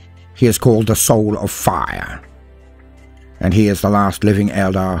 he is called the Soul of Fire, and he is the last living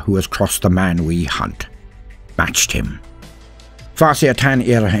Eldar who has crossed the man we hunt, matched him. Farseer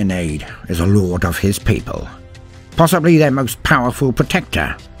Tyranid is a lord of his people, possibly their most powerful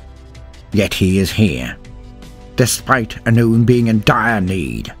protector. Yet he is here. Despite Anun being in dire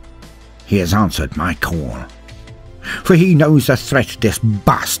need, he has answered my call. For he knows the threat this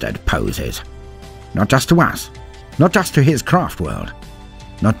bastard poses. Not just to us, not just to his craft world,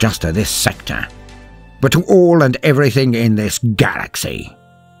 not just to this sector, but to all and everything in this galaxy.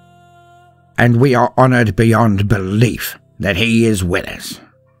 And we are honored beyond belief that he is with us.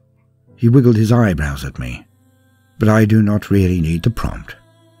 He wiggled his eyebrows at me, but I do not really need the prompt.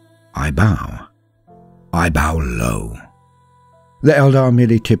 I bow. I bow low. The Eldar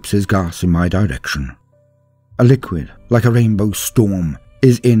merely tips his glass in my direction. A liquid, like a rainbow storm,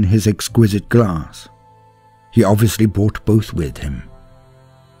 is in his exquisite glass. He obviously brought both with him,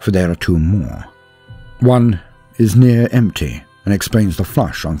 for there are two more, One is near empty and explains the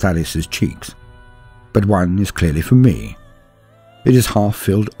flush on Thaddeus's cheeks, but one is clearly for me. It is half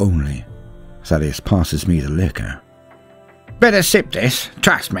filled only. Thaddeus passes me the liquor. Better sip this,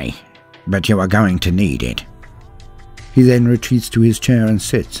 trust me, but you are going to need it. He then retreats to his chair and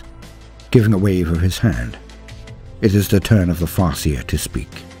sits, giving a wave of his hand. It is the turn of the farseer to speak.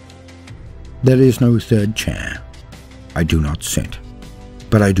 There is no third chair. I do not sit,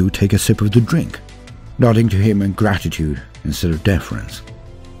 but I do take a sip of the drink, nodding to him in gratitude instead of deference.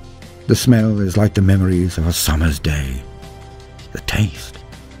 The smell is like the memories of a summer's day. The taste.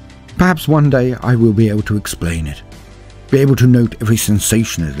 Perhaps one day I will be able to explain it, be able to note every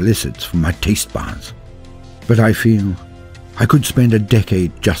sensation it elicits from my taste buds. But I feel I could spend a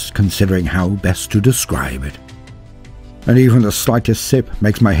decade just considering how best to describe it. And even the slightest sip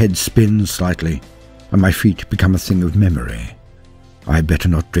makes my head spin slightly, and my feet become a thing of memory. I better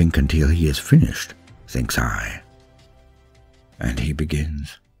not drink until he is finished, thinks I. And he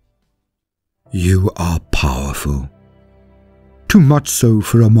begins. You are powerful. Too much so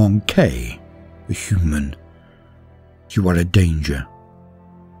for a Monkey, a human. You are a danger.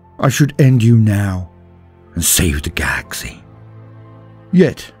 I should end you now and save the galaxy.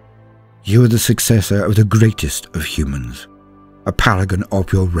 Yet, you are the successor of the greatest of humans, a paragon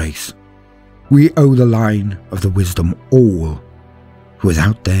of your race. We owe the line of the wisdom all.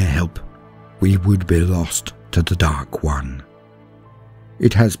 Without their help, we would be lost to the Dark One.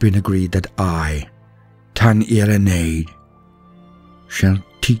 It has been agreed that I, Tyranid, shall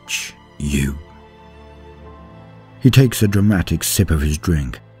teach you. He takes a dramatic sip of his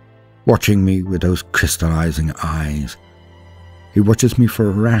drink, watching me with those crystallizing eyes. He watches me for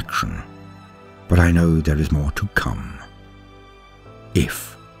a reaction, but I know there is more to come.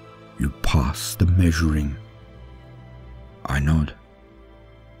 If you pass the measuring. I nod.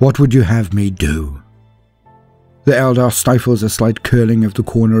 What would you have me do? The Eldar stifles a slight curling of the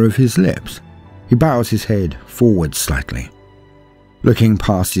corner of his lips. He bows his head forward slightly, looking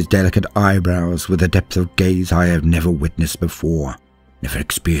past his delicate eyebrows with a depth of gaze I have never witnessed before, never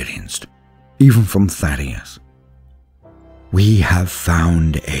experienced, even from Thaddeus. We have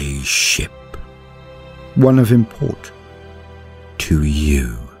found a ship, one of import to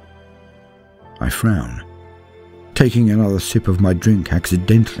you. I frown, taking another sip of my drink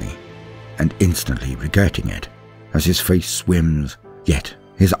accidentally and instantly regretting it as his face swims, yet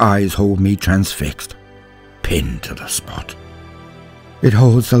his eyes hold me transfixed, pinned to the spot. It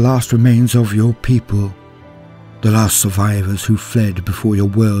holds the last remains of your people, the last survivors who fled before your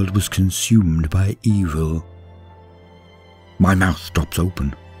world was consumed by evil. My mouth drops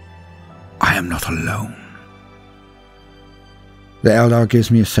open. I am not alone. The Eldar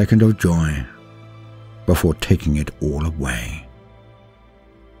gives me a second of joy before taking it all away.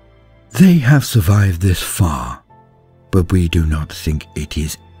 They have survived this far, but we do not think it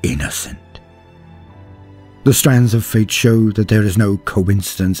is innocent. The strands of fate show that there is no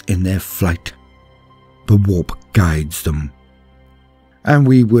coincidence in their flight. The warp guides them, and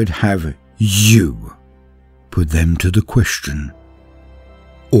we would have you put them to the question.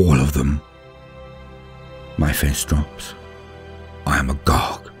 All of them. My face drops. I am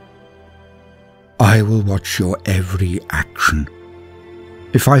agog. I will watch your every action.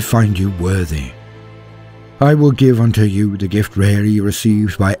 If I find you worthy, I will give unto you the gift rarely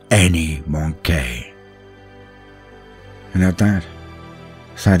received by any Monkey. And at that,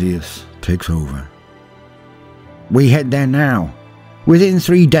 Thaddeus takes over. We head there now. Within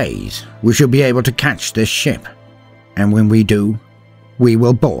 3 days, we shall be able to catch this ship. And when we do, we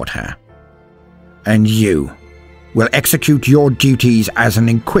will board her. And you will execute your duties as an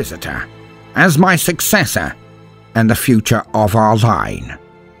Inquisitor, as my successor, and the future of our line.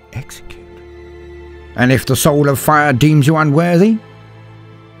 Execute. And if the Soul of Fire deems you unworthy,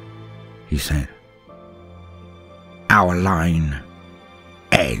 he said, our line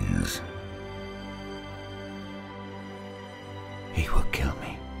ends. He will kill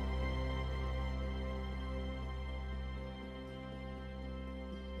me.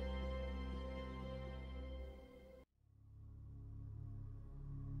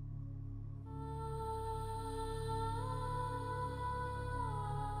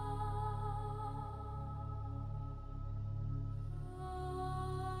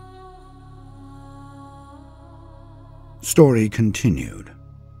 Story continued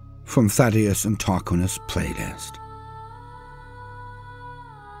from Thaddeus and Tarquinus playlist.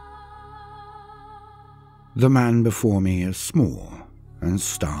 The man before me is small and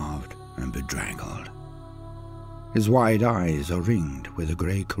starved and bedraggled. His wide eyes are ringed with a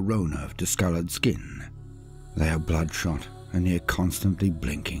grey corona of discoloured skin. They are bloodshot and near constantly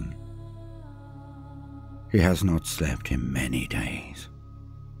blinking. He has not slept in many days.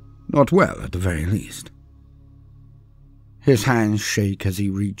 Not well, at the very least. His hands shake as he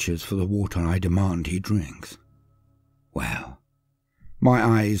reaches for the water I demand he drinks. Well, my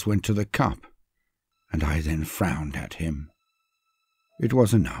eyes went to the cup, and I then frowned at him. It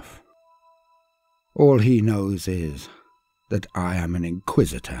was enough. All he knows is that I am an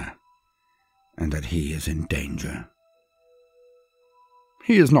Inquisitor, and that he is in danger.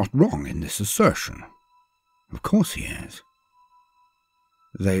 He is not wrong in this assertion. Of course he is.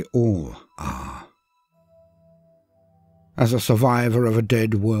 They all are. As a survivor of a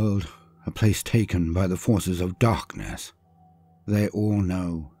dead world, a place taken by the forces of darkness, they all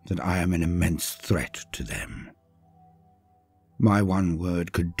know that I am an immense threat to them. My one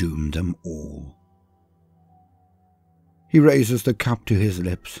word could doom them all. He raises the cup to his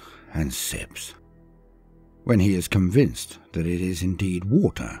lips and sips. When he is convinced that it is indeed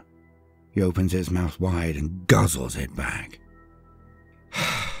water, he opens his mouth wide and guzzles it back.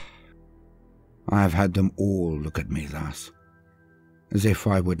 I have had them all look at me thus, as if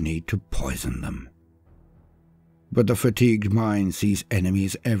I would need to poison them. But the fatigued mind sees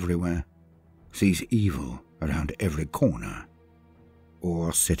enemies everywhere, sees evil around every corner,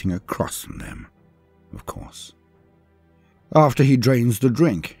 or sitting across from them, of course. After he drains the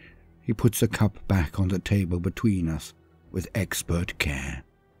drink, he puts the cup back on the table between us with expert care.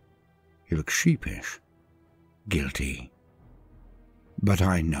 He looks sheepish, guilty. But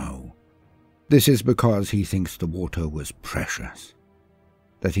I know. This is because he thinks the water was precious,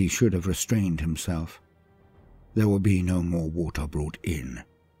 that he should have restrained himself. There will be no more water brought in,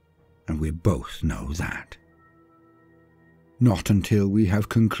 and we both know that. Not until we have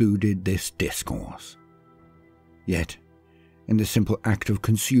concluded this discourse. Yet, in the simple act of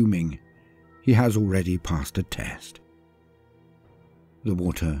consuming, he has already passed a test. The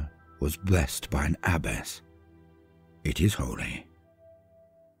water was blessed by an abbess. It is holy.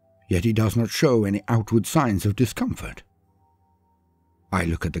 Yet he does not show any outward signs of discomfort. I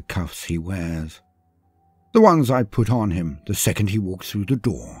look at the cuffs he wears, the ones I put on him the second he walks through the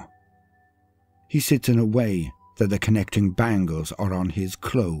door. He sits in a way that the connecting bangles are on his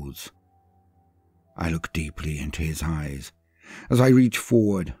clothes. I look deeply into his eyes as I reach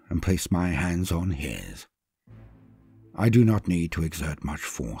forward and place my hands on his. I do not need to exert much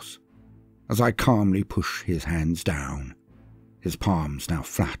force, as I calmly push his hands down, his palms now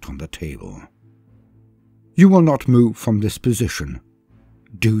flat on the table. You will not move from this position.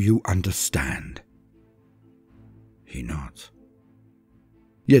 Do you understand? He nods.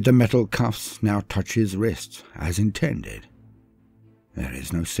 Yet the metal cuffs now touch his wrists as intended. There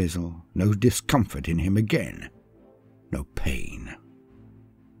is no sizzle, no discomfort in him again, no pain.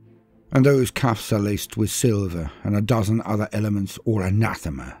 And those cuffs are laced with silver and a dozen other elements all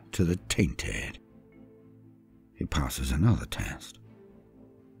anathema to the tainted. He passes another test.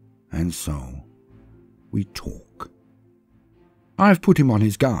 And so, we talk. I've put him on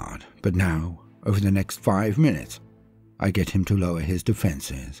his guard, but now, over the next 5 minutes, I get him to lower his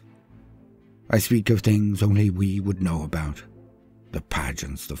defenses. I speak of things only we would know about. The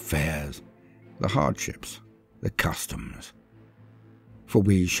pageants, the fairs, the hardships, the customs. For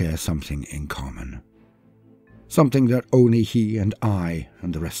we share something in common. Something that only he and I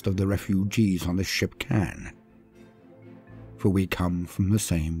and the rest of the refugees on the ship can. For we come from the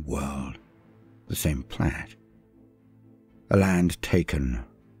same world, the same planet. A land taken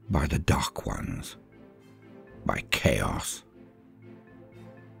by the Dark Ones, by chaos.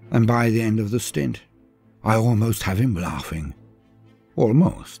 And by the end of the stint, I almost have him laughing.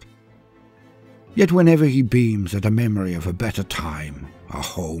 Almost. Yet whenever he beams at a memory of a better time, a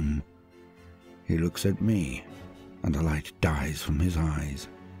home, he looks at me, and the light dies from his eyes.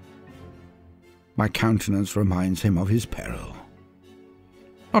 My countenance reminds him of his peril.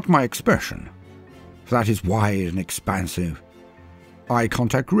 Not my expression, for that is wide and expansive. Eye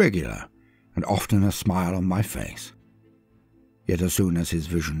contact regular, and often a smile on my face. Yet as soon as his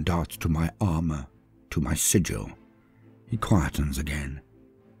vision darts to my armor, to my sigil, he quietens again.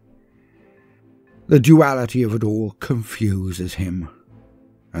 The duality of it all confuses him,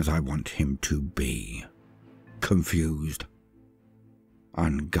 as I want him to be. Confused.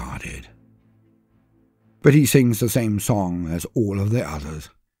 Unguarded. But he sings the same song as all of the others,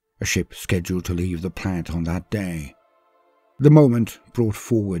 a ship scheduled to leave the planet on that day. The moment brought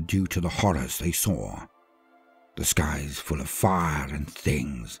forward due to the horrors they saw. The skies full of fire and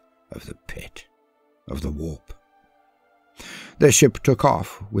things, of the pit, of the warp. Their ship took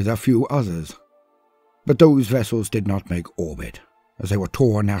off with a few others, but those vessels did not make orbit, as they were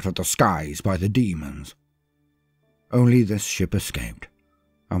torn out of the skies by the demons. Only this ship escaped,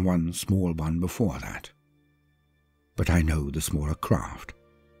 and one small one before that, but I know the smaller craft,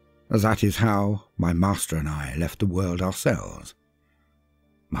 as that is how my master and I left the world ourselves.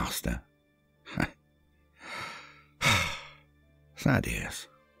 Master. Thaddeus.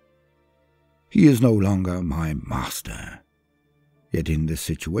 He is no longer my master, yet in this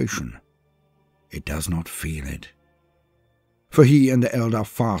situation it does not feel it. For he and the elder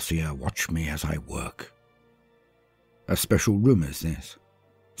Farseer watch me as I work. A special room is this.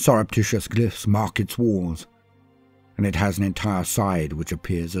 Surreptitious glyphs mark its walls, and it has an entire side which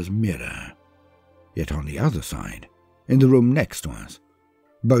appears as mirror. Yet on the other side, in the room next to us,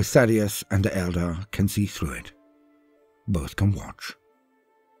 both Thaddeus and the elder can see through it. Both can watch.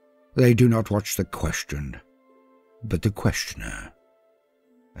 They do not watch the questioned, but the questioner.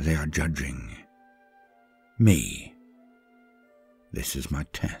 They are judging me. This is my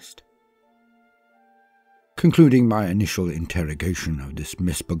test. Concluding my initial interrogation of this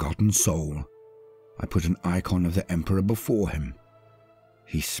misbegotten soul, I put an icon of the Emperor before him.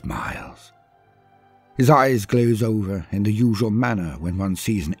 He smiles. His eyes glaze over in the usual manner when one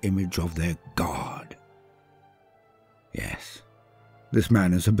sees an image of their god. Yes, this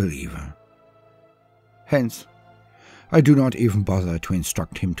man is a believer. Hence, I do not even bother to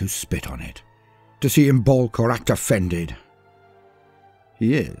instruct him to spit on it, to see him balk or act offended.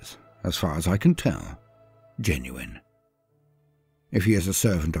 He is, as far as I can tell, genuine. If he is a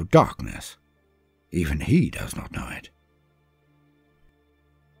servant of darkness, even he does not know it.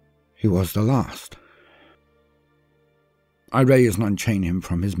 He was the last. I raise and unchain him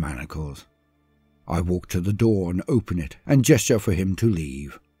from his manacles. I walk to the door and open it and gesture for him to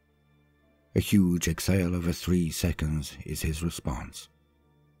leave. A huge exhale over 3 seconds is his response.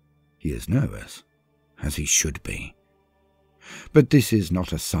 He is nervous, as he should be. But this is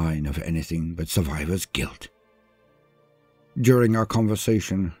not a sign of anything but survivor's guilt. During our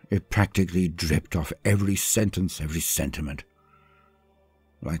conversation, it practically dripped off every sentence, every sentiment.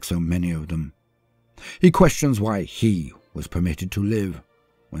 Like so many of them, he questions why he was permitted to live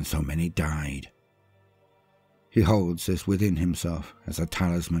when so many died. He holds this within himself as a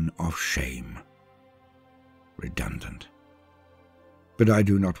talisman of shame. Redundant. But I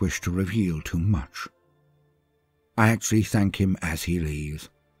do not wish to reveal too much. I actually thank him as he leaves,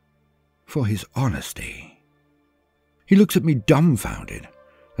 for his honesty. He looks at me dumbfounded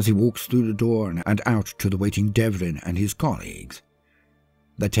as he walks through the door and out to the waiting Devlin and his colleagues.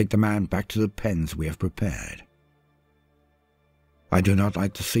 They take the man back to the pens we have prepared. I do not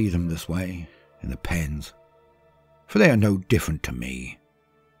like to see them this way, in the pens, for they are no different to me.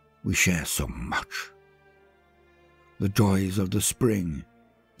 We share so much. The joys of the spring,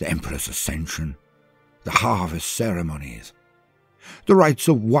 the Emperor's ascension, the harvest ceremonies, the rites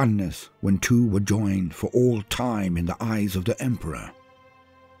of oneness when two were joined for all time in the eyes of the Emperor,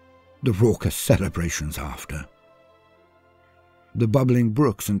 the raucous celebrations after, the bubbling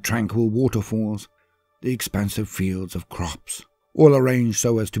brooks and tranquil waterfalls, the expansive fields of crops, all arranged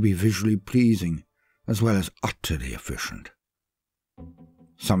so as to be visually pleasing as well as utterly efficient.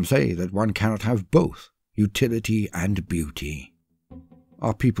 Some say that one cannot have both utility and beauty.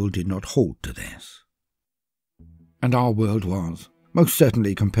 Our people did not hold to this. And our world was, most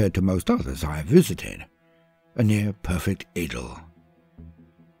certainly compared to most others I have visited, a near-perfect idyll.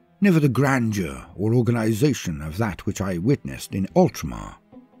 Never the grandeur or organization of that which I witnessed in Ultramar,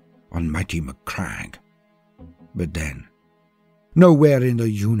 on mighty McCrag. But then, nowhere in the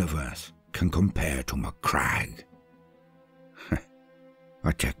universe can compare to McCrag.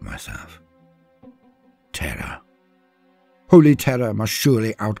 I check myself. Terror. Holy terror must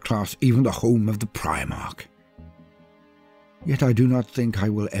surely outclass even the home of the Primarch. Yet I do not think I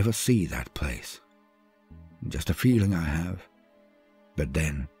will ever see that place. Just a feeling I have. But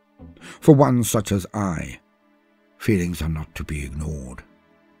then, for one such as I, feelings are not to be ignored.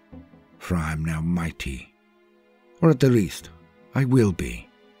 For I am now mighty, or at the least, I will be,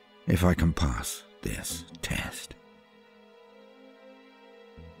 if I can pass this test.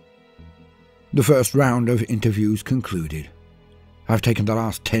 The first round of interviews concluded. I've taken the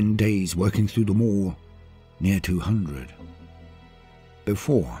last 10 days working through them all, near 200.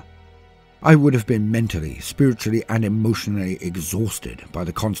 Before, I would have been mentally, spiritually, and emotionally exhausted by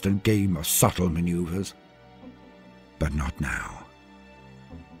the constant game of subtle maneuvers. But not now.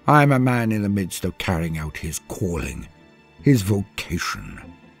 I am a man in the midst of carrying out his calling, his vocation.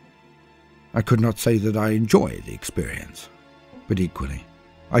 I could not say that I enjoyed the experience, but equally,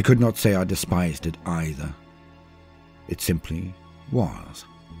 I could not say I despised it either. It simply was.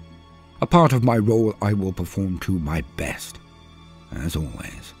 A part of my role I will perform to my best, as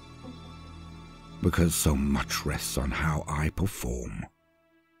always, because so much rests on how I perform.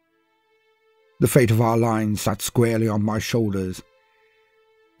 The fate of our line sat squarely on my shoulders.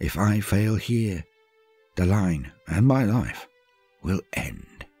 If I fail here, the line and my life will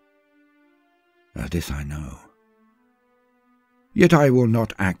end. Of this I know. Yet I will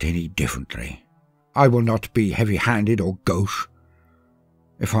not act any differently. I will not be heavy-handed or gauche.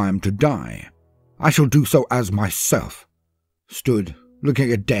 If I am to die, I shall do so as myself, stood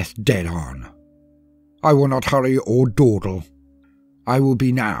looking at death dead on. I will not hurry or dawdle. I will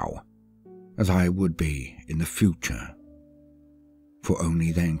be now, as I would be in the future. For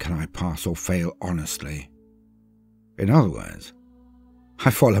only then can I pass or fail honestly. In other words,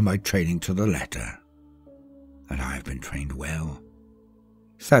 I follow my training to the letter, and I have been trained well.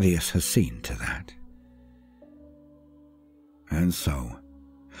 Thaddeus has seen to that. And so,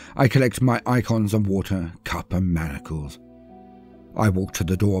 I collect my icons of water, cup and manacles. I walk to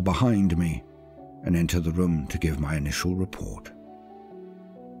the door behind me and enter the room to give my initial report.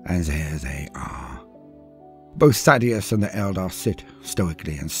 And there they are. Both Thaddeus and the Eldar sit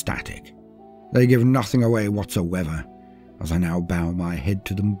stoically and static. They give nothing away whatsoever, as I now bow my head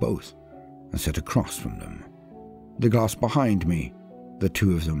to them both and sit across from them. The glass behind me, the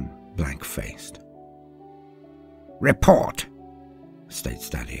two of them blank-faced. "Report," states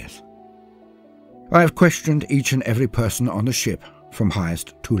Thaddeus. I have questioned each and every person on the ship, from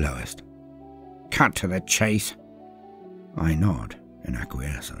highest to lowest. "Cut to the chase." I nod in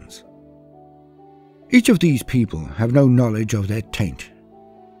acquiescence. Each of these people have no knowledge of their taint,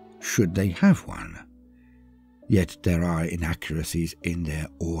 should they have one. Yet there are inaccuracies in their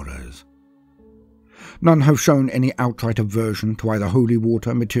auras. None have shown any outright aversion to either holy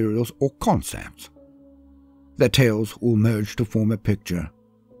water, materials, or concepts. Their tales all merge to form a picture.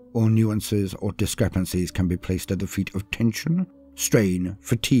 All nuances or discrepancies can be placed at the feet of tension, strain,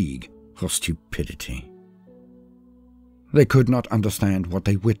 fatigue, or stupidity. They could not understand what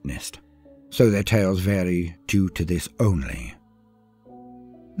they witnessed, so their tales vary due to this only.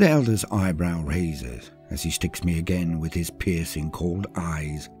 The Elder's eyebrow raises as he sticks me again with his piercing cold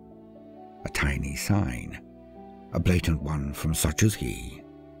eyes. A tiny sign, a blatant one from such as he.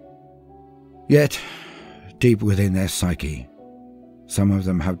 Yet, deep within their psyche, some of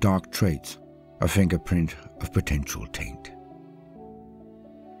them have dark traits, a fingerprint of potential taint.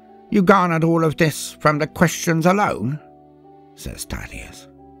 "You garnered all of this from the questions alone?" says Thaddeus.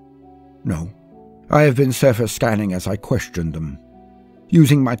 No, I have been surface scanning as I questioned them.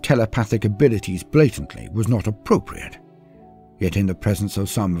 Using my telepathic abilities blatantly was not appropriate, yet in the presence of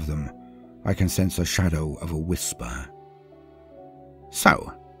some of them, I can sense a shadow of a whisper.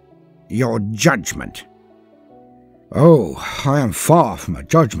 "So, your judgment?" "Oh, I am far from a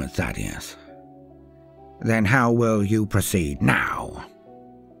judgment, Thaddeus." "Then how will you proceed now?"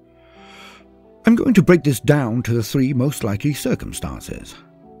 I'm going to break this down to the three most likely circumstances,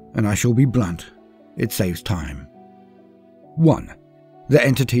 and I shall be blunt. It saves time. 1. The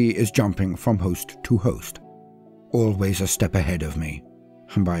entity is jumping from host to host, always a step ahead of me,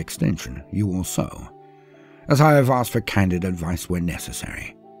 and by extension you also, as I have asked for candid advice where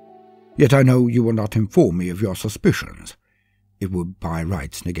necessary. Yet I know you will not inform me of your suspicions. It would by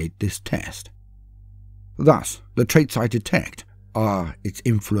rights negate this test. Thus, the traits I detect are its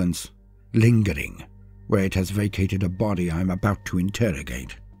influence lingering where it has vacated a body I am about to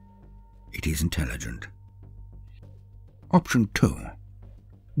interrogate. It is intelligent. Option 2.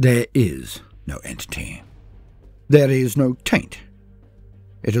 There is no entity. There is no taint.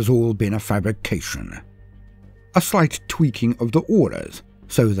 It has all been a fabrication. A slight tweaking of the auras,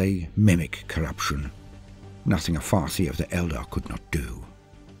 so they mimic corruption. Nothing a Farsi of the Elder could not do.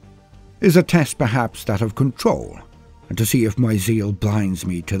 Is a test perhaps that of control, and to see if my zeal blinds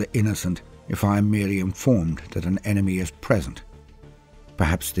me to the innocent if I am merely informed that an enemy is present.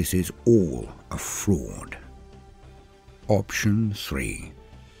 Perhaps this is all a fraud. Option 3.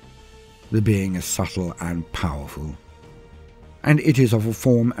 The being is subtle and powerful, and it is of a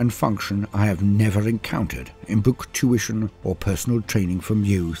form and function I have never encountered in book tuition or personal training from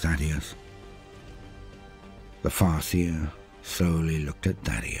you, Thaddeus. The Farseer slowly looked at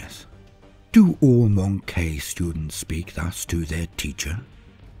Thaddeus. Do all Monkey students speak thus to their teacher?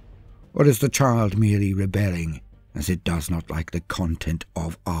 Or is the child merely rebelling as it does not like the content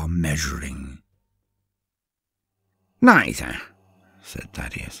of our measuring? "Neither," said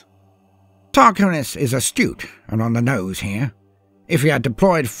Thaddeus. "Tarquinus is astute and on the nose here. If he had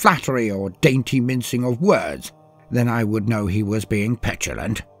deployed flattery or dainty mincing of words, then I would know he was being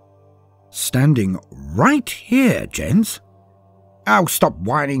petulant." "Standing right here, gents." "Oh, stop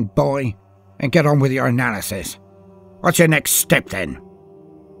whining, boy, and get on with your analysis. What's your next step, then?"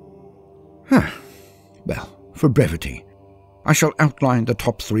 Well, for brevity, I shall outline the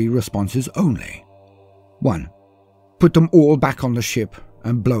top 3 responses only. 1. Put them all back on the ship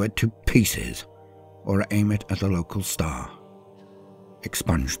and blow it to pieces, or aim it at the local star.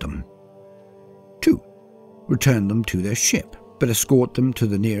 Expunge them. 2. Return them to their ship, but escort them to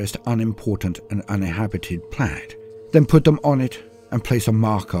the nearest unimportant and uninhabited planet. Then put them on it and place a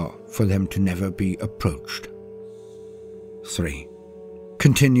marker for them to never be approached. 3.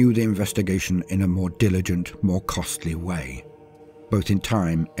 Continue the investigation in a more diligent, more costly way, both in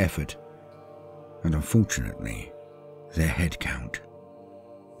time, effort, and unfortunately, their head count.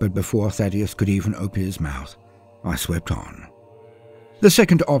 But before Thaddeus could even open his mouth, I swept on. The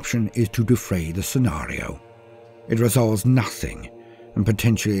second option is to defray the scenario. It resolves nothing and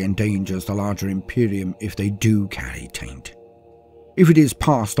potentially endangers the larger Imperium if they do carry taint. If it is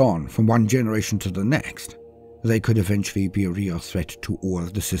passed on from one generation to the next, they could eventually be a real threat to all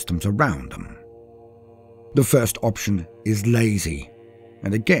of the systems around them. The first option is lazy,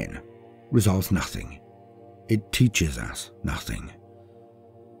 and again, resolves nothing. It teaches us nothing.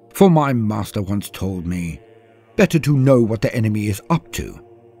 For my master once told me, better to know what the enemy is up to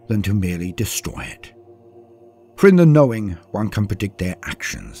than to merely destroy it. For in the knowing, one can predict their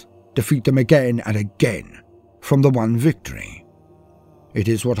actions, defeat them again and again, from the one victory. It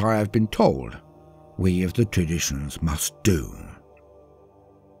is what I have been told we of the traditions must do.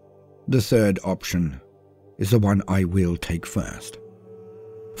 The third option is the one I will take first.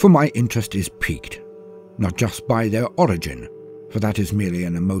 For my interest is piqued, not just by their origin, for that is merely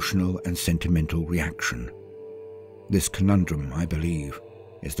an emotional and sentimental reaction. This conundrum, I believe,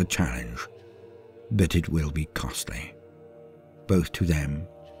 is the challenge, but it will be costly, both to them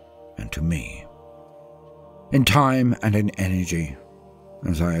and to me. In time and in energy,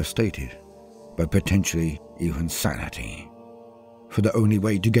 as I have stated, but potentially even sanity. For the only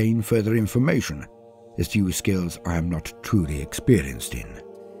way to gain further information is to use skills I am not truly experienced in.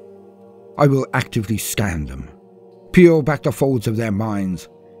 I will actively scan them, peel back the folds of their minds,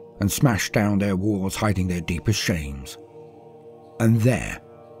 and smash down their walls hiding their deepest shames. And there,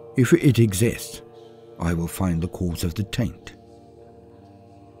 if it exists, I will find the cause of the taint.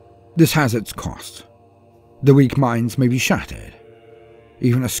 This has its cost. The weak minds may be shattered.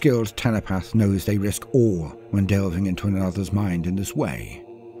 Even a skilled telepath knows they risk all when delving into another's mind in this way.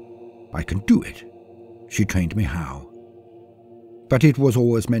 I can do it. She trained me how. But it was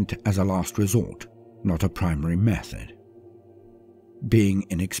always meant as a last resort, not a primary method. Being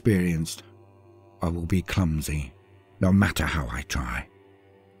inexperienced, I will be clumsy, no matter how I try.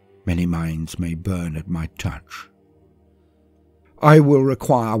 Many minds may burn at my touch. I will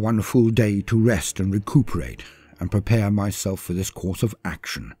require 1 full day to rest and recuperate, and prepare myself for this course of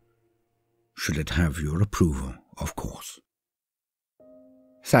action, should it have your approval, of course.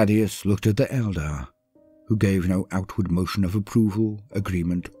 Thaddeus looked at the Eldar, who gave no outward motion of approval,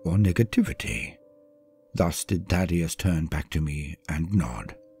 agreement, or negativity. Thus did Thaddeus turn back to me and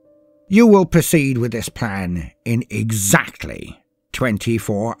nod. You will proceed with this plan in exactly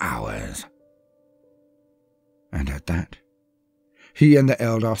 24 hours. And at that, he and the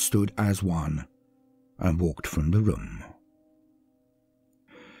Eldar stood as one, and walked from the room.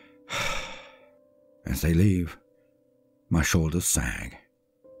 As they leave, my shoulders sag.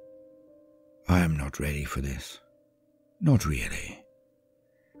 I am not ready for this. Not really.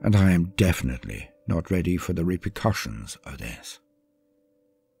 And I am definitely not ready for the repercussions of this.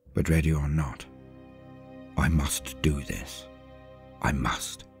 But ready or not, I must do this. I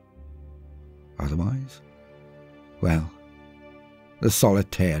must. Otherwise, well, the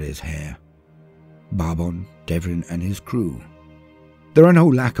solitaire is here. Barbon, Devlin and his crew. There are no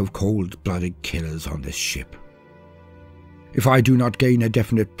lack of cold-blooded killers on this ship. If I do not gain a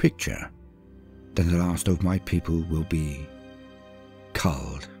definite picture, then the last of my people will be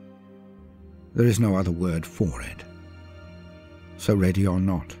culled. There is no other word for it. So ready or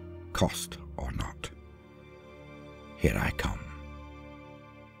not, cost or not, here I come.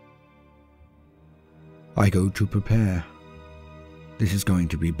 I go to prepare. This is going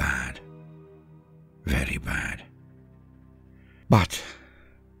to be bad. Very bad. But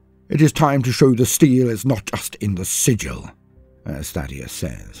it is time to show the steel is not just in the sigil, as Thaddeus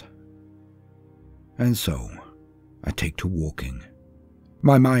says. And so, I take to walking.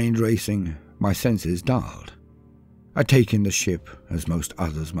 My mind racing, my senses dulled. I take in the ship, as most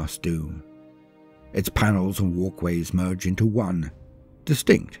others must do. Its panels and walkways merge into one,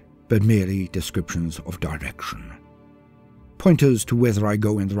 distinct, but merely descriptions of direction. Pointers to whether I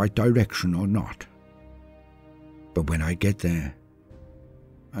go in the right direction or not. But when I get there,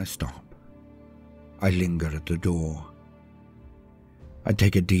 I stop. I linger at the door. I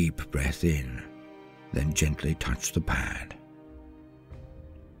take a deep breath in, then gently touch the pad.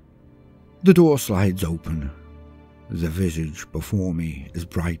 The door slides open. The visage before me is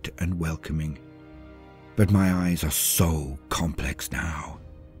bright and welcoming, but my eyes are so complex now.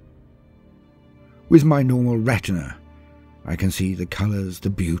 With my normal retina, I can see the colours, the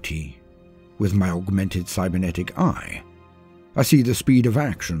beauty. With my augmented cybernetic eye, I see the speed of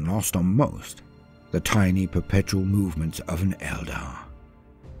action lost on most, the tiny perpetual movements of an Eldar.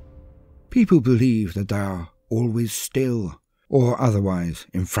 People believe that they are always still, or otherwise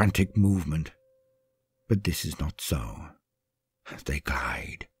in frantic movement, but this is not so. They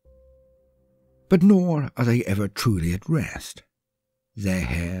glide. But nor are they ever truly at rest. Their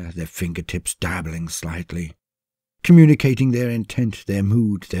hair, their fingertips dabbling slightly, communicating their intent, their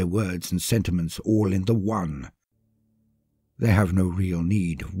mood, their words and sentiments all in the one. They have no real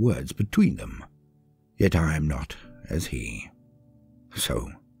need of words between them, yet I am not as he.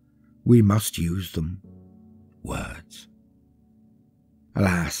 So we must use them, words.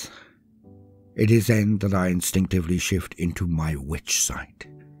 Alas, it is then that I instinctively shift into my witch sight,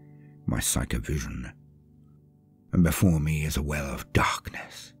 my psychovision, and before me is a well of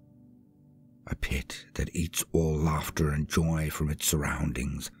darkness, a pit that eats all laughter and joy from its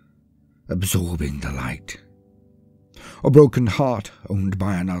surroundings, absorbing the light. A broken heart owned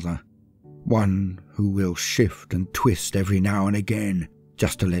by another, one who will shift and twist every now and again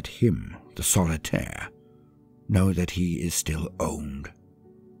just to let him, the solitaire, know that he is still owned.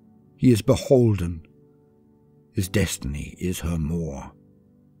 He is beholden. His destiny is her more,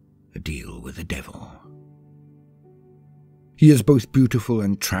 a deal with the devil. He is both beautiful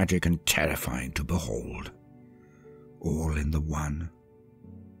and tragic and terrifying to behold, all in the one.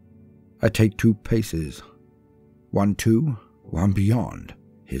 I take 2 paces, one to, one beyond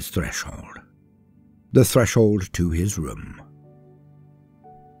his threshold, the threshold to his room.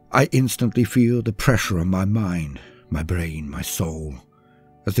 I instantly feel the pressure on my mind, my brain, my soul,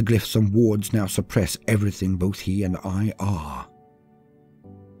 as the glyphs and wards now suppress everything both he and I are.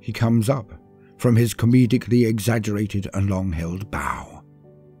 He comes up from his comedically exaggerated and long-held bow.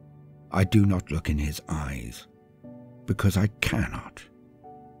 I do not look in his eyes, because I cannot.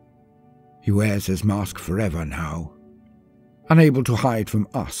 He wears his mask forever now, unable to hide from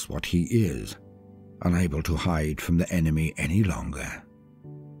us what he is, unable to hide from the enemy any longer.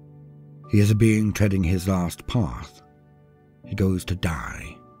 He is a being treading his last path. He goes to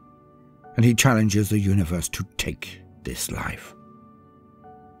die, and he challenges the universe to take this life.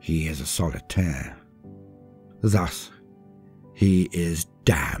 He is a solitaire. Thus, he is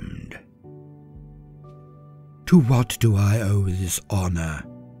damned. To what do I owe this honor,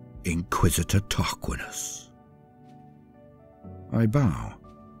 Inquisitor Tarquinus? I bow,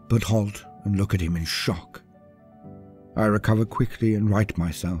 but halt and look at him in shock. I recover quickly and right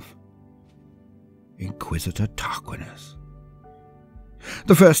myself. Inquisitor Tarquinus.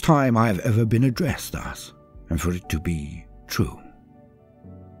 The first time I have ever been addressed thus, and for it to be true.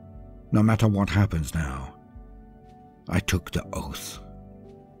 No matter what happens now, I took the oath.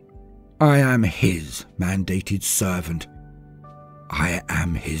 I am his mandated servant. I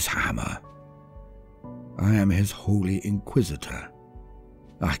am his hammer. I am his holy inquisitor.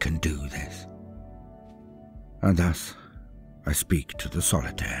 I can do this. And thus I speak to the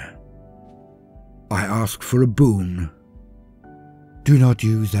solitaire. I ask for a boon. Do not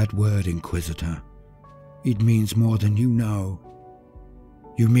use that word, Inquisitor. It means more than you know.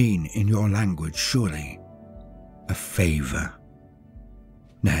 You mean, in your language, surely, a favor.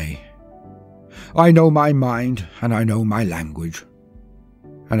 Nay, I know my mind, and I know my language,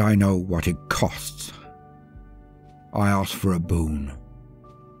 and I know what it costs. I ask for a boon.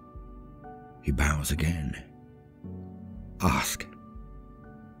 He bows again. Ask.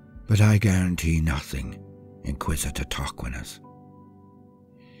 But I guarantee nothing, Inquisitor Tarquinus.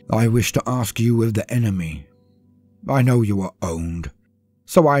 I wish to ask you of the enemy. I know you are owned,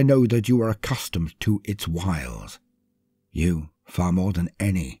 so I know that you are accustomed to its wiles. You, far more than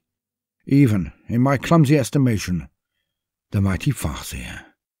any, even, in my clumsy estimation, the mighty Farseer.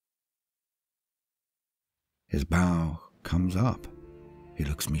 His bow comes up. He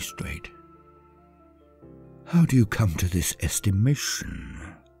looks me straight. How do you come to this estimation?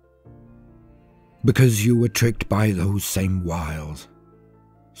 Because you were tricked by those same wiles.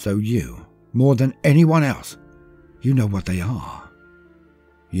 So you, more than anyone else, you know what they are.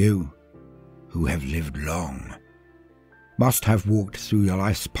 You, who have lived long, must have walked through your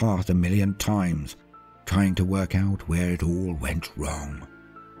life's path 1,000,000 times, trying to work out where it all went wrong.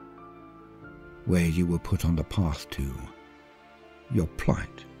 Where you were put on the path to your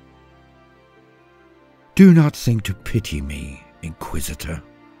plight. Do not think to pity me, Inquisitor.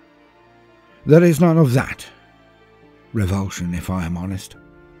 There is none of that. Revulsion, if I am honest.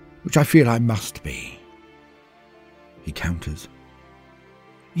 which I feel I must be. He counters.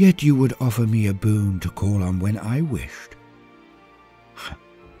 Yet you would offer me a boon to call on when I wished.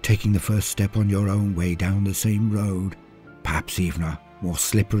 Taking the first step on your own way down the same road, perhaps even a more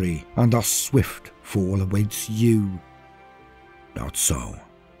slippery and thus swift fall awaits you. Not so.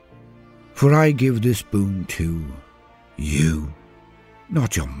 For I give this boon to you,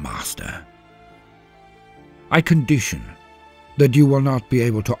 not your master. I condition that you will not be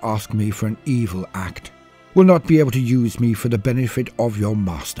able to ask me for an evil act, will not be able to use me for the benefit of your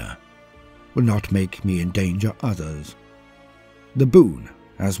master, will not make me endanger others. The boon,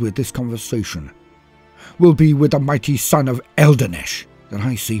 as with this conversation, will be with the mighty son of Eldernesh that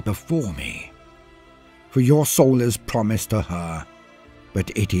I see before me. For your soul is promised to her,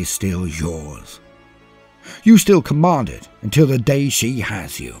 but it is still yours. You still command it until the day she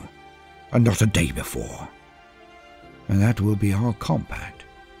has you, and not a day before. And that will be our compact,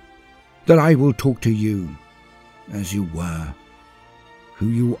 that I will talk to you as you were, who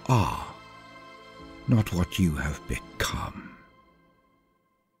you are, not what you have become.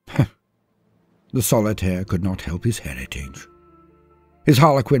 The solitaire could not help his heritage. His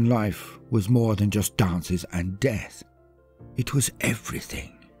harlequin life was more than just dances and death. It was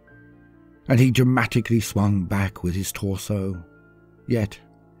everything. And he dramatically swung back with his torso. Yet,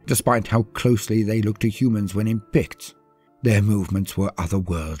 despite how closely they looked to humans when in Picts, their movements were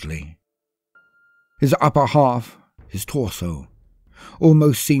otherworldly. His upper half, his torso,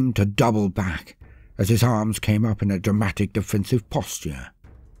 almost seemed to double back as his arms came up in a dramatic defensive posture.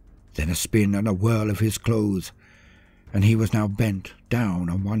 Then a spin and a whirl of his clothes, and he was now bent down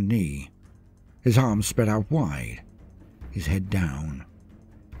on one knee, his arms spread out wide, his head down.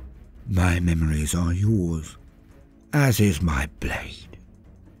 My memories are yours, as is my blade.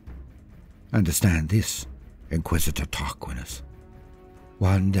 Understand this, Inquisitor Tarquinus.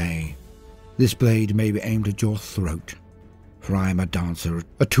 One day, this blade may be aimed at your throat, for I am a dancer,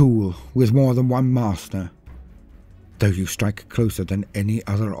 a tool with more than one master, though you strike closer than any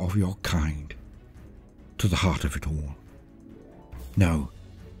other of your kind, to the heart of it all. No,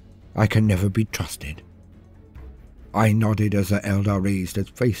 I can never be trusted. I nodded as the Eldar raised its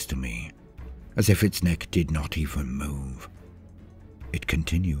face to me, as if its neck did not even move. It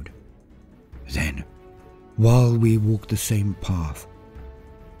continued. Then, while we walk the same path,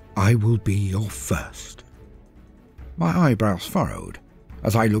 I will be your first. My eyebrows furrowed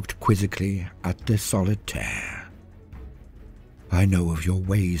as I looked quizzically at the solitaire. I know of your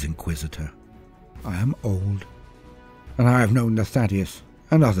ways, Inquisitor. I am old, and I have known the Thaddeus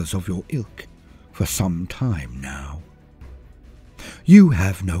and others of your ilk for some time now. You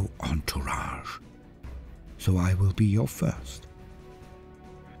have no entourage, so I will be your first.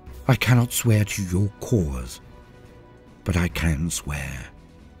 I cannot swear to your cause, but I can swear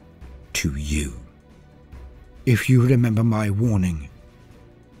to you. If you remember my warning,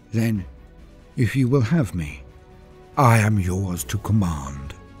 then, if you will have me, I am yours to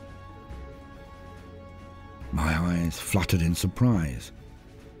command. My eyes fluttered in surprise,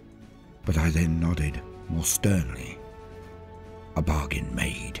 but I then nodded more sternly. A bargain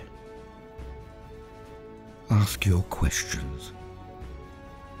made. Ask your questions.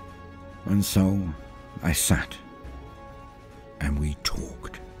 And so I sat, and we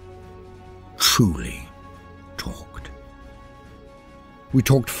talked. Truly talked. We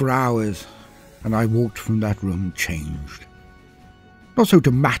talked for hours, and I walked from that room changed. Not so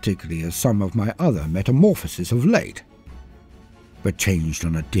dramatically as some of my other metamorphoses of late, but changed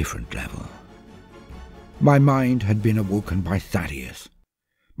on a different level. My mind had been awoken by Thaddeus.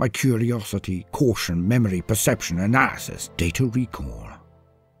 My curiosity, caution, memory, perception, analysis, data recall.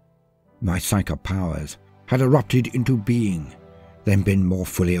 My psychic powers had erupted into being, then been more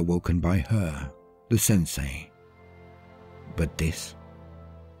fully awoken by her, the sensei. But this,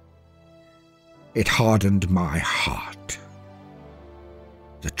 it hardened my heart.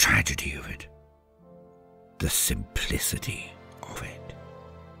 The tragedy of it, the simplicity of it.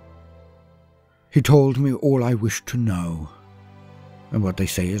 He told me all I wished to know, and what they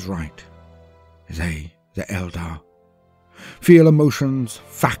say is right. They, the Eldar, feel emotions,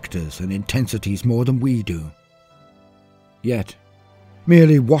 factors, and intensities more than we do. Yet,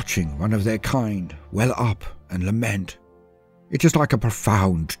 merely watching one of their kind well up and lament, it is like a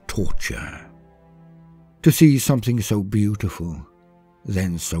profound torture. To see something so beautiful,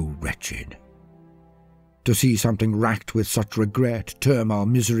 then so wretched. To see something racked with such regret, turmoil,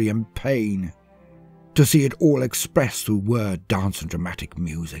 misery, and pain. To see it all expressed through word, dance, and dramatic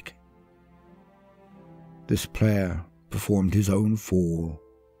music. This player performed his own fall,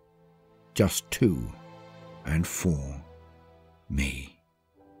 just to and for me.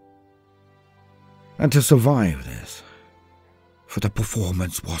 And to survive this, for the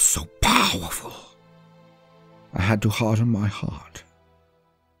performance was so powerful, I had to harden my heart,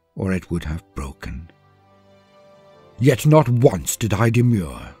 or it would have broken. Yet not once did I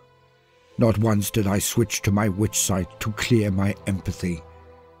demur. Not once did I switch to my witch sight to clear my empathy.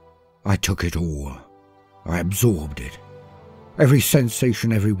 I took it all. I absorbed it. Every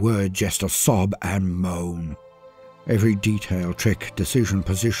sensation, every word, gesture, sob and moan. Every detail, trick, decision,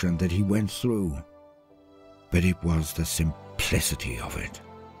 position that he went through. But it was the simplicity of it.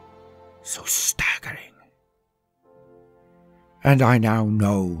 So staggering. And I now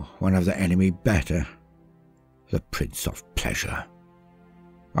know one of the enemy better. The Prince of Pleasure.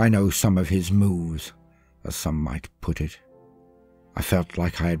 I know some of his moves, as some might put it. I felt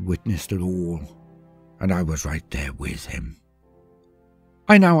like I had witnessed it all, and I was right there with him.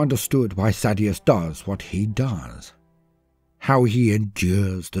 I now understood why Thaddeus does what he does, how he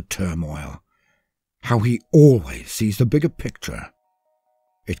endures the turmoil, how he always sees the bigger picture.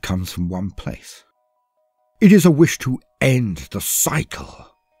 It comes from one place. It is a wish to end the cycle.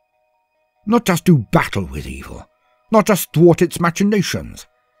 Not just do battle with evil, not just thwart its machinations,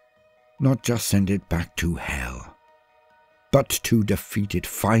 not just send it back to hell, but to defeat it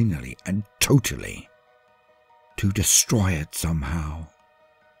finally and totally, to destroy it somehow.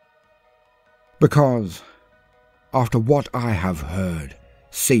 Because, after what I have heard,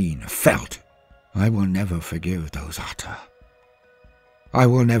 seen, felt, I will never forgive those utter. I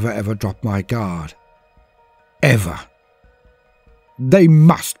will never ever drop my guard. Ever. They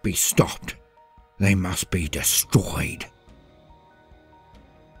must be stopped. They must be destroyed.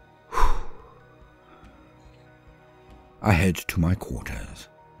 I head to my quarters.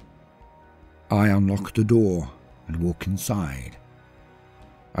 I unlock the door and walk inside.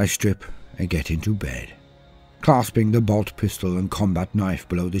 I strip and get into bed, clasping the bolt pistol and combat knife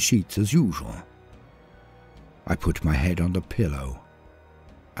below the sheets as usual. I put my head on the pillow,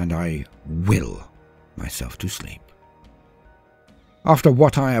 and I will myself to sleep. After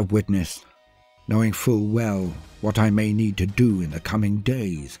what I have witnessed, knowing full well what I may need to do in the coming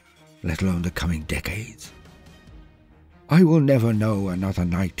days, let alone the coming decades, I will never know another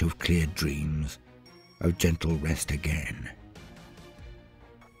night of clear dreams, of gentle rest again.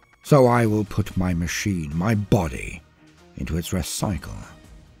 So I will put my machine, my body, into its rest cycle.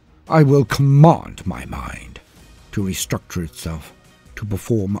 I will command my mind to restructure itself to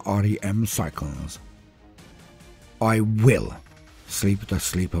perform REM cycles. I will sleep the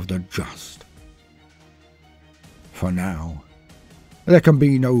sleep of the just. For now, there can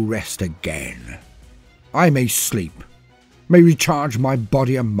be no rest again. I may sleep, may recharge my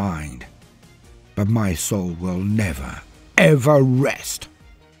body and mind, but my soul will never, ever rest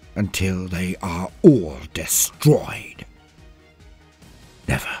until they are all destroyed.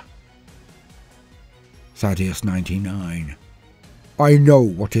 Never. Thaddeus 99. I know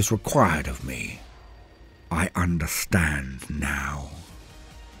what is required of me. I understand now.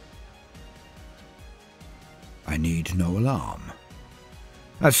 I need no alarm.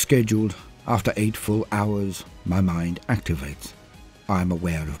 As scheduled, after 8 full hours, my mind activates. I am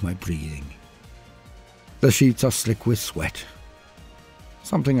aware of my breathing. The sheets are slick with sweat,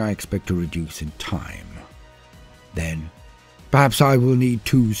 something I expect to reduce in time. Then, perhaps I will need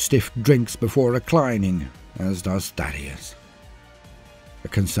 2 stiff drinks before reclining, as does Thaddeus. A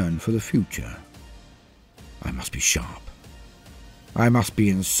concern for the future. I must be sharp. I must be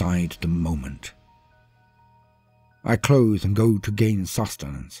inside the moment. I clothe and go to gain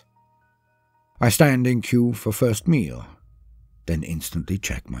sustenance. I stand in queue for first meal, then instantly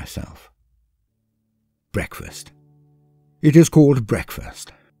check myself. Breakfast. It is called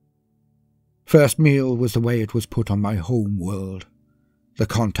breakfast. First meal was the way it was put on my home world, the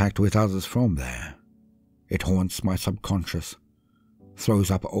contact with others from there. It haunts my subconscious,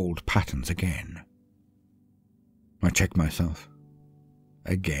 throws up old patterns again. I check myself.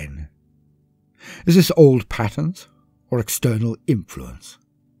 Again. Is this old patterns or external influence?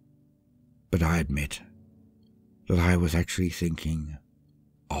 But I admit that I was actually thinking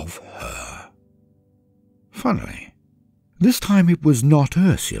of her. Funnily, this time it was not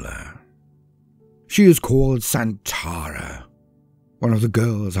Ursula. She is called Santara, one of the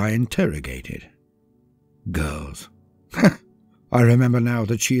girls I interrogated. Girls. I remember now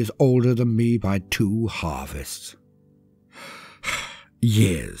that she is older than me by 2 harvests.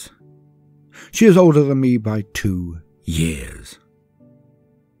 Years. She is older than me by 2 years.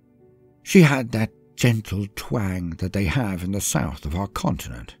 She had that gentle twang that they have in the south of our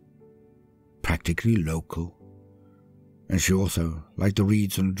continent, practically local. And she also liked the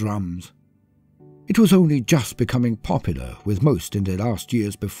reeds and drums. It was only just becoming popular with most in the last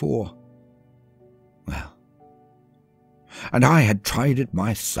years before. Well, and I had tried it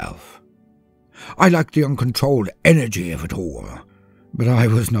myself. I liked the uncontrolled energy of it all, but I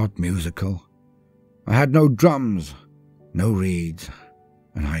was not musical. I had no drums, no reeds,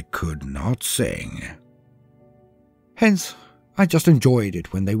 and I could not sing. Hence, I just enjoyed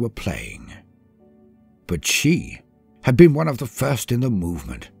it when they were playing. But she had been one of the first in the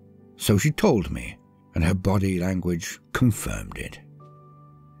movement, so she told me, and her body language confirmed it.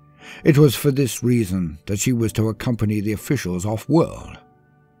 It was for this reason that she was to accompany the officials off-world,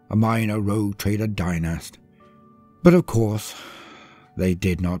 a minor rogue trader dynast, but of course they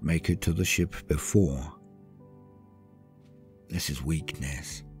did not make it to the ship before. This is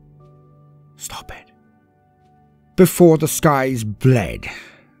weakness. Stop it. Before the skies bled,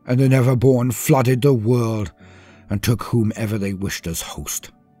 and the Neverborn flooded the world and took whomever they wished as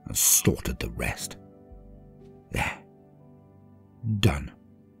host and slaughtered the rest. There. Done.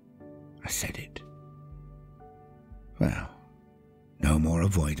 I said it. Well, no more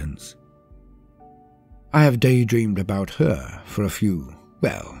avoidance. I have daydreamed about her for a few,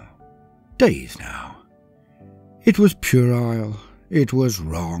 days now. It was puerile, it was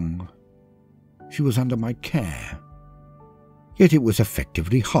wrong. She was under my care. Yet it was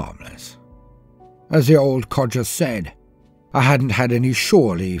effectively harmless. As the old codger said, I hadn't had any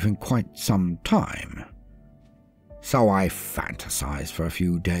shore leave in quite some time. So I fantasized for a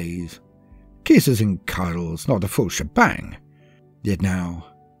few days. Kisses and cuddles, not the full shebang. Yet now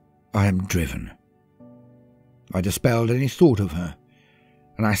I am driven. I dispelled any thought of her,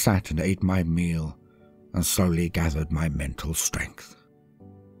 and I sat and ate my meal and slowly gathered my mental strength.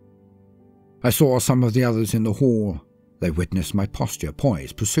 I saw some of the others in the hall. They witnessed my posture,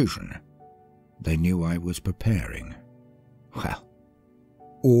 poise, precision. They knew I was preparing. Well,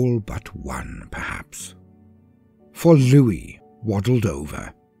 all but one, perhaps. For Louis waddled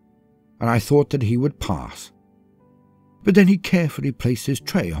over, and I thought that he would pass. But then he carefully placed his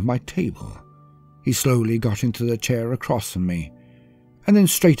tray on my table. He slowly got into the chair across from me, and then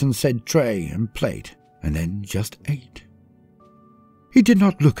straightened said tray and plate, and then just ate. He did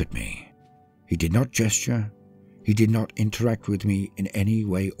not look at me. He did not gesture. He did not interact with me in any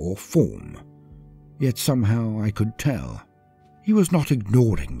way or form. Yet somehow I could tell he was not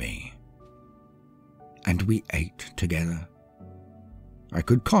ignoring me. And we ate together. I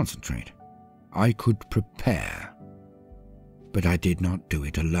could concentrate. I could prepare. But I did not do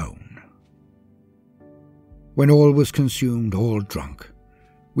it alone. When all was consumed, all drunk,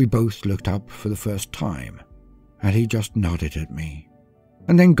 we both looked up for the first time, and he just nodded at me,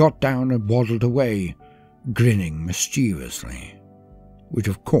 and then got down and waddled away, grinning mischievously, which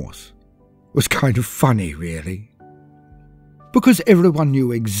of course was kind of funny, really, because everyone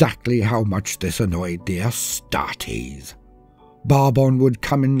knew exactly how much this annoyed the Astartes. Barbon would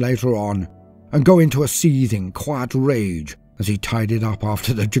come in later on and go into a seething, quiet rage as he tidied up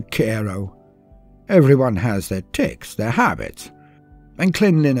after the Jacero. Everyone has their tics, their habits, and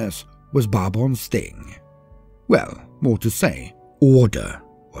cleanliness was Barbon's thing. Well, more to say, order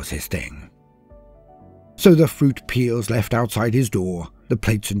was his thing. So the fruit peels left outside his door, the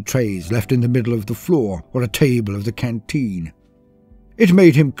plates and trays left in the middle of the floor or a table of the canteen. It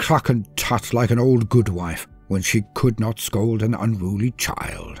made him cluck and tut like an old goodwife when she could not scold an unruly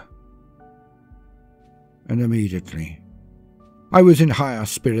child. And immediately I was in higher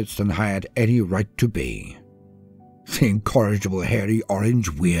spirits than I had any right to be. The incorrigible hairy orange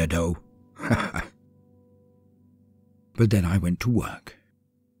weirdo. But then I went to work.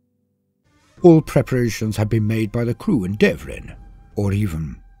 All preparations had been made by the crew in Devlin, or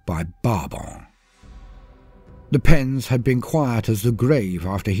even by Barbon. The pens had been quiet as the grave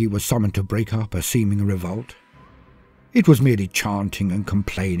after he was summoned to break up a seeming revolt. It was merely chanting and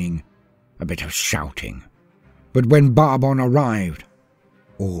complaining, a bit of shouting. But when Barbon arrived,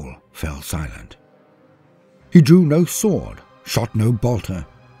 all fell silent. He drew no sword, shot no bolter.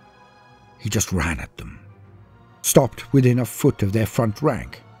 He just ran at them, stopped within a foot of their front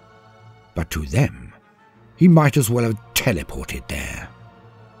rank. But to them, he might as well have teleported there.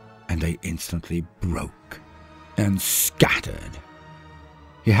 And they instantly broke and scattered.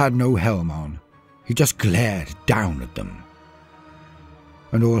 He had no helm on. He just glared down at them.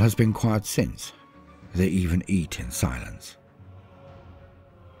 And all has been quiet since. They even eat in silence.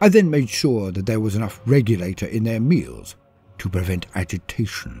 I then made sure that there was enough regulator in their meals to prevent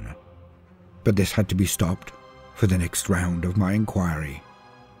agitation. But this had to be stopped for the next round of my inquiry.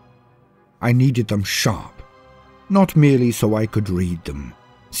 I needed them sharp, not merely so I could read them,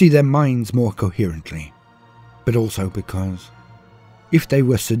 see their minds more coherently, but also because if they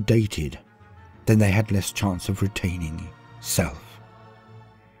were sedated, then they had less chance of retaining self.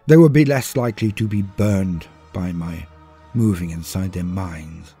 They would be less likely to be burned by my moving inside their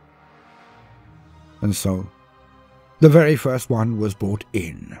minds. And so, the very first one was brought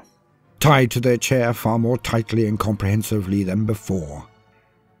in, tied to their chair far more tightly and comprehensively than before.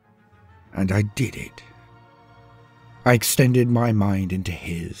 And I did it. I extended my mind into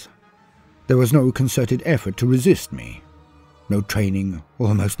his. There was no concerted effort to resist me. No training,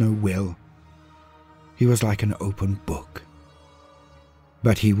 almost no will. He was like an open book.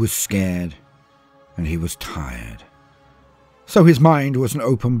 But he was scared, and he was tired. So his mind was an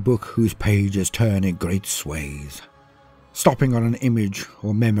open book whose pages turn in great sways, stopping on an image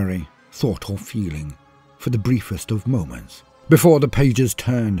or memory, thought or feeling, for the briefest of moments, before the pages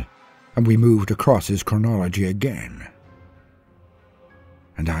turned and we moved across his chronology again.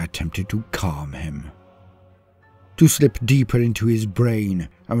 And I attempted to calm him, to slip deeper into his brain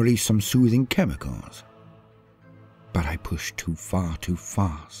and release some soothing chemicals. But I pushed too far too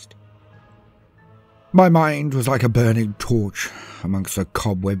fast. My mind was like a burning torch amongst the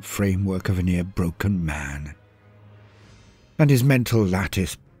cobweb framework of a near-broken man, and his mental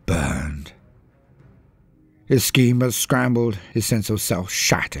lattice burned. His scheme was scrambled, his sense of self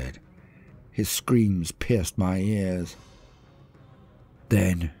shattered. His screams pierced my ears.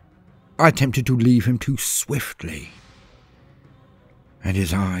 Then I attempted to leave him too swiftly, and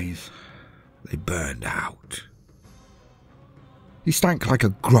his eyes, they burned out. He stank like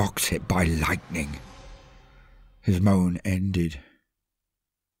a grox hit by lightning. His moan ended,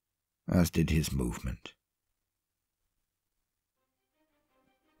 as did his movement.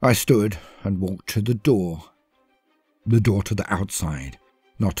 I stood and walked to the door to the outside,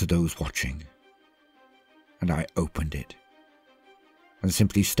 not to those watching, and I opened it, and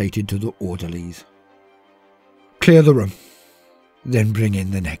simply stated to the orderlies, "Clear the room, then bring in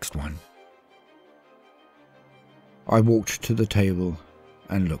the next one." I walked to the table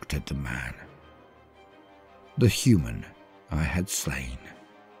and looked at the man, the human I had slain.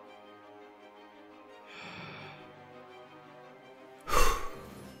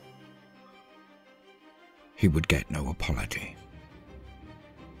 He would get no apology.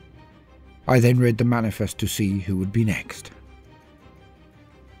 I then read the manifest to see who would be next.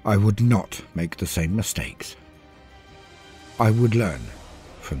 I would not make the same mistakes. I would learn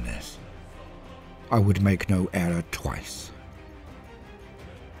from this. I would make no error twice.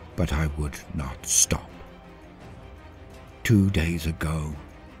 But I would not stop. 2 days ago,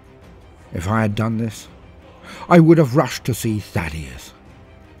 if I had done this, I would have rushed to see Thaddeus.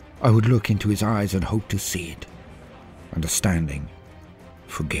 I would look into his eyes and hope to see it. Understanding,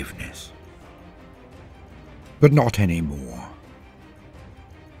 forgiveness. But not anymore.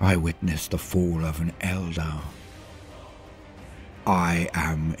 I witnessed the fall of an elder. I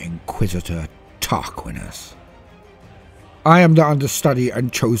am Inquisitor Tarquinus. I am the understudy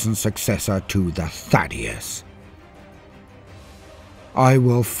and chosen successor to the Thaddeus. I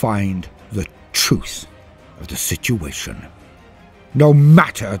will find the truth of the situation, no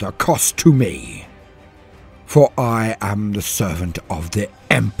matter the cost to me, for I am the servant of the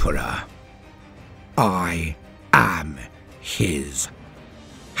Emperor. I am his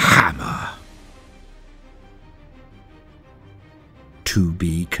hammer. To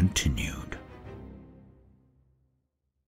be continued.